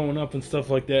you growing up and stuff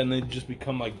like that. And they just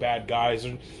become, like, bad guys.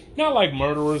 Or not like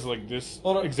murderers like this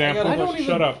Hold on, example. I don't Shut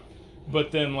even- up.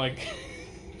 But then, like...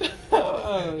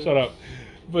 Shut up.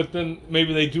 But then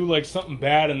maybe they do like something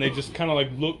bad and they just kind of like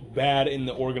look bad in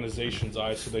the organization's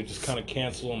eyes, so they just kind of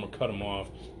cancel them or cut them off.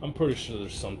 I'm pretty sure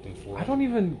there's something for it.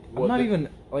 I'm not even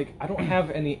like I don't have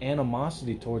any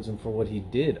animosity towards him for what he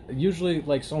did. Usually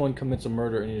like someone commits a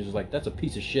murder and you're just like that's a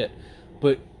piece of shit.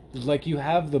 But like you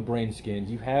have the brain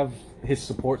skins, you have his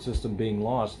support system being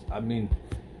lost. I mean,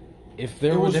 if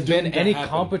there It would was have been doomed to any happen.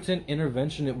 competent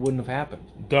intervention, it wouldn't have happened.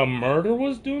 The murder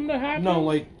was doomed to happen? No,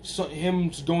 like,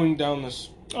 him going down this...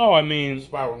 Oh, I mean,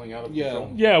 Spiraling out of Yeah.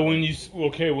 control. yeah, when you...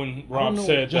 Okay, when Rob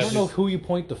said I that... don't know who you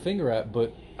point the finger at,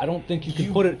 but I don't think you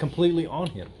can put it completely on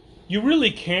him. You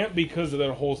really can't because of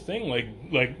that whole thing. Like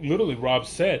literally, Rob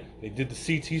said, they did the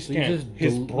CT scan. just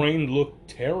His brain looked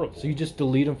terrible. So you just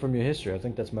delete him from your history. I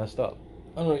think that's messed up.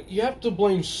 I don't know, you have to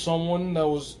blame someone that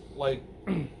was, like,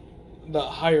 the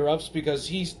higher-ups, because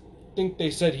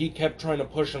they said he kept trying to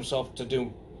push himself to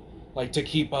do, like, to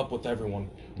keep up with everyone.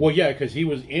 Well, yeah, because he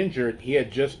was injured. He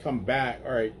had just come back.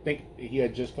 Or I think he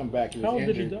had just come back. He was How old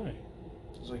injured. did he die?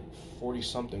 He was, like,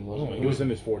 40-something, wasn't Oh, He was in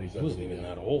his 40s. I He wasn't believe. even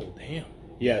that old. Damn.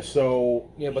 Yeah, so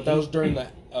Yeah, but that was during the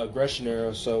aggression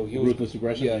era, so he was... ruthless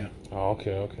aggression. Yeah. Yeah. Oh,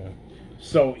 okay.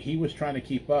 So he was trying to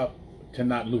keep up to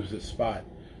not lose his spot.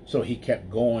 So he kept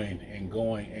going and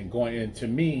going and going. And to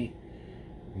me,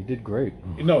 He did great.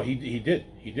 no, he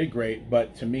did great.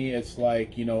 But to me, it's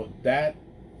like, you know, that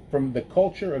from the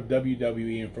culture of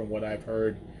WWE and from what I've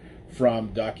heard from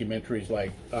documentaries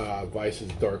like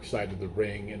Vice's Dark Side of the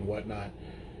Ring and whatnot,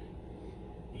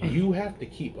 you have to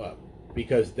keep up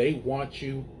because they want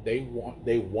you. They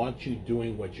want you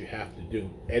doing what you have to do.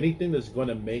 Anything that's going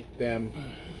to make them,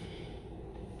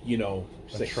 you know,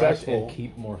 Attract successful. and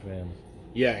keep more fans.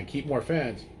 Yeah, and keep more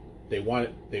fans. They want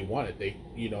it. They want it. They,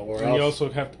 you know, or And else. you also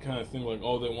have to kind of think like,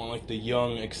 oh, they want like the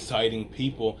young, exciting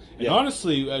people. And Yeah.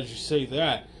 honestly, as you say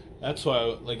that, that's why,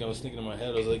 like, I was thinking in my head,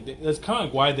 I was like, that's kind of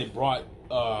like why they brought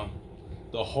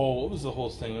the whole. What was the whole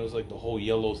thing? It was like the whole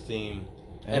yellow theme.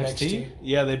 NXT?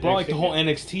 Yeah, they brought like the NXT, whole yeah.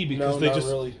 NXT because No, they not just.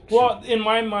 really. Well, in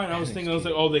my mind, I was thinking, I was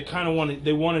like, oh, they kind of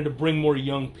wanted to bring more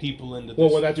young people into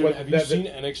this. well, that's Dude, what. have you that- seen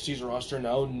NXT's roster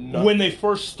now? No. when they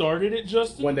first started it,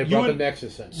 Justin. when they you brought the and-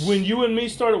 Nexus in? When you and me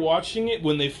started watching it,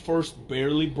 when they first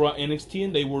barely brought NXT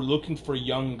in, they were looking for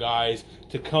young guys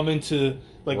to come into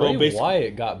like Bray well, basically.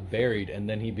 Wyatt got buried, and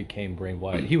then he became Bray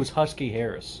Wyatt. He was Husky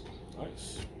Harris.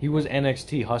 Nice. He was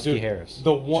NXT Husky Dude, Harris.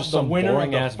 the one, Just the some winner of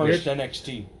boring the ass first bitch.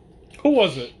 NXT. Who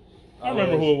was it? I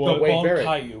remember who it the was. Wade Bald Barrett.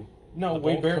 Caillou. No, The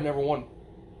Wade Bald Barrett Caillou. never won.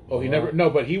 Oh, he never. No,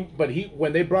 but he.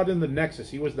 When they brought in the Nexus,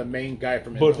 he was the main guy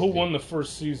from. But who NXT. won the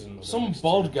first season? of Some NXT?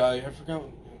 bald guy. I forgot.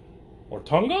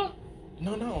 Ortunga?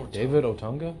 No. David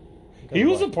Otunga? He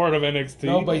was a part of NXT.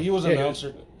 No, but he was an Yeah,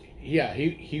 announcer. Yeah,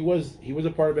 he was a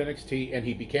part of NXT, and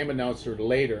he became announcer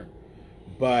later.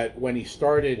 But when he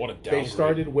started, What a they downgrade.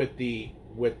 started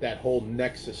with that whole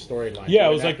Nexus storyline. Yeah, it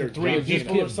Going was like after the three John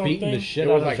people Cena. or something. Beating the shit It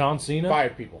out was of like John Cena?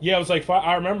 5 people. Yeah, it was like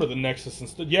I remember the Nexus and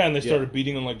stuff. Yeah, and they started Yeah.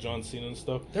 beating him like John Cena and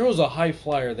stuff. There was a high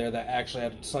flyer there that actually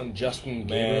had son Justin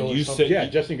Gabriel. or you something. said- Yeah,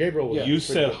 Justin Gabriel was. Yeah. You pretty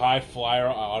said good. high flyer,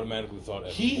 I automatically thought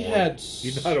Evan He Bourne. had.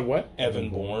 You know how to what? Evan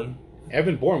Bourne.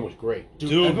 Evan Bourne was great.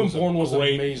 Dude, Evan was a Bourne was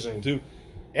great- amazing. Dude,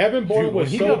 Evan Bourne Dude, when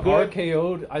was he so got good.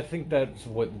 RKO'd, I think that's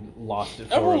what lost it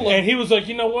for Everyone him. loved- and he was like,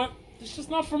 you know what? It's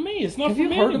just not for me. It's not Have for you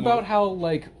me heard anymore. about how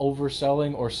like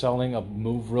overselling or selling a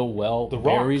move real well The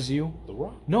Rock. buries you? The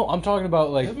Rock? No, I'm talking about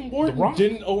like Evan The Bourne Rock.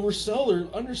 didn't oversell or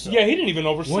undersell. Yeah, he didn't even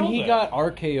oversell when he that. got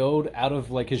RKO'd out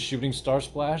of like his shooting star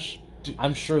splash.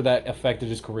 I'm sure that affected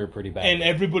his career pretty bad. And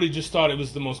everybody just thought it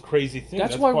was the most crazy thing.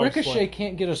 That's why part Ricochet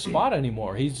can't get a spot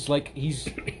anymore. He's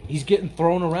getting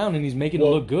thrown around and he's making it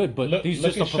look good, but he's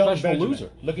just a professional loser.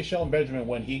 Look at Shelton Benjamin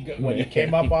when he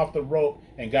came up off the rope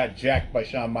and got jacked by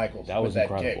Shawn Michaels. That was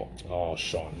incredible. Kick. Oh,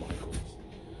 Shawn Michaels.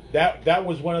 That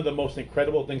was one of the most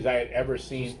incredible things I had ever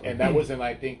seen, and that was in,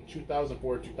 I think,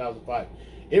 2004, 2005.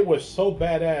 It was so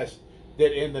badass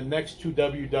that in the next two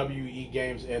WWE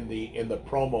games, in the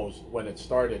promos when it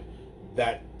started,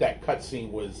 that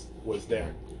cutscene was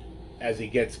there as he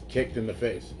gets kicked in the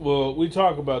face. Well, we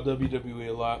talk about WWE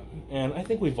a lot, and I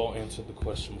think we've all answered the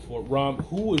question before. Rob,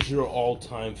 who is your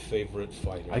all-time favorite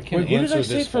fighter? I can Wait, what did answer I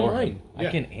say this for for mine? him. Yeah.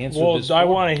 I can answer Well, this I for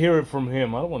want to hear it from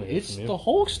him. I don't want to hear It's it from the you.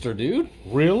 Hulkster, dude.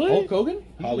 Really? Hulk Hogan?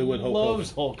 Hollywood Hulk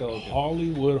Loves Hogan. Hulk Hogan.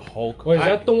 Hollywood Hulk. Wait, is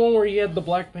that the one where he had the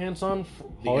black pants on?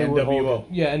 The Hollywood NWO. Hogan.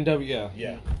 Yeah, NW. Yeah.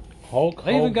 Yeah. Hulk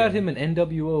I even got Hogan. him an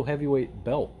NWO heavyweight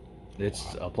belt. It's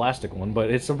a plastic one, but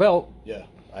it's a belt. Yeah,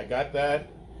 I got that.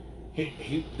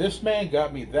 This man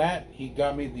got me that. He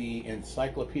got me the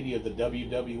encyclopedia of the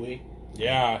WWE.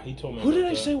 Yeah, he told me. Who did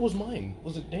about I that. say was mine?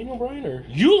 Was it Daniel Bryan or?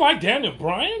 You like Daniel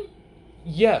Bryan?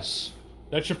 Yes.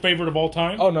 That's your favorite of all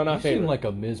time? Oh no, You not seem favorite. like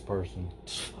a Miz person.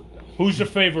 Who's your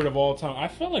favorite of all time? I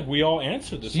felt like we all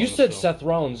answered this. You on the said show. Seth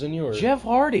Rollins, and you were Jeff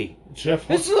Hardy. Jeff.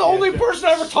 This is the only person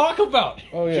I ever talk about.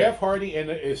 Oh yeah. Jeff Hardy, and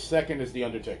his second is The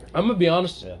Undertaker. I'm gonna be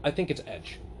honest. Yeah. I think it's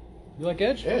Edge. You like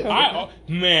Edge? Edge.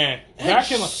 Man, Edge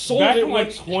back in sold like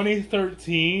it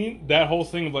 2013, that whole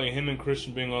thing of like him and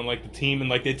Christian being on like the team, and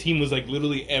like the team was like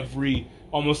literally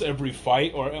almost every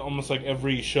fight or almost like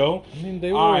every show. I mean,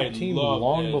 they were I a team love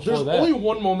long Edge. before There's that. only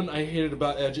one moment I hated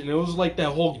about Edge, and it was like that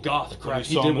whole goth crap you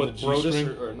he saw did him in with the Brodus,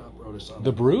 G-string? or not Brodus,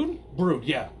 The Brood? Brood,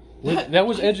 yeah. That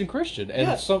was Edge and Christian. And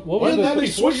Yeah. some, what was Wasn't that the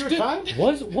before your switched it.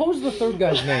 time? what was the third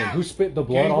guy's name who spit the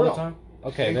blood all the Gangrel. time?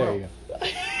 Okay, Gangrel. there you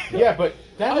go. Yeah, but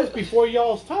that was before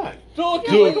y'all's time. Dude,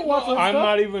 I'm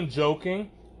not even joking.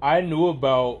 I knew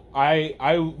about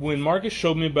when Marcus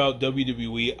showed me about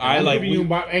WWE.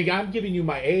 I'm giving you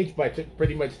my age by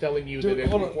pretty much telling you that Dude, it's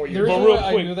hold before on. your The But reason real why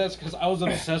I quick- knew that's because I was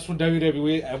obsessed with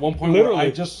WWE at one point. Where Literally. I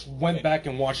just went back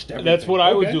and watched everything. That's what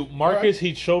I would Okay. do. Marcus,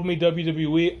 he showed me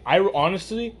WWE. I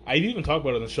honestly, I didn't even talk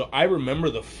about it on the show. I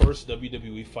remember the first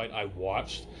WWE fight I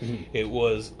watched. It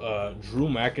was Drew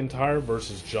McIntyre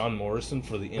versus John Morrison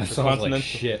for the That sounds Intercontinental. like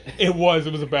shit. It was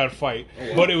a bad fight,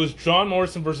 but it was John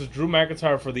Morrison versus Drew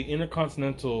McIntyre for the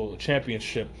Intercontinental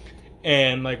Championship.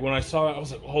 And like when I saw it, I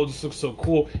was like, "Oh, this looks so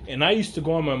cool!" And I used to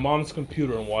go on my mom's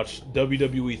computer and watch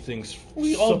WWE things.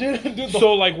 We all did. Dude,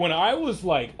 So like when I was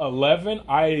like 11,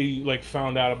 I like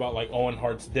found out about like Owen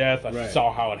Hart's death. I Right.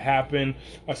 saw how it happened.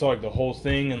 I saw like the whole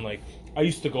thing, and like I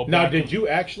used to go Now, back. did you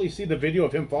actually see the video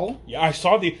of him falling? Yeah, I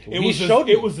saw the. He showed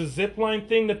me. It was a zip line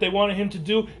thing that they wanted him to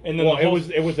do, and then Well, the whole,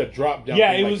 it was a drop down. yeah,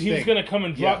 thing, it like was. He was Sting. gonna come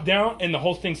and drop Yeah. down, and the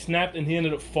whole thing snapped, and he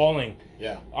ended up falling.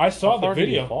 Yeah, I saw How the far did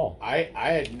he video. fall? I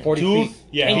had 40 Dude, feet.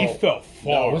 yeah, No. he fell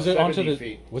far. No. Was it onto 70 the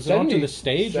feet. was it onto 70? the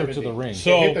stage or to 70. the ring?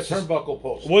 So- it hit the turnbuckle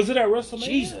post. Was it at WrestleMania?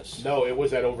 Jesus. No, it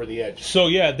was at Over the Edge. So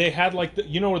yeah, they had like the,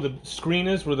 you know where the screen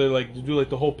is, where they like do like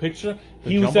the whole picture. The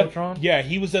He was Jumbotron?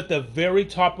 he was at the very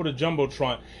top of the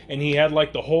jumbotron, and he had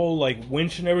like the whole like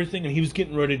winch and everything, and he was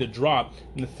getting ready to drop,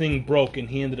 and the thing broke, and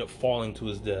he ended up falling to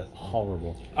his death.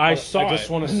 Horrible. I saw I just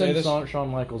it. want to And say then this Shawn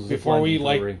Michaels before ziplining we to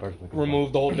like the ring perfectly fine.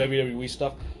 remove the whole WWE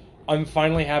stuff. I'm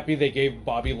finally happy they gave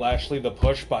Bobby Lashley the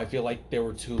push, but I feel like they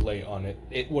were too late on it.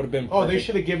 It would have been perfect. Oh, they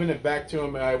should have given it back to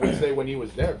him. I would say when he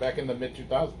was there, back in the mid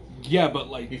 2000s, Yeah, but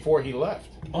like, before he left.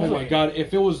 oh my god,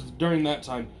 if it was during that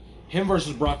time, him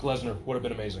versus Brock Lesnar would have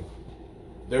been amazing.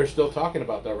 They're still talking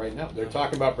about that right now. They're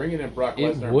talking about bringing in Brock Lesnar.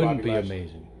 It and wouldn't Bobby be Lashley.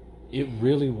 amazing. It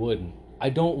really wouldn't. I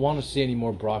don't want to see any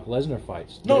more Brock Lesnar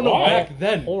fights. No, They're no, all back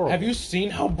then. horrible. Have you seen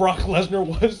how Brock Lesnar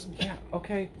was? Yeah,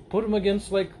 okay. Put him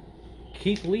against like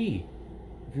Keith Lee.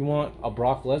 If you want a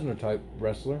Brock Lesnar type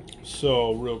wrestler.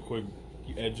 So real quick,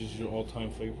 Edge is your all-time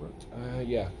favorite.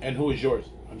 Yeah. And who is yours?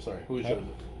 I'm sorry. Who is yours?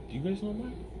 Do you guys know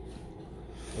mine?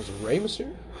 Was it Rey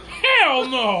Mysterio? Hell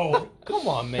no! Come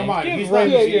on, man. Come on, Give he's Rey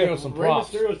not Mysterio some Rey props.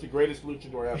 Mysterio is the greatest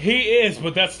luchador ever. He is,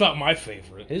 but that's not my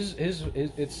favorite. His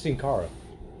it's Sin Cara.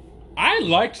 I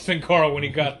liked Sin Cara when he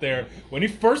got there. When he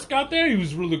first got there, he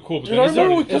was really cool. But Dude, then I he started-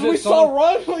 remember because Is it we saw some-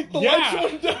 Ron, like, the Yeah. lights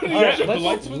went down. Yeah, Yeah, the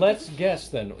lights went Let's guess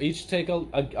then. Each take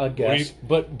a guess. What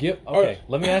But give okay.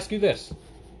 Let me ask you this: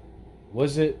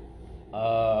 was it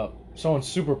someone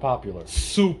super popular?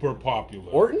 super popular.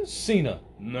 Orton, Cena.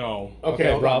 No. Okay,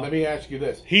 Okay, hold Rob. on. Let me ask you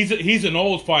this: He's an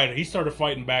old fighter. He started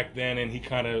fighting back then, and he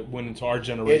kind of went into our is,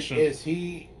 generation. is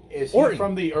he Is he Orton.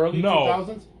 from the early No.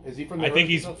 2000s? Is he from the I think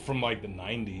early he's 2000s? from like the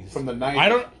 90s. From the 90s. I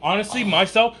don't honestly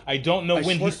myself. I don't know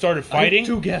when he started fighting.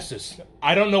 Two guesses.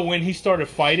 I don't know when he started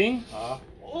fighting.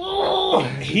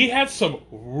 He had some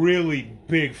really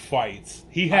big fights.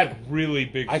 He had really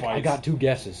big fights. I got two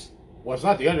guesses. Well, it's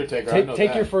not the Undertaker. I know Take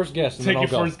that. your first guess. And Take then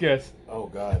your I'll go. first guess. Oh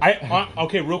God.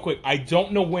 Okay, real quick. I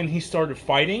don't know when he started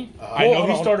fighting. I Well, know hold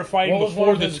he on. started fighting What was before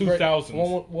one of the his great- 2000s.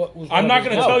 what was I'm one not of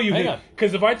going his- to tell you hang on.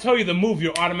 because if I tell you the move,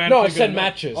 you're automatically. No, I said gonna-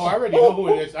 matches. Oh, I already know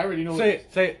who it is. I already know who Say it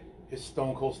it. Say it. is. It's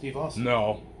Stone Cold Steve Austin.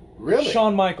 No. Really?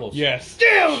 Shawn Michaels. Yes.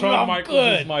 Damn, Shawn I'm Michaels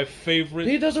good. is my favorite.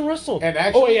 He doesn't wrestle. And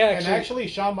actually, yeah, and actually,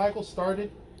 Shawn Michaels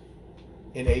started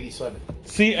in '87.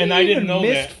 See, and He I didn't even know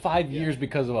missed that. 5 years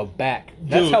because of a back.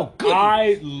 That's Dude, how good. he I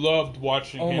is. loved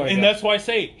watching Oh him, my and God. that's why I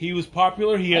say he was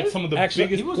popular. He had some of the Actually,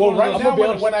 biggest. he was Well, one of right those- now, I'm gonna be when,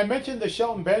 honest. when I mentioned the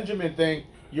Shelton Benjamin thing,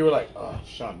 you were like, "Oh,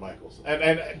 Shawn Michaels,"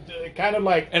 and kind of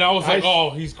like, and I was like,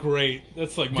 "Oh, he's great."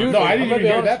 That's like my. Dude, favorite. I didn't I'm gonna even be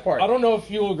hear honest, that part. I don't know if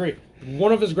you'll agree.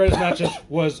 One of his greatest matches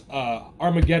was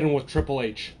Armageddon with Triple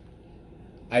H.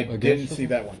 I didn't see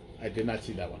that one. I did not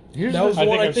see that one. Here's That was the- the I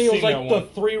one. think I I've think it was seen like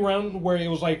that the 3 round where it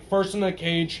was like first in the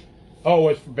cage. Oh,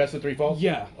 it's best of three falls.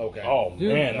 Yeah. Okay. Oh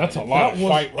Dude, man, that's a lot of was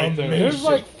fight right there. amazing. There's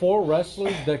like 4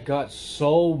 wrestlers that got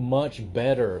so much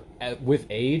better with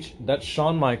age. That's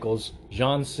Shawn Michaels,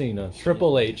 John Cena,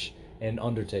 Triple H, and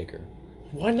Undertaker.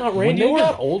 Why not When Randy they Orton?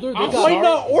 got older, they I'm got sorry.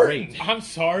 not Orton? great. I'm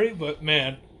sorry, but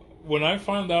man, when I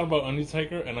found out about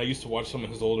Undertaker and I used to watch some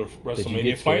of his older WrestleMania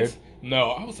get scared? fights,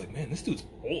 no, I was like, man, this dude's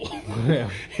old.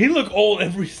 He looked old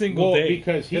every single Well, day.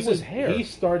 because he It's was his hair. he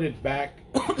started back.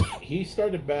 He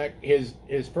started back his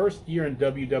first year in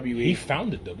WWE. He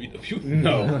founded WWE.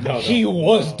 no. He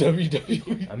was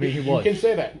WWE. I mean, he You was. can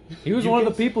say that. He was You one of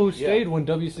can the people who yeah. stayed when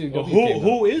WCW Well, came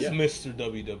who out. is Yeah. Mr.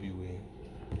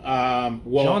 WWE?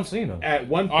 Well, John Cena. At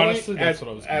one point, Honestly, that's what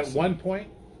I was gonna at say. one point,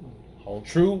 Hulk.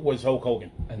 True was Hulk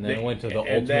Hogan, And then it went to the and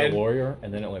Ultimate then Warrior,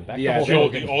 and then it went back Yeah, to Hulk Joe, Yo,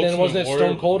 Hogan. the Then Ultimate wasn't it Warrior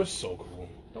Stone Cold? was so cool.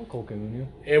 Don't Hulk Hogan you.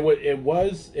 It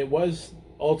was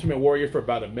Ultimate Warrior for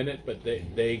about a minute, but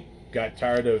they got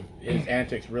tired of his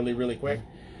antics really quick.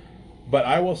 But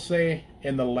I will say,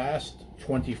 in the last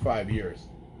 25 years,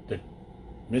 the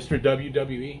Mr.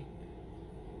 WWE,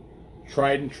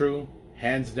 tried and true,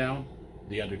 hands down,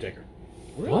 The Undertaker.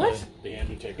 What? The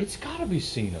Undertaker. It's gotta be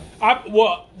Cena. I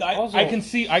can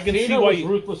see why was you,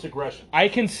 ruthless aggression. I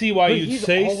can see why But you'd he's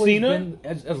say always Cena. been-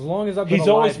 as long as I've been He's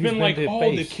alive, always been like, the oh,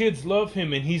 face. the kids love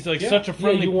him, and he's like Yeah. such a Yeah,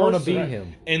 friendly you want to person. be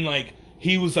him. And like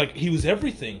he was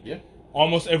everything. Yeah.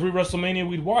 Almost every WrestleMania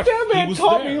we'd watch, That he man was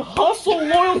taught there. me hustle,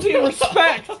 loyalty, and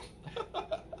respect.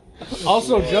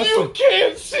 Also, Justin, You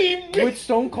can't see me. with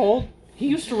Stone Cold, he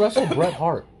used to wrestle Bret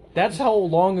Hart. That's how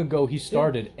long ago he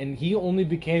started, and he only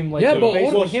became like Yeah, the but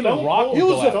face what- when him and Rock Cold, would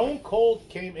go at it. Stone Cold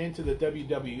came into the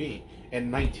WWE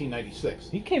in 1996.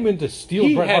 He came in to steal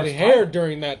He Bret had Hart's hair title.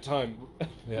 during that time.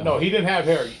 Yeah. No, he didn't have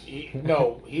hair. He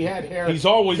had hair. He's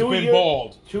always 2 been years-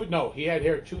 bald. He had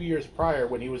hair 2 years prior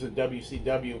when he was in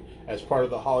WCW as part of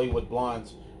the Hollywood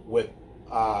Blondes with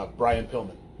Brian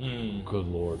Pillman. Good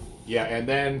lord. Yeah, and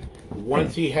then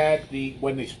once he had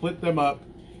when they split them up,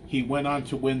 he went on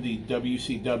to win the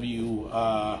WCW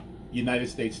United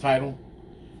States title.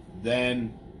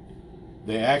 Then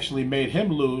they actually made him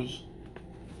lose.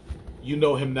 You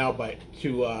know him now by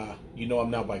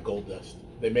Goldust.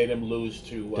 They made him lose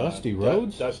to Dusty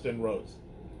Rhodes? Dustin Rhodes.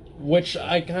 Which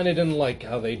I kind of didn't like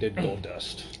how they did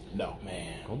Goldust. No,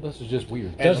 man. Goldust is just weird.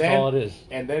 And That's then- all it is.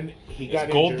 And then he Is got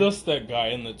injured. Goldust that guy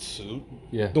in that suit?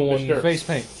 Yeah. The one Mr. Face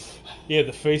paint. Yeah,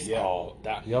 the face. Yeah. Oh,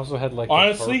 that. He also had like the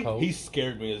Honestly, fur coat. he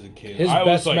scared me as a kid. His I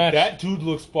best was like, match- that dude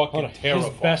looks fucking Hold on.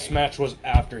 terrifying. His best match was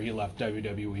after he left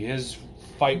WWE. His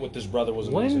fight with his brother was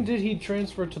amazing. When did he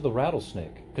transfer to the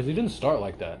Rattlesnake? Because he didn't start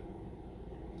like that.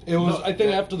 It was, No, I think,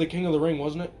 that- after the King of the Ring,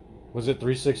 wasn't it? Was it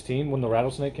 316 when the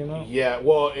Rattlesnake came out? Yeah,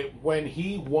 well, when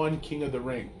he won King of the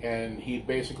Ring and he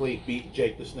basically beat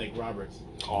Jake the Snake Roberts,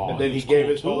 Oh, and then he that's gave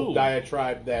cool his whole too.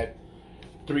 diatribe that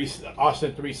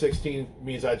Austin 316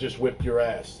 means I just whipped your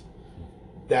ass.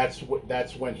 That's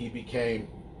when he became,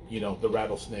 the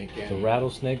Rattlesnake. And The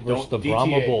Rattlesnake versus the don't-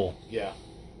 Brahma DTA, Bull. Yeah,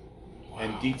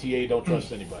 and DTA don't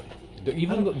trust anybody.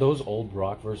 Even those old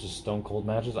Rock versus Stone Cold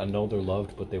matches, I know they're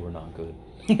loved, but they were not good.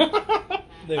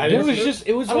 I It didn't was see- just,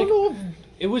 it was I like, don't know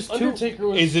it was if too. Undertaker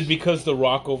was... Is it because The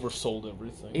Rock oversold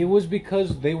everything? It was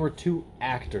because they were two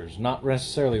actors, not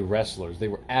necessarily wrestlers. They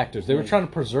were actors. They were trying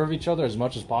to preserve each other as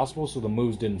much as possible, so the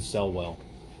moves didn't sell well.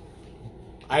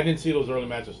 I didn't see those early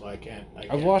matches, so I can't.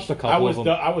 I've watched a couple of them.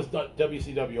 I was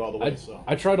WCW all the way, so.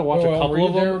 I tried to watch Were a couple you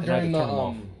of there them, and I had to during turn the, them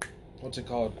off. what's it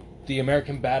called? The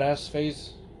American Badass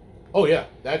phase? Oh yeah,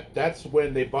 that's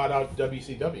when they bought out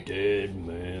WCW. Dead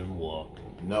man walking.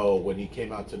 No, when he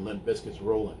came out to Limp Bizkit's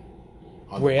Rolling.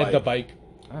 On Ride the bike.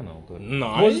 I know, but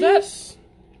Nice. Was that?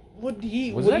 Would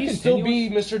he? Was would that he still be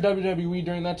continuous? Mr. WWE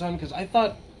during that time? Because I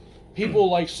thought people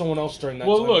liked someone else during that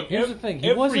Well, time. look. Here's the thing, he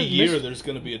Every wasn't year, Mr. there's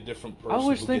going to be a different person. I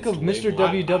always who think gets of Mr.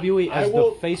 labeled. WWE I as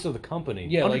will- the face of the company.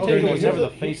 Yeah, like Undertaker during was the- never the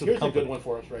face of the Here's a company. good one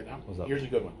for us right now. What's up? Here's a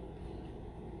good one.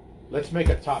 Let's make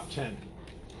a top 10.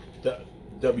 The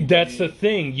WWE. That's the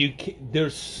thing.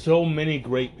 There's so many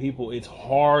great people. It's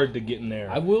hard to get in there.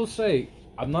 I will say,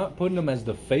 I'm not putting him as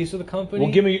the face of the company.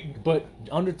 Well, give me. But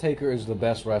Undertaker is the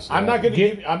best wrestler. I'm not ever. gonna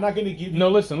give. I'm not gonna give you. No,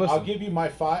 listen. I'll give you my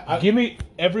 5. Give me.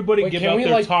 Everybody Wait, give can out we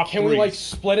their like? top Can three. we like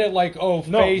split it? Like No,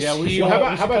 face, yeah, we heel. should- how we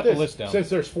about, should cut the this? list down. Since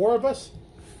there's 4 of us,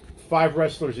 5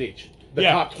 wrestlers each. The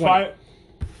yeah, top 20.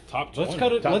 Top 20. Let's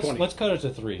cut it. Top Let's 20. let's cut it to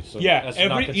 3. So Yeah, that's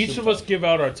not each of consumed us time. give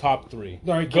out our top 3.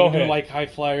 All right, Go can we do, ahead. like high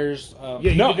flyers. Yeah,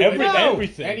 you No, can do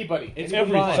everything. Anybody. It's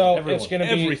Anybody. everything. So Everyone. it's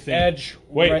gonna be Everything. Edge.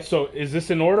 Wait, Right- so is this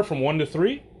in order from 1 to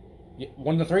 3?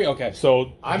 1 to 3. Okay.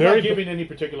 So I'm very not giving any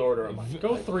particular order on mine.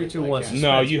 Go 3, 2, 1. can't.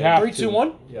 No, you have 3, to. 2,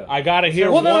 1. Yeah. I gotta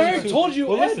hear. Well, then one, I already two- told you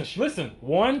Well, Edge. listen.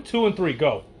 1, 2, and 3.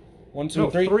 Go. 1, 2, No,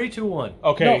 3. 3, 2, 1.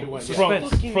 Okay, No,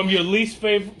 from your least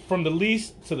favorite, from the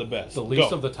least to the best. The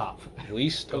least Go. of the top.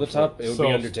 Least of the top, it would So-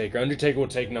 be Undertaker. Undertaker would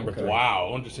take number 3.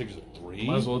 Wow, Undertaker's a 3.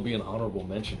 Might as well be an honorable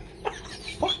mention.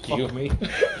 Fuck you. Fuck me.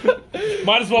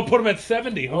 Might as well put him at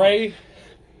 70. Huh? Ray. Rey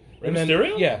and then-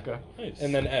 Mysterio? Yeah. Okay. Nice.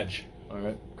 And then Edge. All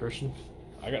right, Christian.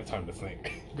 I got time to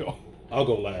think. Go. I'll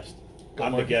go last.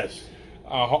 I'm the Marcus. guest.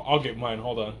 I'll get mine.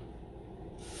 Hold on.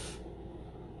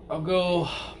 I'll go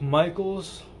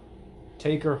Michaels,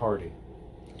 Taker, Hardy.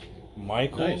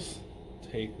 Michaels, Nice.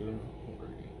 Taker.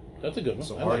 That's a good one.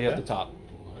 So I Hardy like at the that. top.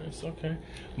 Nice. Okay.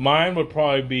 Mine would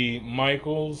probably be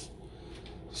Michaels,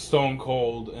 Stone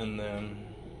Cold, and then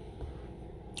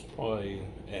probably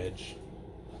Edge.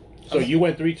 So you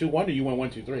went 3, 2, 1, or you went 1,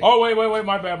 2, 3? Oh wait,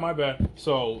 my bad.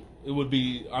 So it would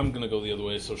be I'm gonna go the other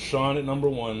way. So Sean at number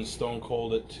 1, Stone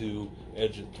Cold at 2,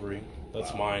 Edge at 3.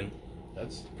 That's mine.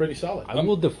 That's pretty solid. I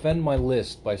will defend my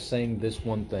list by saying this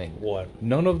one thing. What?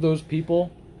 None of those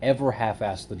people ever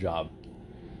half-assed the job.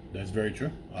 That's very true.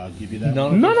 I'll give you that.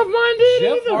 None None of mine did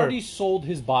Jeff either. Hardy sold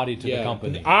his body to the Yeah.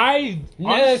 company. I Yeah,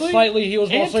 honestly, slightly. He was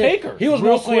and mostly Taker. he was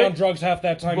Real mostly quick, on drugs half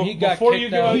that time. Be- He got before kicked you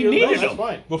give out. out your needed list, him.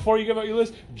 Fine. before you give out your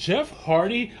list, Jeff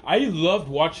Hardy, I loved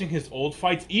watching his old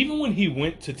fights. Even when he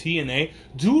went to TNA,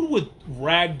 dude would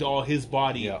ragdoll his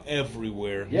body Yeah.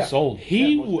 everywhere. Yeah. sold.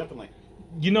 He Yeah, most would. definitely.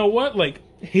 You know what? Like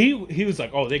he was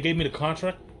like, oh, they gave me the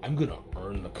contract. I'm gonna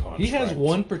earn the contract. He has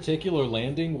one particular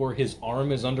landing where his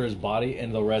arm is under his body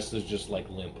and the rest is just like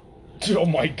limp. Oh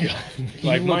my god!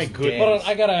 Like my looks goodness. But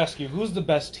I gotta ask you, who's the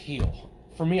best heel?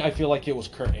 For me, I feel like it was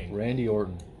Kurt Angle. Randy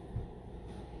Orton.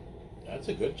 That's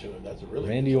a good choice. That's a really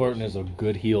Randy good choice. Orton is a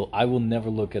good heel. I will never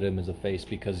look at him as a face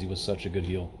because he was such a good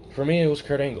heel. For me, it was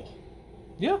Kurt Angle.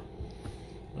 Yeah.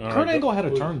 All Kurt right, Angle had a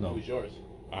Who's- turn though. Who's yours?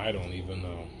 I don't even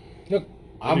know. Look,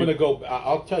 I'm gonna go.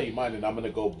 I'll tell you mine, and I'm gonna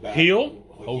go back. Heel?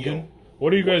 Hogan.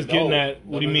 What are you guys No. getting at?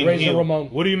 What do you mean Razor heel? Ramon.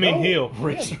 What do you mean No. heel?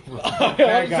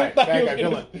 Bad guy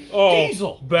villain. Oh,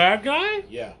 Diesel. bad guy?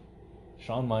 Yeah.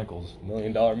 Shawn Michaels. $1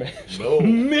 Million Man. No.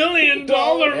 $1 million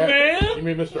man? You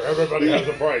mean Mr. Everybody has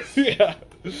a price? Yeah.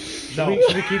 No.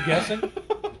 Should we keep guessing?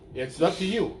 It's up to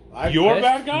you. Your Best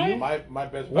bad guy? My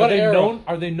best. What Are they era? known?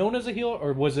 Are they known as a heel,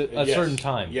 or was it a Yes. certain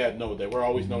time? Yeah, no, they were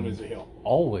always known as a heel.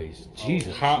 Always.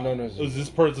 Jesus. How, No, no, was this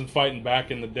person fighting back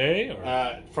in the day?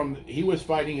 Or? He was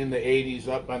fighting in the '80s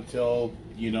up until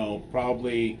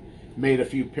probably made a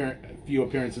few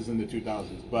appearances in the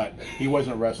 2000s, but he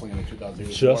wasn't wrestling in the 2000s. He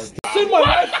was Just- more- Say my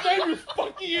last name, you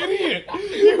fucking idiot!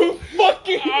 You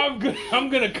fucking I'm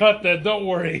gonna cut that. Don't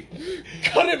worry.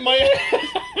 cut it, my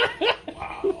ass!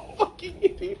 Wow. Fucking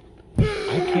idiot.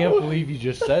 I can't believe you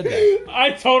just said that.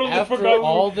 I totally After forgot.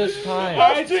 all this time.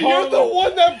 After you're the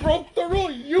one that broke the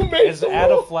rule, you made Is the add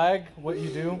a rule. flag what you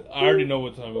do? I already know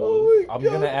what time it Oh was. my I'm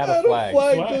God, gonna add a flag.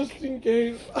 Flag. just in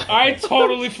case. I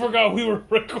totally forgot we were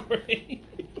recording.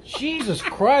 Jesus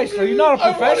Christ, are you not a I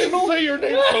wanted professional? to say your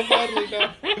name so badly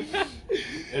now.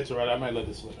 It's alright. I might let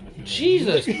this slip in a few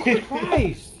minutes. Jesus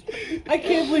Christ. I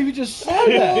can't believe you just said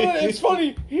Oh, that. it's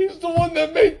funny. He's the one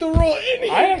that made the rule, and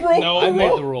he broke no, the I made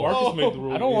rule. the rule. Marcus made the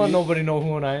rule. I don't want nobody to know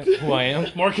who I am.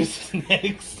 Marcus is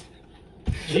next.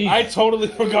 Jesus. I totally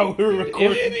forgot we were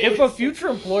recording. If a future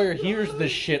employer hears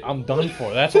this shit, I'm done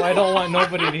for. That's why I don't want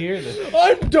nobody to hear this.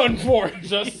 I'm done for.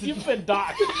 Justin, You've been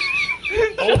doxxed.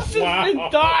 oh, wow. Been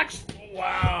doxxed.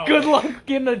 Wow. Good luck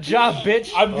getting a job,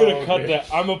 bitch. I'm gonna cut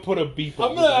that. I'm gonna put a beep. I'm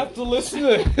over gonna that. have to listen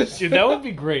to this. Dude, that would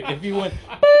be great if you went.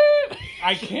 "Beep."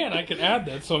 I can add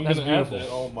that, so I'm That's going to add beautiful. that.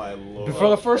 Oh my lord. For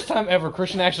the first time ever,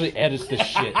 Christian actually edits this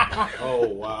shit. Oh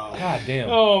wow. God damn.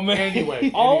 Oh, man.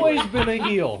 Anyway. Always been a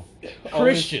heel.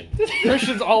 Christian.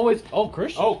 Christian's always. Oh,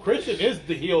 Christian. Oh, Christian is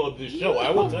the heel of this show. I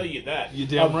will tell you that. You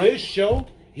damn of right. this show,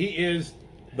 he is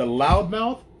the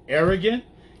loudmouth, arrogant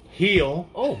heel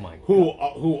Oh my God.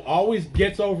 who always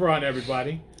gets over on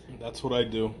everybody, That's what I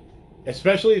do.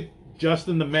 especially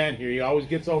Justin the man here. He always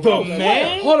gets over. The on everybody.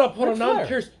 man? Hold up. Ric Now I'm Flair.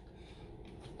 curious.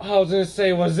 I was gonna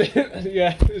say, was it?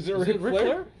 Yeah, is it Is Ric it Ric Flair?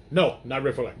 Flair? No, not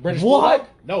Ric Flair. British What?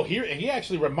 No, he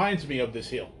actually reminds me of this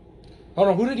heel. Hold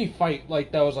on, who did he fight?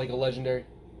 Like that was like a legendary.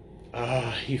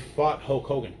 He fought Hulk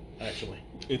Hogan actually.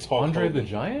 It's Hulk Andre the Hogan.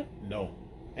 Giant? No,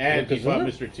 and he fought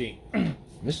Yokozuna? Mr. T.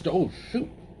 Mr. Oh shoot.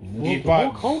 He Hulk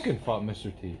fought Hogan fought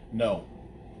Mr. T. no.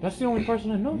 That's the only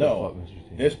person I know that No, fought Mr.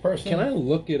 T. this person. Can I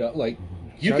look it up? Like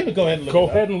You can go ahead and look. Go it up.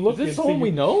 ahead and Is look this and someone see.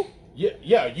 we know?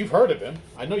 Yeah, you've heard of him.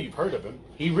 I know you've heard of him.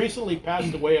 He recently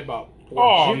passed away about.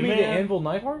 Oh, Jimmy the man. Anvil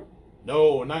Neidhart?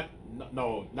 No, not.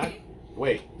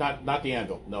 Wait, not the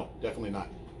Anvil. No, definitely not.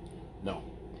 No,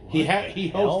 he hell?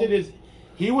 hosted his.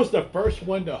 He was the first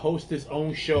one to host his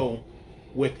own show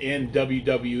within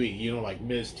WWE. You know, like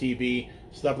Miz TV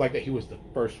stuff like that. He was the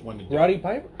first one to do. Roddy it.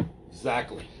 Piper.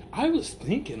 Exactly. I was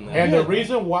thinking that. And the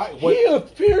reason why. He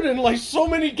appeared in like so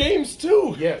many games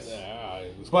too. Yes. Yeah,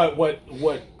 it was- But what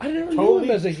I never totally knew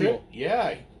him as a tripped- heel.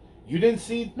 Yeah. You didn't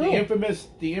see No.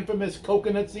 the infamous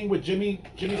coconut scene with Jimmy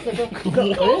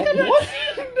Snuka? What?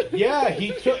 Yeah,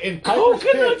 he took in Piper's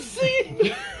Coconut Pit.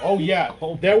 scene. Oh yeah,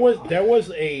 there was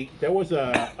a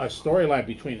storyline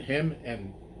between him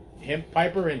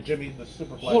Piper and Jimmy the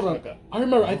Superfly Hold on. Snuka. I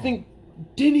remember. I think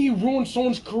didn't he ruin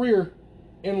someone's career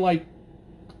in like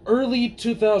early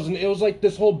 2000? It was like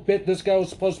this whole bit. This guy was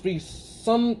supposed to be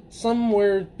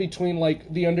somewhere between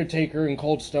like the Undertaker and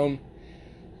Cold Stone.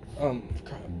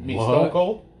 Me What? Stone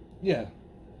Cold. Yeah,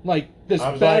 like this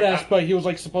I was badass, like, but he was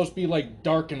like supposed to be like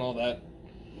dark and all that.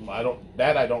 I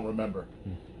don't remember,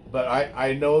 but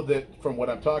I know that from what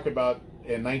I'm talking about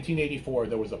in 1984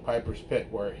 there was a Piper's Pit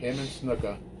where him and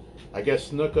Snuka, I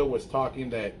guess Snuka was talking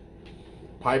that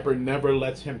Piper never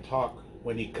lets him talk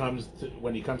when he comes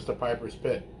to Piper's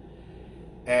Pit,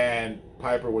 and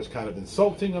Piper was kind of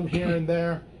insulting him here and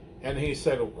there, and he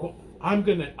said, well, I'm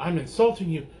insulting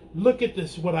you. Look at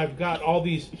this, what I've got, all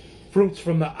these fruits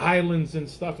from the islands and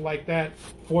stuff like that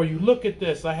for you. Look at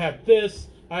this. I have this.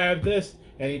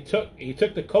 And he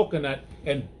took the coconut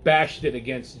and bashed it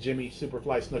against Jimmy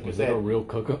Superfly Snuka's Was head. it a real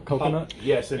coconut?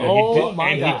 Yes, and Oh,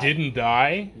 my and God. he didn't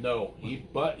die? no,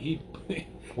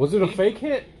 Was it a fake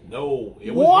hit? no,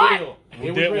 it was What? real.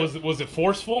 It was real. Was it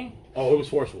forceful? Oh, it was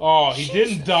forceful. Oh, he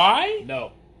didn't die?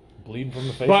 No, Bleeding from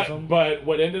the face or something? but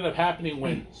what ended up happening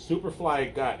when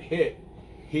Superfly got hit,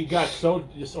 he got so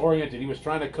disoriented. He was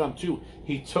trying to come to.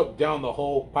 He took down the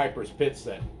whole Piper's Pit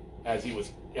set as he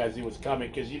was coming,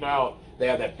 because you know how they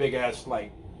have that big ass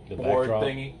like The board backdrop?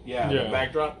 thingy. Yeah, Yeah. the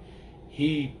backdrop.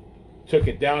 He took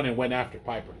it down and went after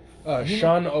Piper.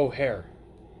 Sean O'Hare.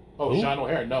 Oh, Who? Sean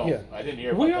O'Hare. No, Yeah. I didn't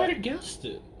hear about We that. already guessed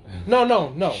it. No. No,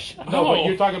 but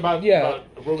you're talking about Yeah,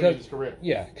 ruining his career.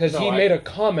 Yeah, because No, he I- made a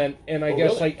comment, and I Oh, guess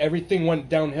really? like everything went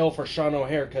downhill for Sean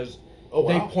O'Hare because Oh,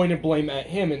 they wow. pointed blame at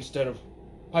him instead of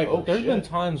Piper. Oh, There's shit. been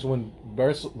times when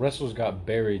wrestlers got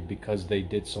buried because they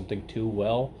did something too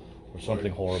well or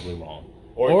something horribly wrong.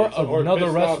 Or another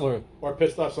pissed wrestler. off, or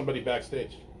pissed off somebody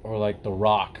backstage. Or like The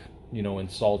Rock,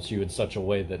 insults you in such a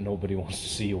way that nobody wants to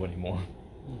see you anymore.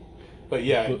 But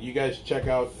yeah, But- you guys check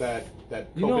out that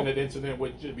You know- coconut incident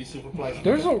with Jimmy Superfly.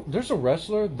 There's a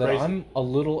wrestler that Crazy. I'm a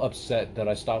little upset that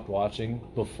I stopped watching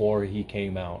before he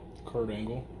came out. Kurt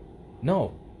Angle.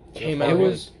 No, Came it out.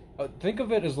 was think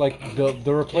of it as like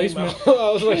the replacement.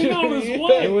 I was like, Came out as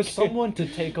what? It was someone to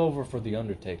take over for the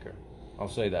Undertaker. I'll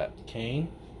say that. Kane.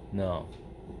 No,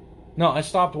 I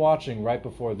stopped watching right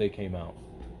before they came out.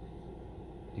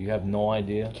 You have no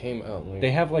idea. came out. Like,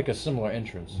 They have like a similar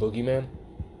entrance. Boogeyman.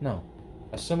 No,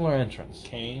 a similar entrance.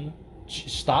 Kane.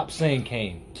 Stop saying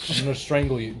Kane. I'm gonna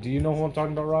strangle you. Do you know who I'm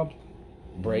talking about, Rob?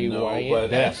 Bray No, Wyatt.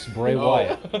 but- Yes, Bray Oh,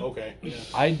 Wyatt. Okay. Yeah.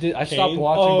 I stopped Kane?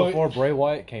 watching Oh, before Bray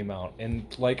Wyatt came out, and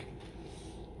like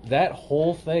that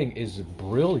whole thing is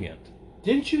brilliant.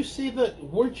 Didn't you see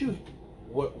weren't you,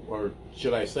 what, or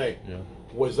should I say, Yeah.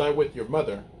 was I with your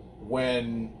mother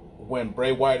when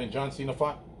Bray Wyatt and John Cena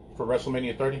fought for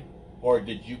WrestleMania 30? Or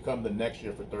did you come the next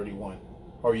year for 31?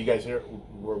 Or you guys here,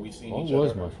 were we seeing What each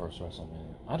was other? my first WrestleMania?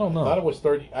 I don't I thought it know. was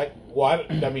 30. I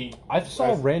mean, I saw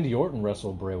guys- Randy Orton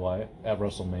wrestle Bray Wyatt at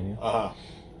WrestleMania. Uh-huh.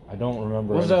 I don't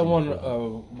remember. What was that anything one?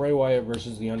 before Bray Wyatt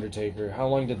versus the Undertaker. How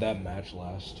long did that match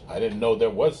last? I didn't know there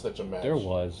was such a match. There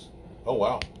was. Oh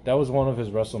wow. That was one of his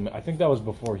WrestleMania. I think that was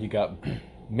before he got,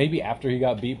 maybe after he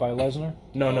got beat by Lesnar.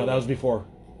 No, that was before.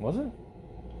 Was it?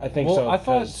 I think Well, so. I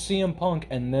thought 'cause- CM Punk,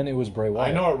 and then it was Bray Wyatt.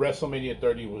 I know at WrestleMania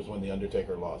 30 was when the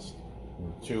Undertaker lost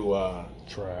to.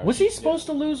 Trash. Was he supposed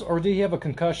to lose, or did he have a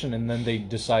concussion, and then they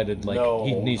decided like No,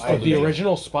 he needs I to think- the lose?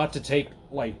 original spot to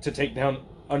take down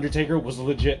Undertaker was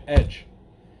legit Edge.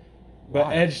 But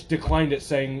Why? Edge declined it,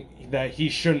 saying that he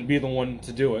shouldn't be the one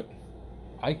to do it.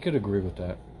 I could agree with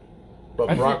that. But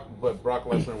I Brock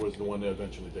Lesnar was the one that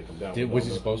eventually took him down. Was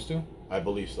he supposed to? I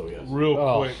believe so. Yes. Real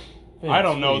Oh, quick. Vince, I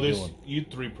don't know what are you this. doing? You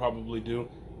three probably do.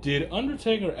 Did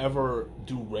Undertaker ever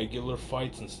do regular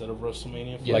fights instead of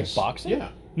WrestleMania? Fights? Like boxing? Yeah.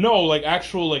 No, like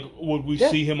actual. Like, would we Yeah.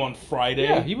 see him on Friday?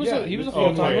 Yeah, he was a full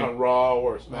okay. timer. on Raw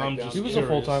or I'm SmackDown. just- He was a Curious.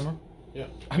 full timer. Yeah.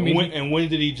 I mean, when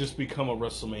did he just become a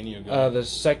WrestleMania guy? the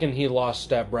second he lost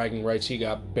stat bragging rights, he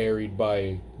got buried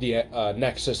by the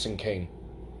Nexus and Kane.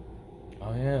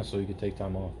 Oh yeah, so he could take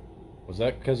time off. Was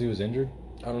that because he was injured?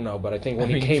 I don't know, but I think when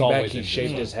I mean, he he's came back, always he injured.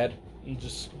 shaved his head. I'm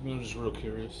just real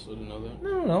curious. I didn't know that.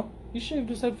 No. He shaved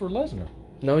his head for Lesnar.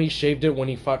 No, he shaved it when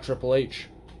he fought Triple H.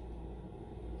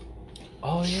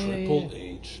 Oh Triple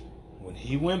H, when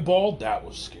he went bald, that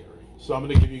was scary. So I'm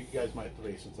gonna give you guys my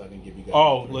three since I didn't give you guys.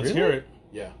 Oh, my three. let's Really? hear it.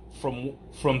 Yeah. From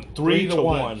 3 Three to to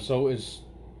 1. one. So is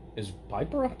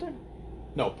Piper up there?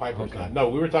 No, Piper's Okay. not. No,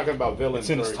 we were talking about villains. It's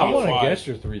in his first. top I want to five. guess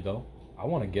your three though. I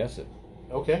want to guess it.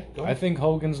 Okay. Go I ahead. think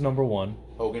Hogan's number one.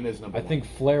 Hogan is number. I think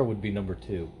Flair would be number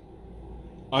two.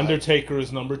 Undertaker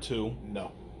is number 2. one.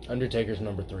 No. Undertaker's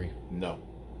number 3. No.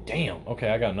 Damn. Okay,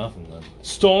 I got nothing then.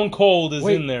 Stone Cold is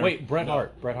in there. Wait, Bret No.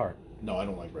 Hart. Bret Hart. No, I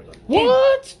don't like Bret Hart.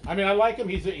 What? I mean, I like him.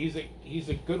 He's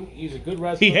a good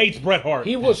wrestler. He hates Bret Hart.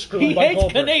 He was screwed He by hates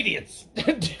Goldberg. Canadians.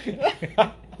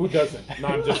 Who doesn't? No,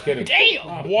 I'm just kidding.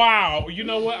 Damn. Wow. You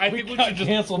know what? I think we got should just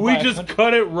canceled we by a just country.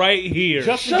 cut it right here.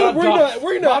 Justin Shut up, got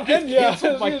we're not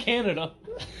Canceled by Canada.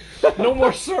 No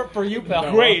more syrup for you,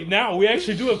 pal. Great. Now we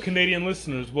actually do have Canadian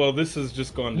listeners. Well, this has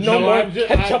just gone. No more I'm just-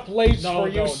 ketchup lays no, for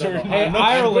you, no, sir. no, Hey, I'm not-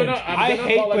 Ireland, I'm I gonna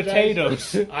hate apologize.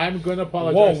 potatoes. I'm going to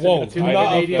apologize. Whoa, to do my not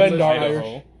Canadian offend our listeners.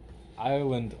 Irish.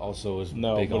 Ireland also is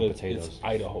No, big but on it's potatoes.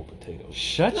 Idaho potatoes.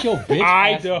 Shut your bitch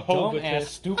Idaho ass, dumb potatoes. ass,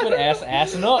 stupid ass,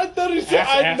 assing up. thought he said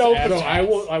Ass, ass, So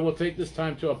ass. I will take this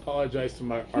time to apologize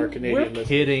to our Canadian We're listeners.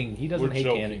 kidding. He doesn't We're hate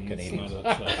joking. Canadians. It's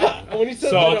not a- When he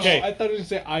said So, Idaho, okay. I thought he was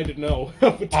going to say I didn't know.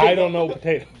 I don't know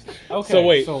potatoes. Okay, So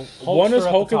wait, so one is Hulkster at the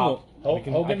Hulk and top. Hulk- I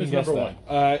can Hogan is guess number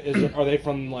that. one. Are they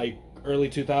from like early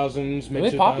 2000s, mid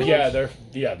they 2000s? popular?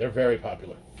 Yeah, they're very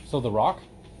popular. So The Rock?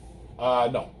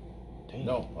 No.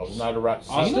 No, I was not a rock.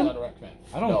 I was Cena? not a rock fan.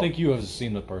 I don't No. think you have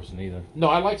seen the person either. No,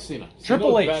 I like Cena.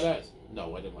 Triple Cena was H. badass.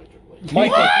 No, I didn't like Triple H.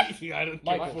 Michael. I didn't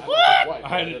I care. don't know why,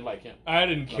 I I didn't like him. I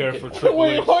didn't care for kidding. Triple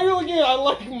Wait, H. why are you looking at I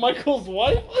like Michael's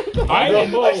wife? I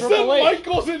didn't know. I said Triple H.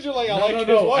 Michael's and you're like, I like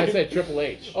his I wife. said Triple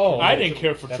H. Oh, I didn't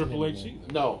care for Definitely Triple H not.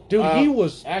 either. No, dude, he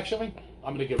was. Actually,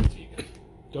 I'm gonna give it to you guys.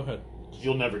 Go ahead.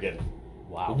 You'll never get it.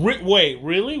 Wow. Wait,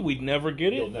 really? We'd never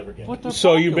get You'll it? never get What it. the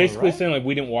So you're popular, basically right? saying like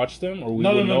we didn't watch them, or we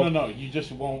No, wouldn't know? no. You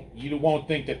just won't. You won't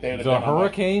think that they're The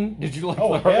Hurricane? Did you like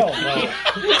Oh the hell Hurricane?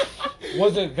 no!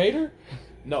 Was it Vader?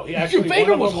 No, he actually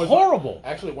Vader one of was them was horrible.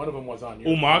 Actually, one of them was on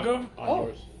yours. Umaga? On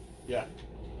yours. Yeah.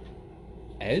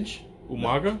 Edge?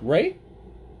 Umaga? Ray?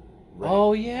 Ray.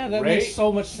 Oh yeah, that Ray? makes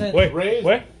so much sense. Wait, Ray's-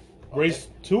 wait. Race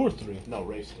 2 or 3? No,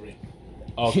 race 3.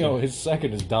 Okay. You know, his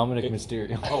second is Dominic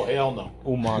Mysterio. Oh hell no!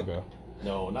 Umaga.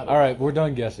 No, not. All right, we're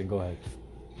done guessing. Go ahead.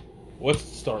 What's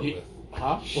to start He- with?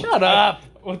 Huh? Shut up.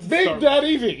 What's to Big start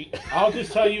Daddy V. I'll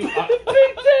just tell you. Big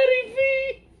Daddy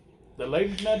V. The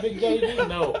ladies' man, Big Daddy D?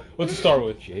 No. What's to start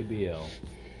with? JBL.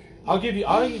 I'll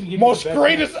even give you Most the best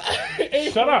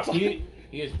greatest. Shut up. He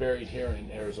is buried here in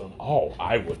Arizona. Oh,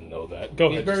 I wouldn't know that. Go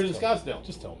He's ahead. buried in just tell me. Scottsdale.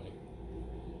 Just tell me.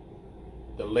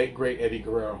 The late great Eddie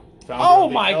Guerrero. founder Oh of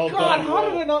the my LWO. God! How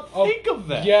did I not think of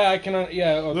that? Yeah, I cannot.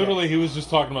 Yeah, okay. Literally, he was just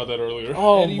talking about that earlier.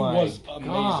 Oh Eddie my was amazing.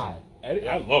 God! Eddie,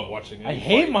 I love watching I Eddie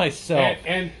hate fight. myself.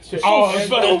 And to, Oh, I and-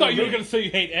 thought you were gonna say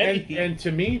you hate and, Eddie. and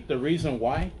to me, the reason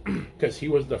why, because he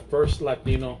was the first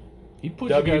Latino He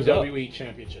put you guys up. WWE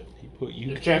championship. he put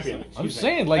you. Champion. I'm excuse me.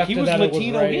 saying, like he After was that, it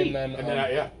Latino Ray, heat. and then, And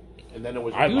then and then it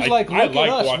was. I He was like- like, I "Look like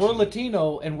at us, watching we're him.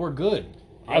 Latino and we're good."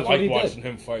 I That's what he like did. watching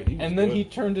him fight. He was And then good. he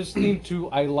turned his theme to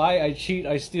 "I lie, I cheat,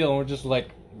 I steal," and we're just like,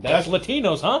 "That's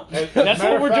Latinos, huh? As a That's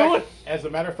matter what we're of fact- doing." As a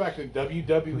matter of fact, in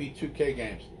WWE 2K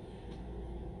games,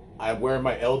 I wear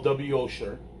my LWO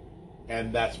shirt,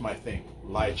 and that's my thing: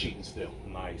 lie, cheat, and steal.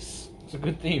 Nice. It's a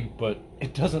good theme, but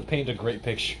it doesn't paint a great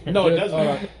picture. No, it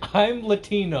doesn't. I'm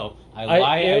Latino. I I-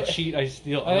 lie, I it- cheat, I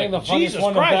steal. I I'm think like, the funniest Jesus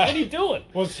one of Christ, that- what are you doing?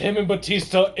 Was him and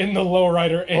Batista in the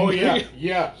lowrider. And Oh yeah,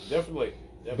 yeah, definitely.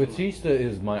 Batista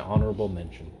is my honorable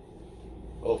mention.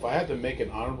 Oh, if I had to make an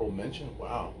honorable mention,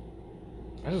 wow.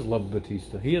 I just love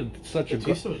Batista. He had such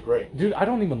Batista was great. Dude, I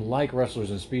don't even like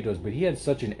wrestlers in Speedos, but he had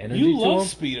such an energy You to love him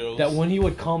Speedos. that when he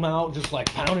would come out just like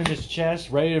pounding his chest,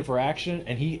 ready for action,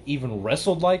 and he even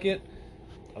wrestled like it,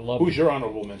 I love Who's him. your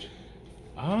honorable mention?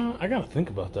 I gotta think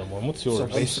about that one. What's yours? So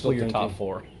basically your thinking. top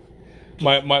four.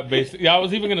 my basic. Yeah, I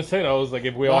was even gonna say that. I was like,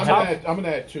 if we No, all have. I'm gonna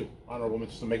add 2 honorable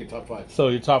mentions to make it top 5. So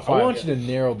your top I five. want you to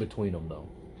narrow between them though,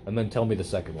 and then tell me the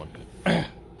second one.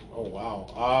 Oh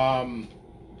wow.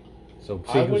 So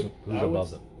see who's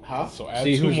above them. Huh? So add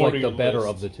See two who's more like to the your better list.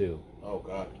 of the two. Oh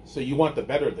god. So you want the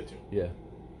better of the 2? Yeah.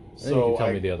 So you can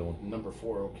tell me the other one. Number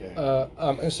 4. Okay.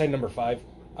 I'm gonna say number 5.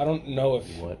 I don't know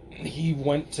if What? he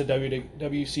went to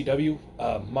WCW.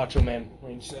 Macho Man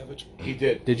Randy Savage. He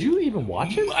did. Did you even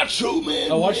watch it? Macho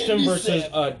Man. I watched him versus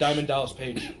Diamond Dallas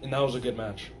Page, and that was a good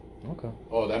match. Okay.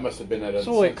 Oh, that must have been at a.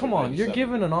 So wait, come on. You're 97.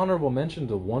 giving an honorable mention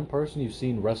to one person you've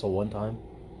seen wrestle one time?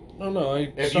 I don't know.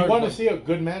 If you want to see a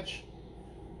good match,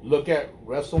 look at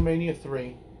WrestleMania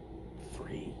 3.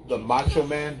 The Macho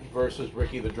Man versus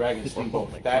Ricky the Dragon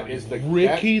Steamboat. That is the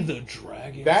Ricky the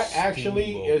Dragon. That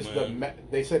actually Steamboat, is man.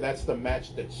 they say that's the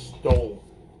match that stole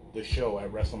the show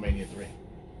at WrestleMania 3.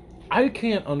 I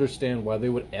can't understand why they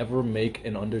would ever make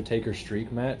an Undertaker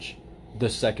streak match the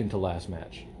second to last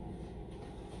match.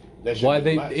 That should Why be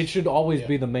they the last. it should always Yeah.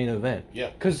 be the main event. Yeah.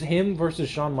 Because him versus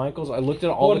Shawn Michaels, I looked at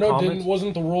all Well, the no, comments.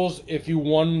 wasn't the rules if you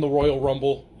won the Royal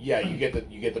Rumble? Yeah, you get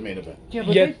the main event. Yeah,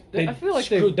 but Yet they, they I feel like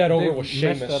screwed that over they've with messed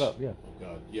Sheamus. that up. Yeah, Oh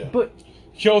god, yeah. but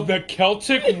Yo, the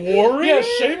Celtic Warrior. Yeah,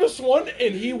 Sheamus won,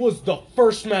 and he was the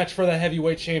first match for the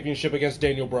heavyweight championship against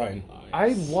Daniel Bryan.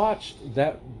 I watched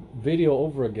that video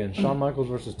over again, Shawn Michaels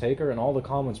versus Taker, and all the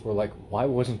comments were like, "Why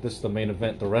wasn't this the main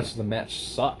event? The rest of the match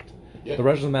sucked. Yeah. The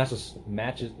rest of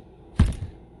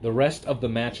the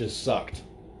matches sucked."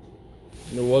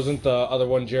 And it wasn't the other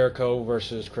one, Jericho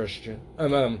versus Christian,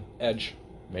 Edge.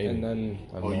 Maybe. And then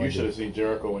I have Oh, no you idea. should have seen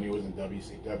Jericho when he was in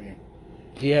WCW.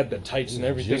 he had the tights and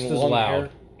everything. Just as long loud. hair.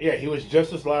 Yeah, he was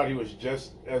just as loud. He was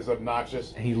just as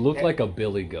obnoxious. And he looked like a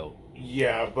billy goat.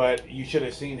 Yeah, but you should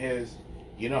have seen his.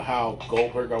 You know how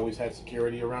Goldberg always had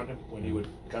security around him when he would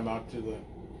come out to the.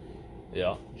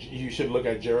 Yeah. You should look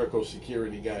at Jericho's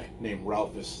security guy named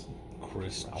Ralphus.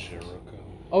 Chris Jericho.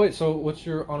 Oh wait, so what's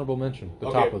your honorable mention? The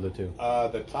Okay. top of the two.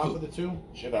 The top of the 2.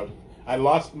 Shit, I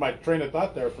lost my train of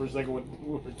thought there for a second when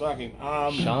we were talking.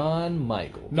 Shawn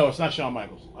Michaels. No, it's not Shawn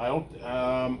Michaels. I don't.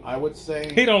 I would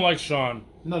say. He don't like Sean.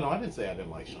 No, I didn't say I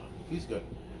didn't like Shawn. He's good.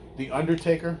 The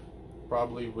Undertaker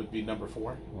probably would be number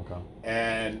 4, Okay.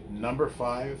 and number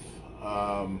 5.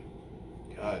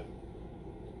 God,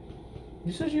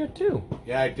 You said you had two.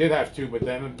 yeah, I did have 2, but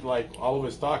then like all of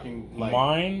us talking, like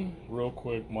Mine, real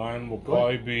quick. Mine will Go ahead.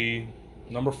 probably be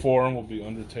number 4. Will be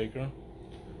Undertaker.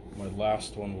 My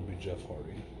last one will be Jeff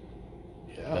Hardy.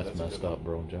 yeah, That's a messed good up,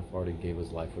 bro. Jeff Hardy gave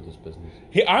his life for this business.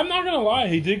 I'm not gonna lie.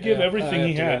 He did give Yeah, everything I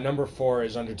he have to go. had. Number 4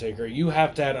 is Undertaker. You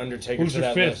have to add Undertaker Who's to your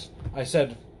that fifth? list. I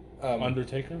said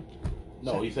Undertaker. one.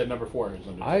 No, he said number 4 is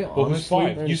Undertaker. I But who's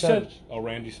honestly, 5? You said. Oh,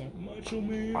 Randy said. Macho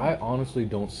Man. I honestly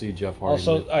don't see Jeff Hardy.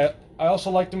 Also, I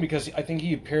also liked him because I think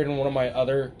he appeared in one of my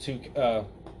other 2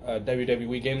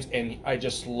 WWE games, and I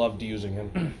just loved using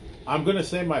him. I'm gonna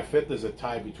say my 5th is a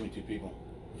tie between 2 people.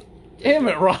 Damn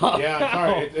it, Rob. Yeah,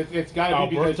 I'm sorry. It's got to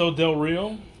be because Alberto Del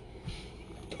Rio.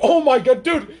 Oh my god,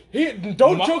 dude!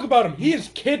 Don't My- joke about him. He has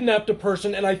kidnapped a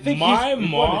person, and I think My he's going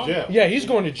mom. to jail. yeah, he's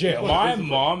going to jail. My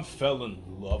mom fell in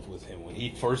love with him when he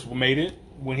first made it.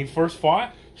 When he first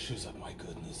fought, she was like, "My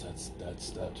goodness,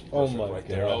 that's Oh perfect my right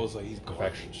there." God. I was like, "He's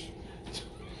perfection."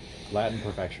 Latin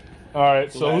perfection. All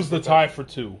right, so Latin who's the tie for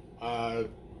 2?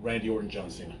 Randy Orton, John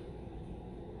Cena.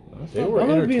 They were I'm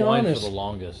gonna be intertwined for honest. the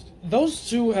longest. Those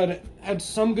two had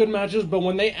some good matches, but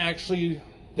when they actually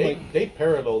They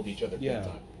paralleled each other big Yeah.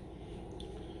 time.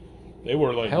 They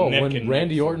were like Hell, neck when and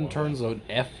Randy neck for a Orton while. turns an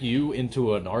FU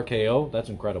into an RKO, that's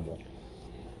incredible.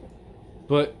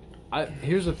 But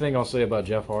here's the thing I'll say about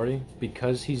Jeff Hardy.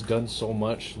 Because he's done so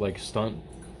much like stunt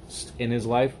in his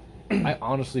life, I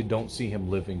honestly don't see him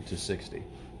living to 60.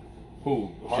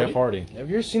 Who? Jeff Hardy. have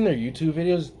you ever seen their YouTube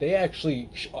videos? They actually,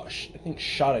 I think,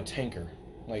 shot a tanker.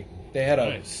 Like they had a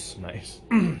Nice. Nice.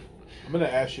 I'm gonna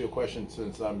ask you a question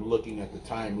since I'm looking at the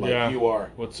time like Yeah. you are.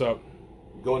 What's up?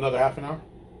 Go another half an hour?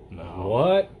 No.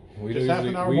 What? We Just half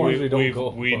an hour we more. usually don't go.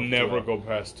 We above never 2 go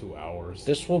past 2 hours.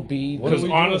 This will be What are Because we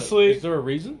doing? honestly- Is there a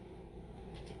reason?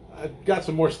 I've got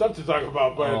some more stuff to talk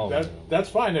about, but Oh, man. that's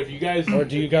fine if you guys. Or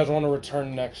do you guys want to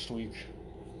return next week?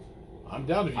 I'm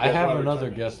down if you I guys have wanna another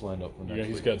return. guest lined up for next Yeah,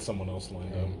 he's week. got someone else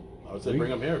lined up. I would say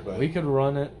bring him here, but We could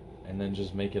run it and then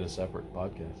just make it a separate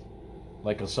podcast,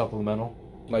 like a supplemental.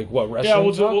 Like what, wrestling Yeah,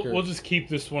 we'll, talk? we'll just keep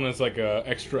this one as like a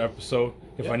extra episode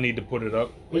if Yeah. I need to put it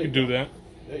up. We can do that.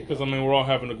 Because, I mean, we're all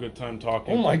having a good time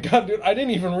talking. Oh my god, dude, I didn't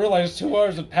even realize 2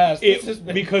 hours had passed. This has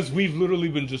been... Because we've literally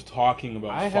been just talking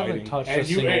about I fighting. haven't touched And a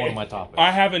you- single one of my topics.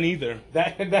 I haven't either.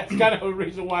 That's kind of a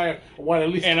reason why I want to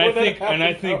at least. And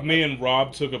I think me and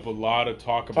Rob took up a lot of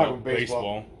talk about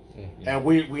baseball. baseball. And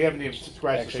we haven't even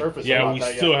scratched the surface. Yeah, about we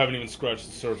that still yet. haven't even scratched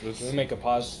the surface. We'll make a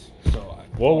pause.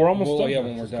 Well, we're almost done. Yeah,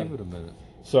 when we're Just give done. it a minute.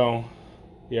 So,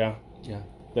 yeah, Yeah.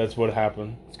 that's what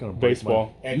happened. It's gonna break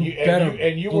Baseball. And You you, better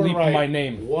and you were bleep right. my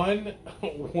name.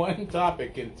 One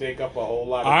topic can take up a whole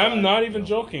lot of I'm time. not even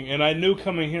joking. And I knew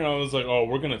coming here, I was like, oh,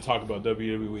 we're going to talk about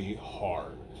WWE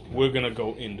hard. We're going to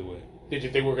go into it. Did you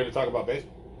think we were going to talk about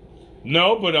baseball?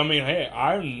 No, but I mean, hey,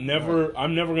 I'm never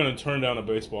going to turn down a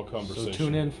baseball conversation. So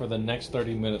tune in for the next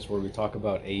 30 minutes where we talk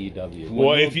about AEW.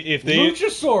 Well, if they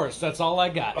Luchasaurus, that's all I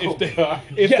got. if they God.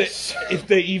 Yes. if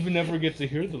they even ever get to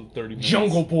hear the 30 minutes.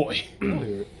 Jungle Boy. We'll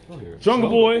hear it. We'll hear it. Jungle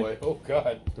Boy. Oh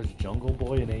God. There's Jungle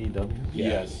Boy in AEW.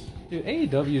 Yes. Dude,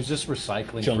 AEW is just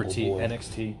recycling Jungle for Boy.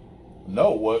 NXT.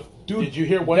 No. What? Dude, did you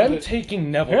hear one? Them of the,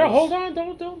 taking Neville. Here, hold on,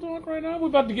 don't talk right now. We're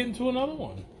about to get into another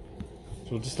one.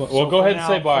 So just So go for ahead now-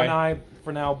 and say bye.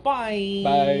 For now, bye.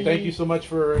 Bye. Thank you so much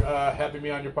for having me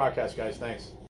on your podcast, guys. Thanks.